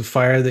different types of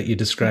fire that you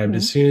described,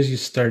 as soon as you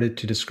started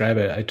to describe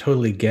it, I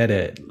totally get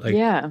it. Like,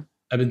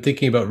 I've been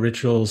thinking about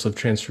rituals of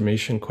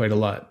transformation quite a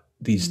lot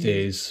these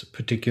days,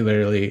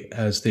 particularly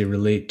as they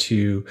relate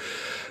to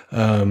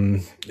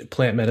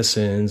plant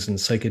medicines and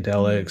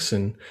psychedelics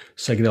and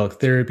psychedelic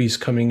therapies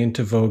coming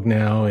into vogue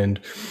now. And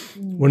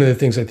one of the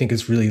things I think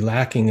is really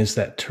lacking is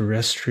that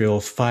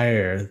terrestrial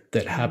fire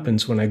that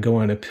happens when I go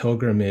on a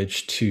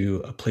pilgrimage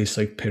to a place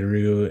like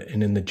Peru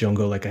and in the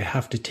jungle. Like, I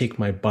have to take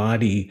my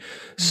body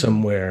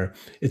somewhere.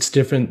 It's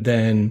different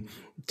than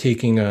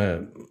taking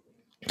a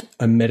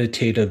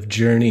meditative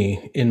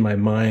journey in my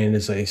mind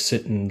as I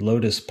sit in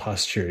lotus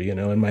posture,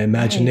 and my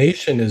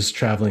imagination is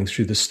traveling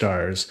through the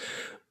stars.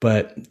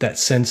 But that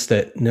sense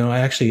that, no, I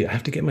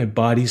have to get my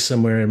body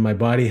somewhere, and my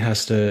body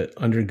has to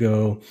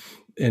undergo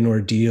an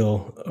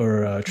ordeal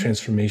or a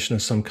transformation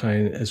of some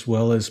kind, as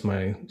well as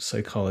my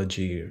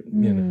psychology.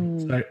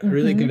 So I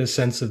really get a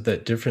sense of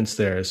that difference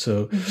there.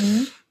 So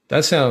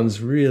that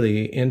sounds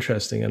really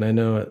interesting. And I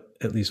know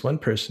at least one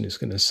person who's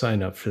going to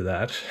sign up for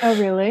that. Oh,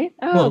 really?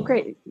 Oh, well,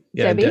 great.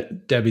 Yeah,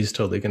 Debbie? Debbie's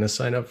totally going to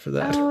sign up for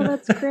that. Oh,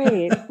 that's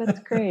great. That's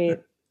great.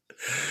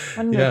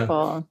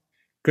 Wonderful.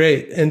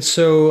 Great. And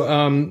so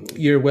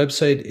your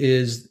website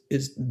is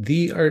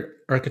the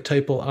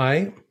Archetypal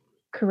Eye?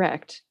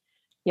 Correct.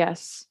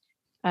 Yes.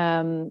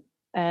 And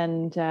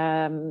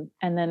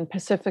then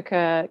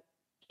Pacifica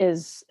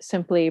is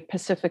simply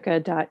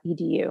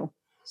pacifica.edu.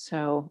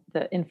 So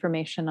the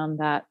information on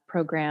that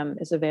program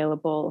is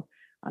available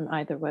on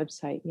either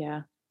website.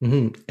 Yeah.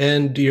 Mm-hmm.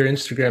 And your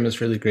Instagram is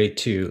really great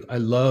too. I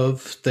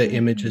love the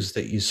images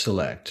that you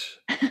select.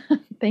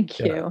 Thank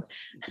you.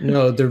 Yeah.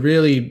 No,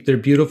 they're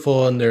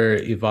beautiful and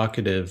they're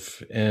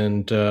evocative.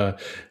 And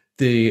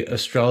the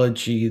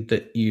astrology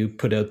that you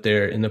put out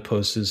there in the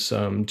post is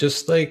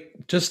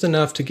just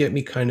enough to get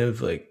me kind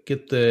of like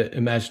get the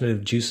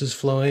imaginative juices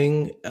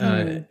flowing,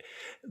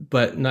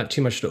 but not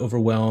too much to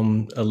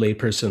overwhelm a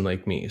layperson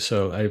like me.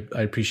 So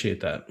I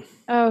appreciate that.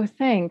 Oh,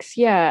 thanks.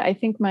 Yeah, I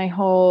think my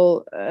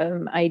whole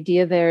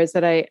idea there is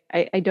that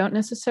I don't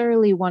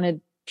necessarily want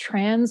to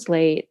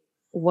translate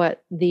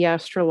what the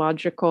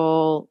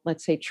astrological,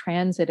 let's say,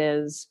 transit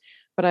is,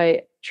 but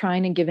I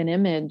trying to give an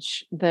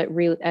image that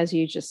really, as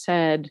you just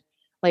said,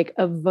 like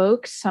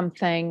evokes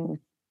something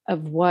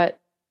of what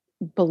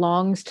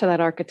belongs to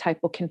that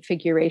archetypal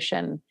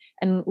configuration,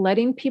 and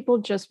letting people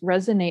just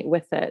resonate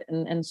with it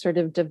and sort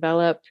of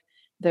develop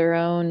their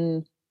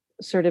own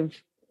sort of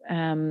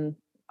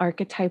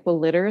archetypal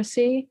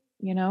literacy,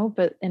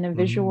 but in a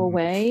visual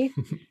way.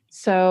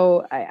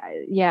 So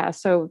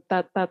so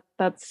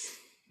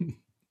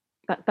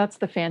that's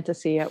the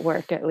fantasy at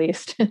work, at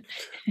least. I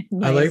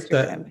like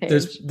Instagram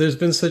that. There's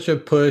been such a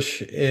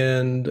push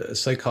in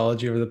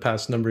psychology over the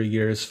past number of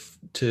years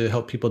to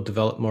help people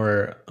develop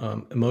more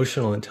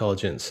emotional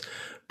intelligence.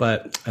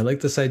 But I like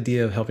this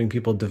idea of helping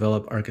people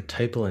develop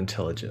archetypal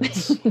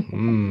intelligence.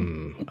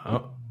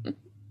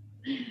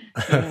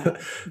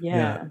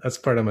 Yeah, that's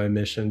part of my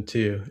mission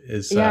too.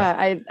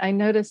 I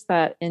noticed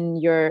that in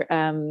your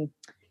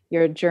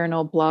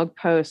journal blog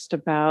post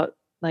about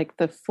like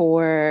the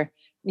four,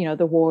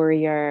 the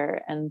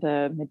warrior and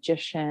the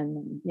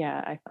magician. Yeah,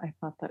 I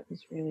thought that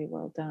was really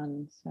well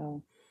done.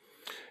 So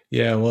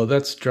yeah, well,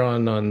 that's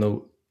drawn on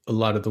a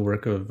lot of the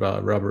work of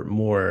Robert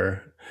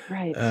Moore,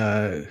 right?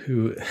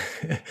 Who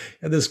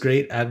had this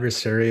great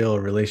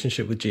adversarial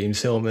relationship with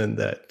James Hillman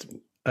that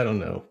I don't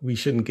know, we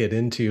shouldn't get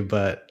into,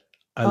 but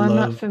I'm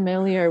not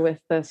familiar with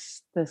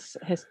this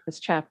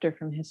chapter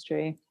from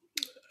history.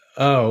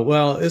 Oh,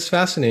 well, it's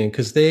fascinating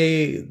because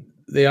they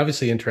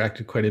obviously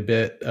interacted quite a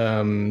bit.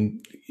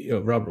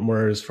 Robert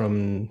Moore is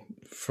from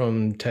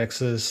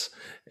Texas,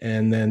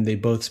 and then they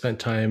both spent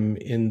time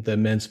in the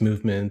men's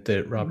movement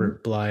that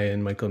Robert Bly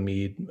and Michael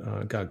Meade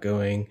got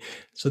going.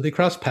 So they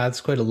crossed paths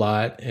quite a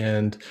lot,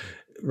 and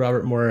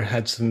Robert Moore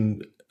had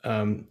some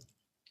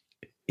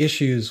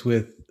issues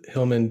with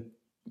Hillman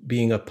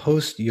being a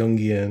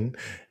post-Jungian,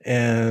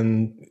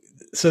 and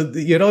so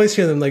you'd always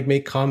hear them like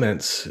make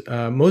comments.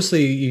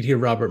 Mostly you'd hear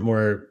Robert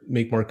Moore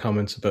make more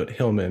comments about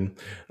Hillman.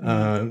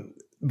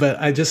 But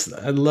I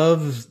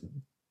love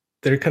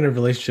their kind of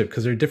relationship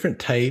because they're different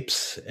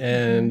types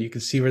and you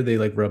can see where they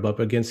like rub up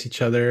against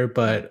each other.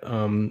 But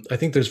I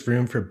think there's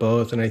room for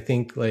both. And I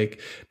think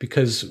like,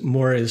 because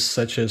Moore is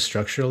such a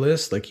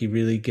structuralist, like he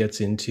really gets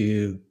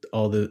into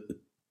all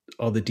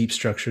the deep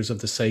structures of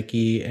the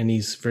psyche. And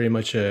he's very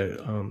much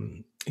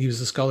he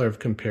was a scholar of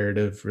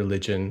comparative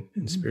religion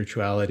and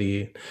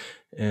spirituality.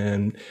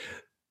 And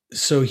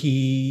so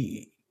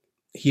he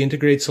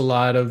integrates a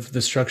lot of the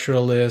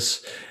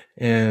structuralists,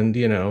 and,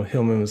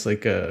 Hillman was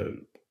like a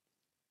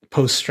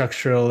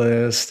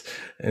post-structuralist.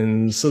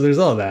 And so there's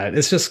all that.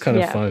 It's just kind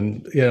of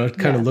fun,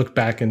 kind of look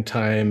back in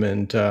time.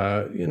 And,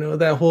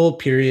 that whole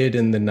period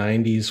in the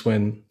 90s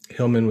when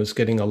Hillman was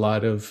getting a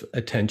lot of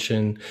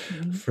attention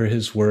for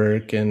his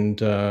work.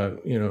 And,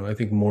 I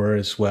think Moore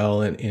as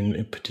well, and in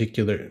a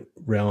particular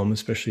realm,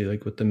 especially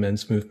like with the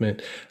men's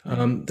movement.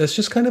 That's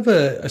just kind of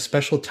a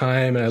special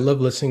time. And I love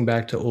listening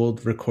back to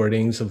old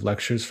recordings of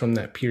lectures from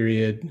that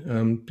period,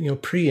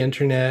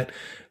 pre-internet,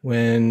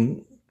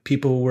 when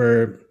people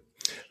were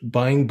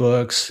buying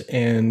books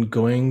and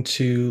going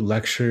to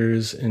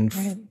lectures and,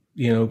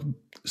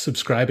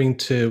 subscribing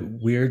to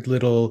weird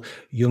little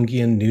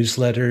Jungian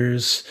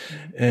newsletters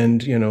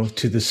and,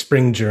 to the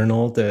Spring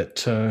Journal that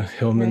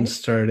Hillman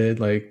started.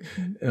 Like,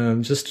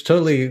 just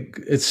totally,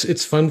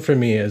 it's fun for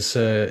me as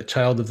a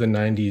child of the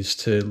 90s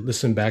to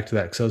listen back to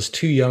that, because I was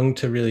too young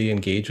to really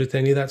engage with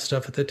any of that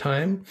stuff at the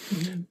time.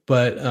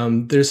 But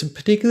there's a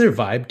particular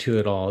vibe to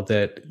it all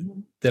that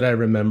I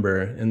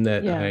remember, and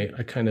that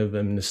I kind of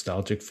am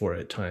nostalgic for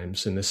at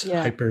times in this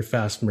hyper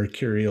fast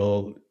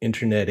mercurial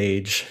internet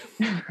age.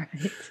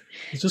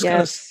 It's just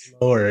kind of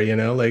slower, I'm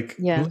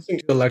listening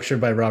to a lecture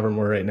by Robert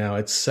Moore right now.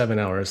 It's 7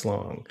 hours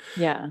long.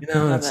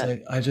 It's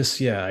like,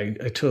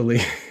 I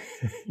totally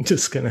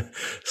just gonna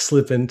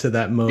slip into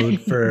that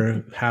mode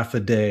for half a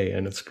day,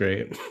 and it's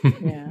great.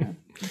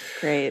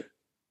 Great.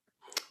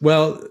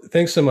 Well,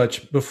 thanks so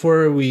much.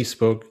 Before we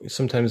spoke,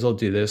 sometimes I'll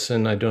do this,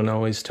 and I don't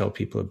always tell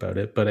people about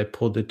it, but I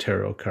pulled a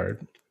tarot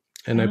card,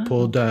 and I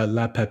pulled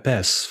La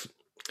Papesse.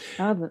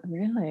 Oh,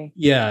 really?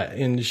 Yeah,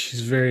 and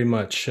she's very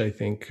much, I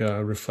think,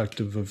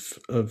 reflective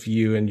of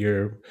you and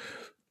your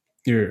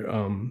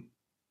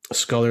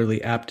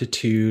scholarly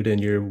aptitude,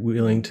 and you're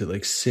willing to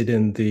like sit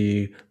in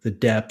the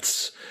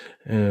depths,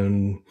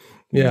 and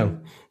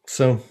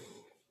so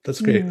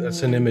that's great.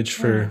 That's an image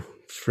for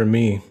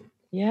me.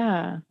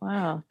 Yeah.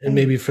 Wow. And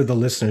maybe for the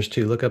listeners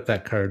too, look up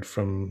that card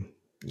from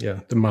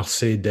the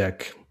Marseille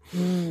deck.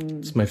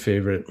 It's my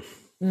favorite.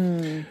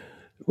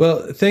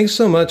 Well, thanks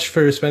so much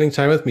for spending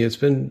time with me. It's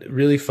been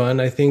really fun.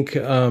 I think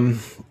I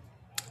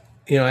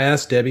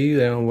asked Debbie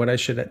what I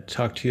should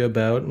talk to you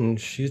about, and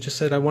she just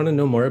said, I want to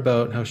know more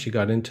about how she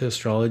got into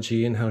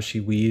astrology and how she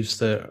weaves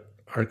the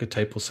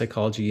archetypal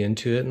psychology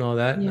into it and all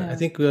that. Yeah. And I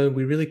think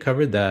we really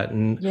covered that.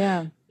 And,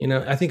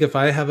 I think if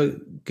I have a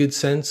good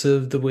sense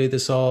of the way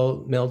this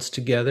all melds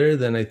together,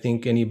 then I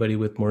think anybody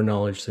with more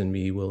knowledge than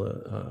me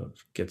will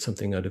get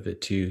something out of it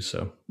too.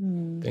 So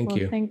thank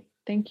you.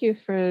 Thank you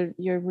for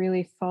your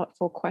really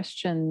thoughtful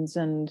questions.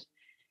 And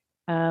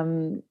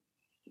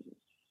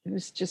it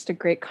was just a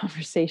great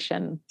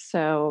conversation.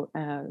 So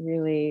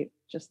really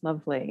just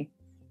lovely.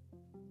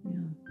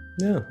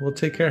 Yeah, well,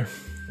 take care.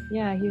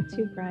 Yeah, you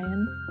too,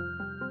 Brian.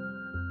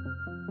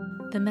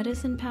 The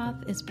Medicine Path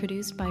is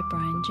produced by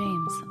Brian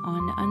James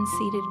on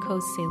unceded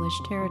Coast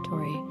Salish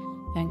territory,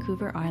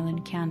 Vancouver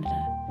Island,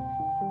 Canada.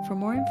 For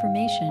more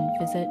information,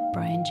 visit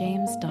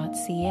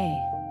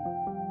brianjames.ca.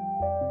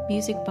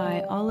 Music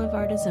by Olive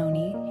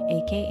Artizoni,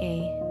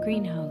 aka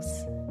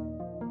Greenhouse.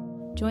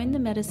 Join the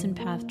Medicine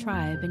Path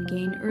tribe and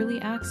gain early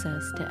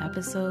access to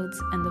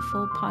episodes and the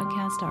full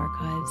podcast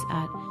archives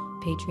at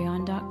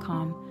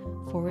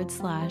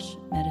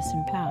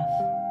patreon.com/Medicine Path.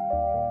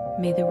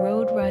 May the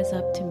road rise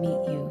up to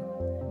meet you.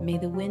 May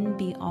the wind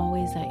be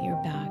always at your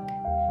back.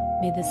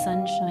 May the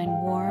sun shine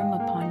warm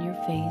upon your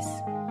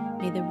face.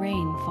 May the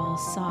rain fall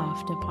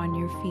soft upon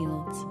your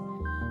fields.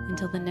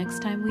 Until the next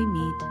time we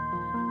meet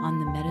on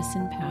the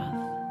Medicine Path.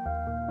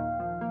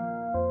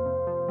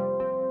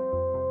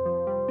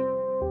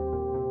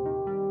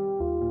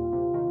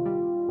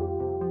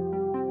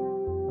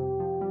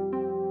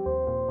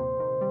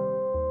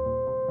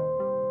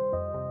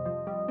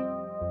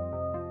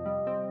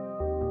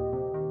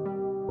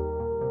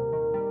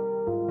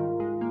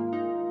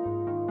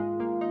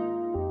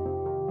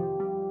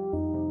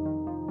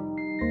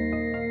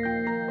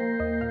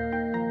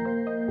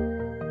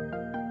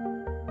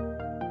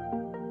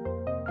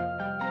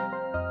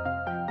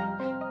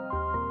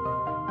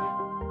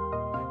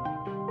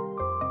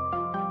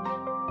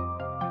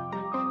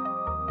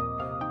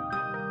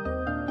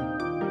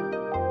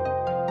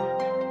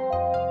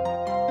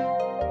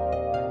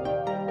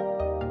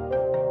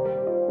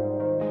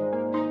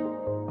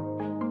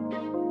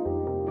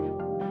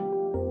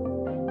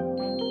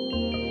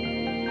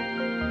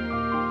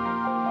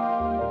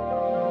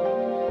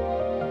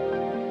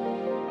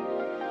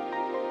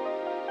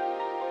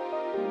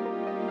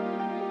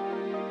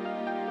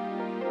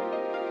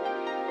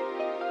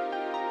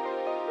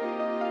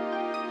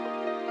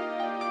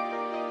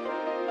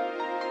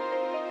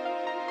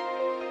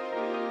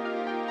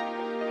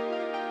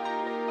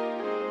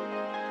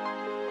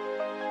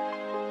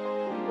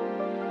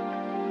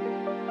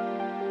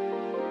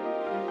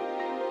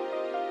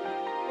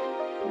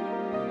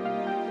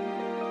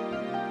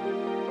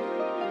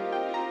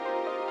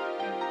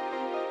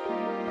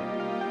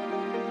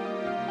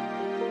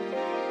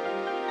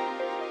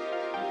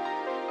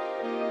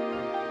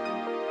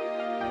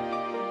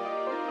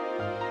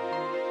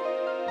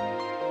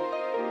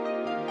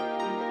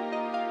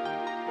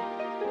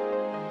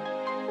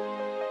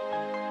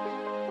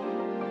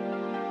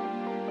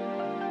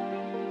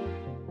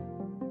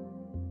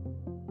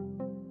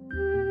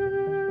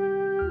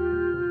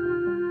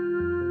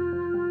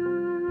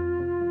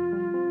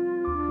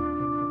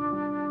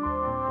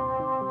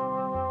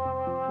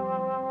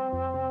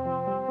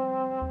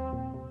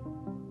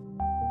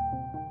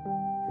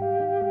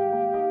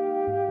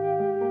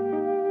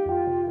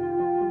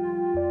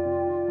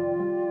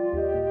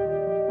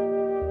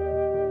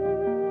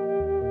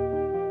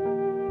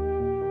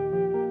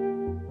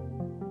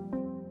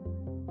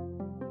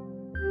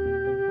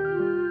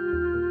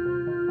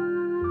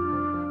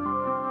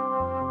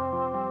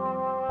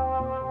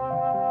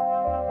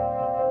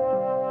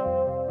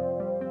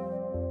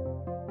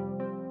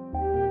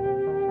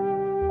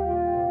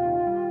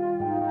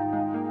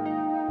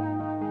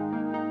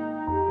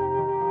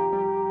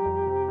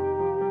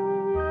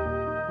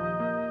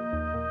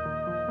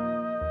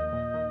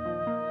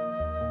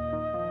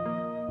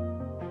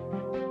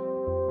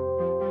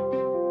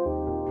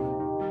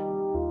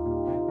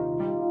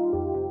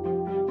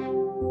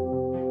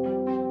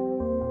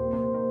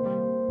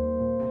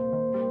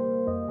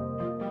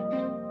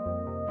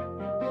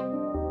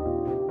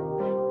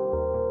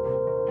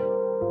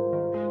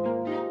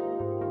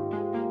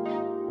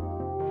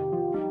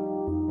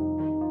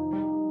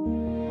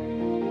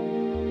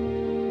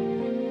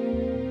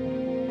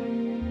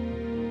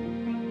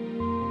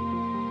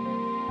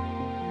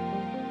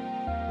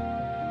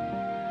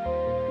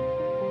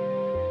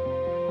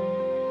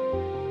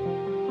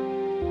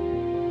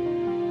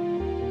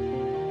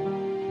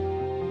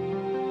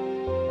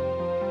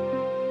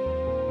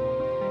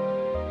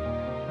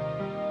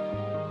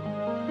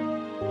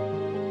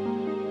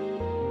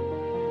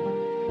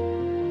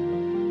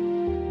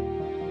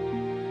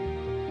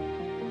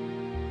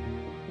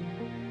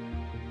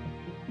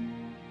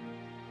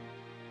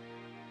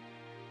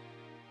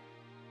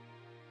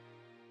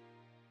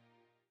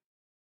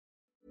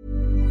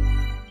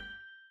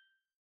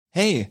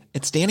 Hey,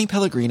 it's Danny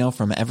Pellegrino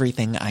from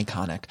Everything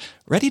Iconic.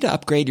 Ready to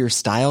upgrade your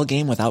style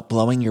game without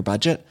blowing your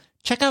budget?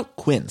 Check out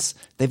Quince.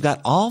 They've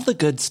got all the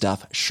good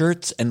stuff,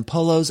 shirts and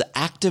polos,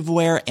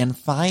 activewear, and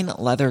fine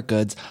leather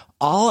goods,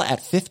 all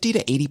at 50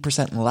 to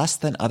 80% less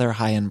than other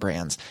high-end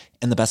brands.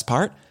 And the best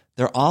part?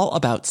 They're all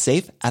about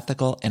safe,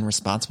 ethical, and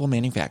responsible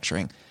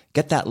manufacturing.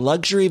 Get that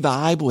luxury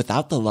vibe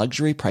without the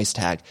luxury price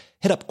tag.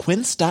 Hit up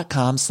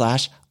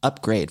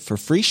quince.com/upgrade for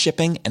free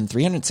shipping and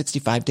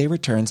 365-day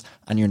returns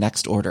on your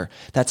next order.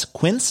 That's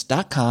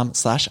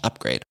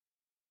quince.com/upgrade.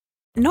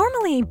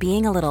 Normally,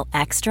 being a little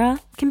extra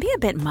can be a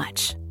bit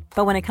much.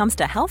 But when it comes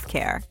to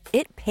healthcare,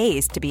 it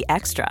pays to be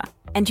extra.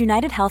 And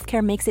United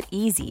Healthcare makes it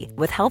easy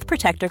with Health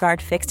Protector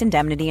Guard fixed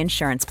indemnity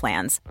insurance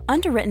plans.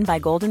 Underwritten by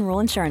Golden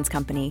Rule Insurance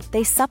Company,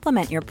 they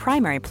supplement your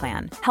primary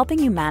plan,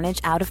 helping you manage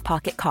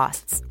out-of-pocket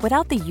costs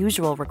without the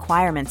usual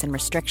requirements and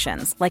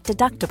restrictions like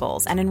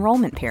deductibles and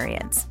enrollment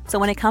periods. So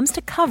when it comes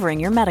to covering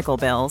your medical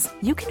bills,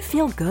 you can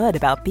feel good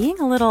about being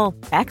a little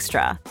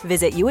extra.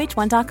 Visit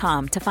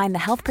uh1.com to find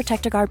the Health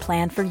Protector Guard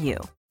plan for you.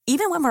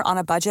 Even when we're on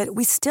a budget,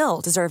 we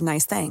still deserve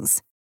nice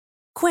things.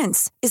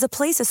 Quince is a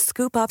place to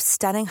scoop up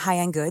stunning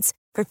high-end goods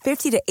for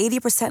 50 to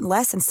 80%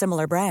 less than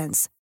similar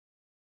brands.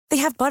 They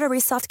have buttery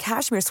soft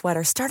cashmere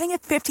sweaters starting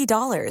at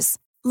 $50,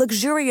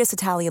 luxurious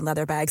Italian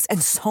leather bags, and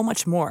so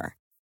much more.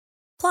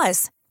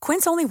 Plus,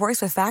 Quince only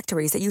works with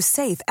factories that use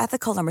safe,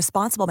 ethical, and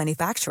responsible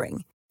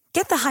manufacturing.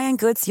 Get the high-end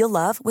goods you'll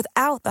love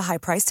without the high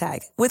price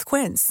tag with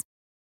Quince.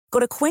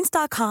 Go to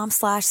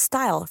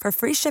quince.com/style for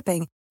free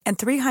shipping and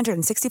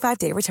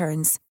 365-day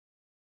returns.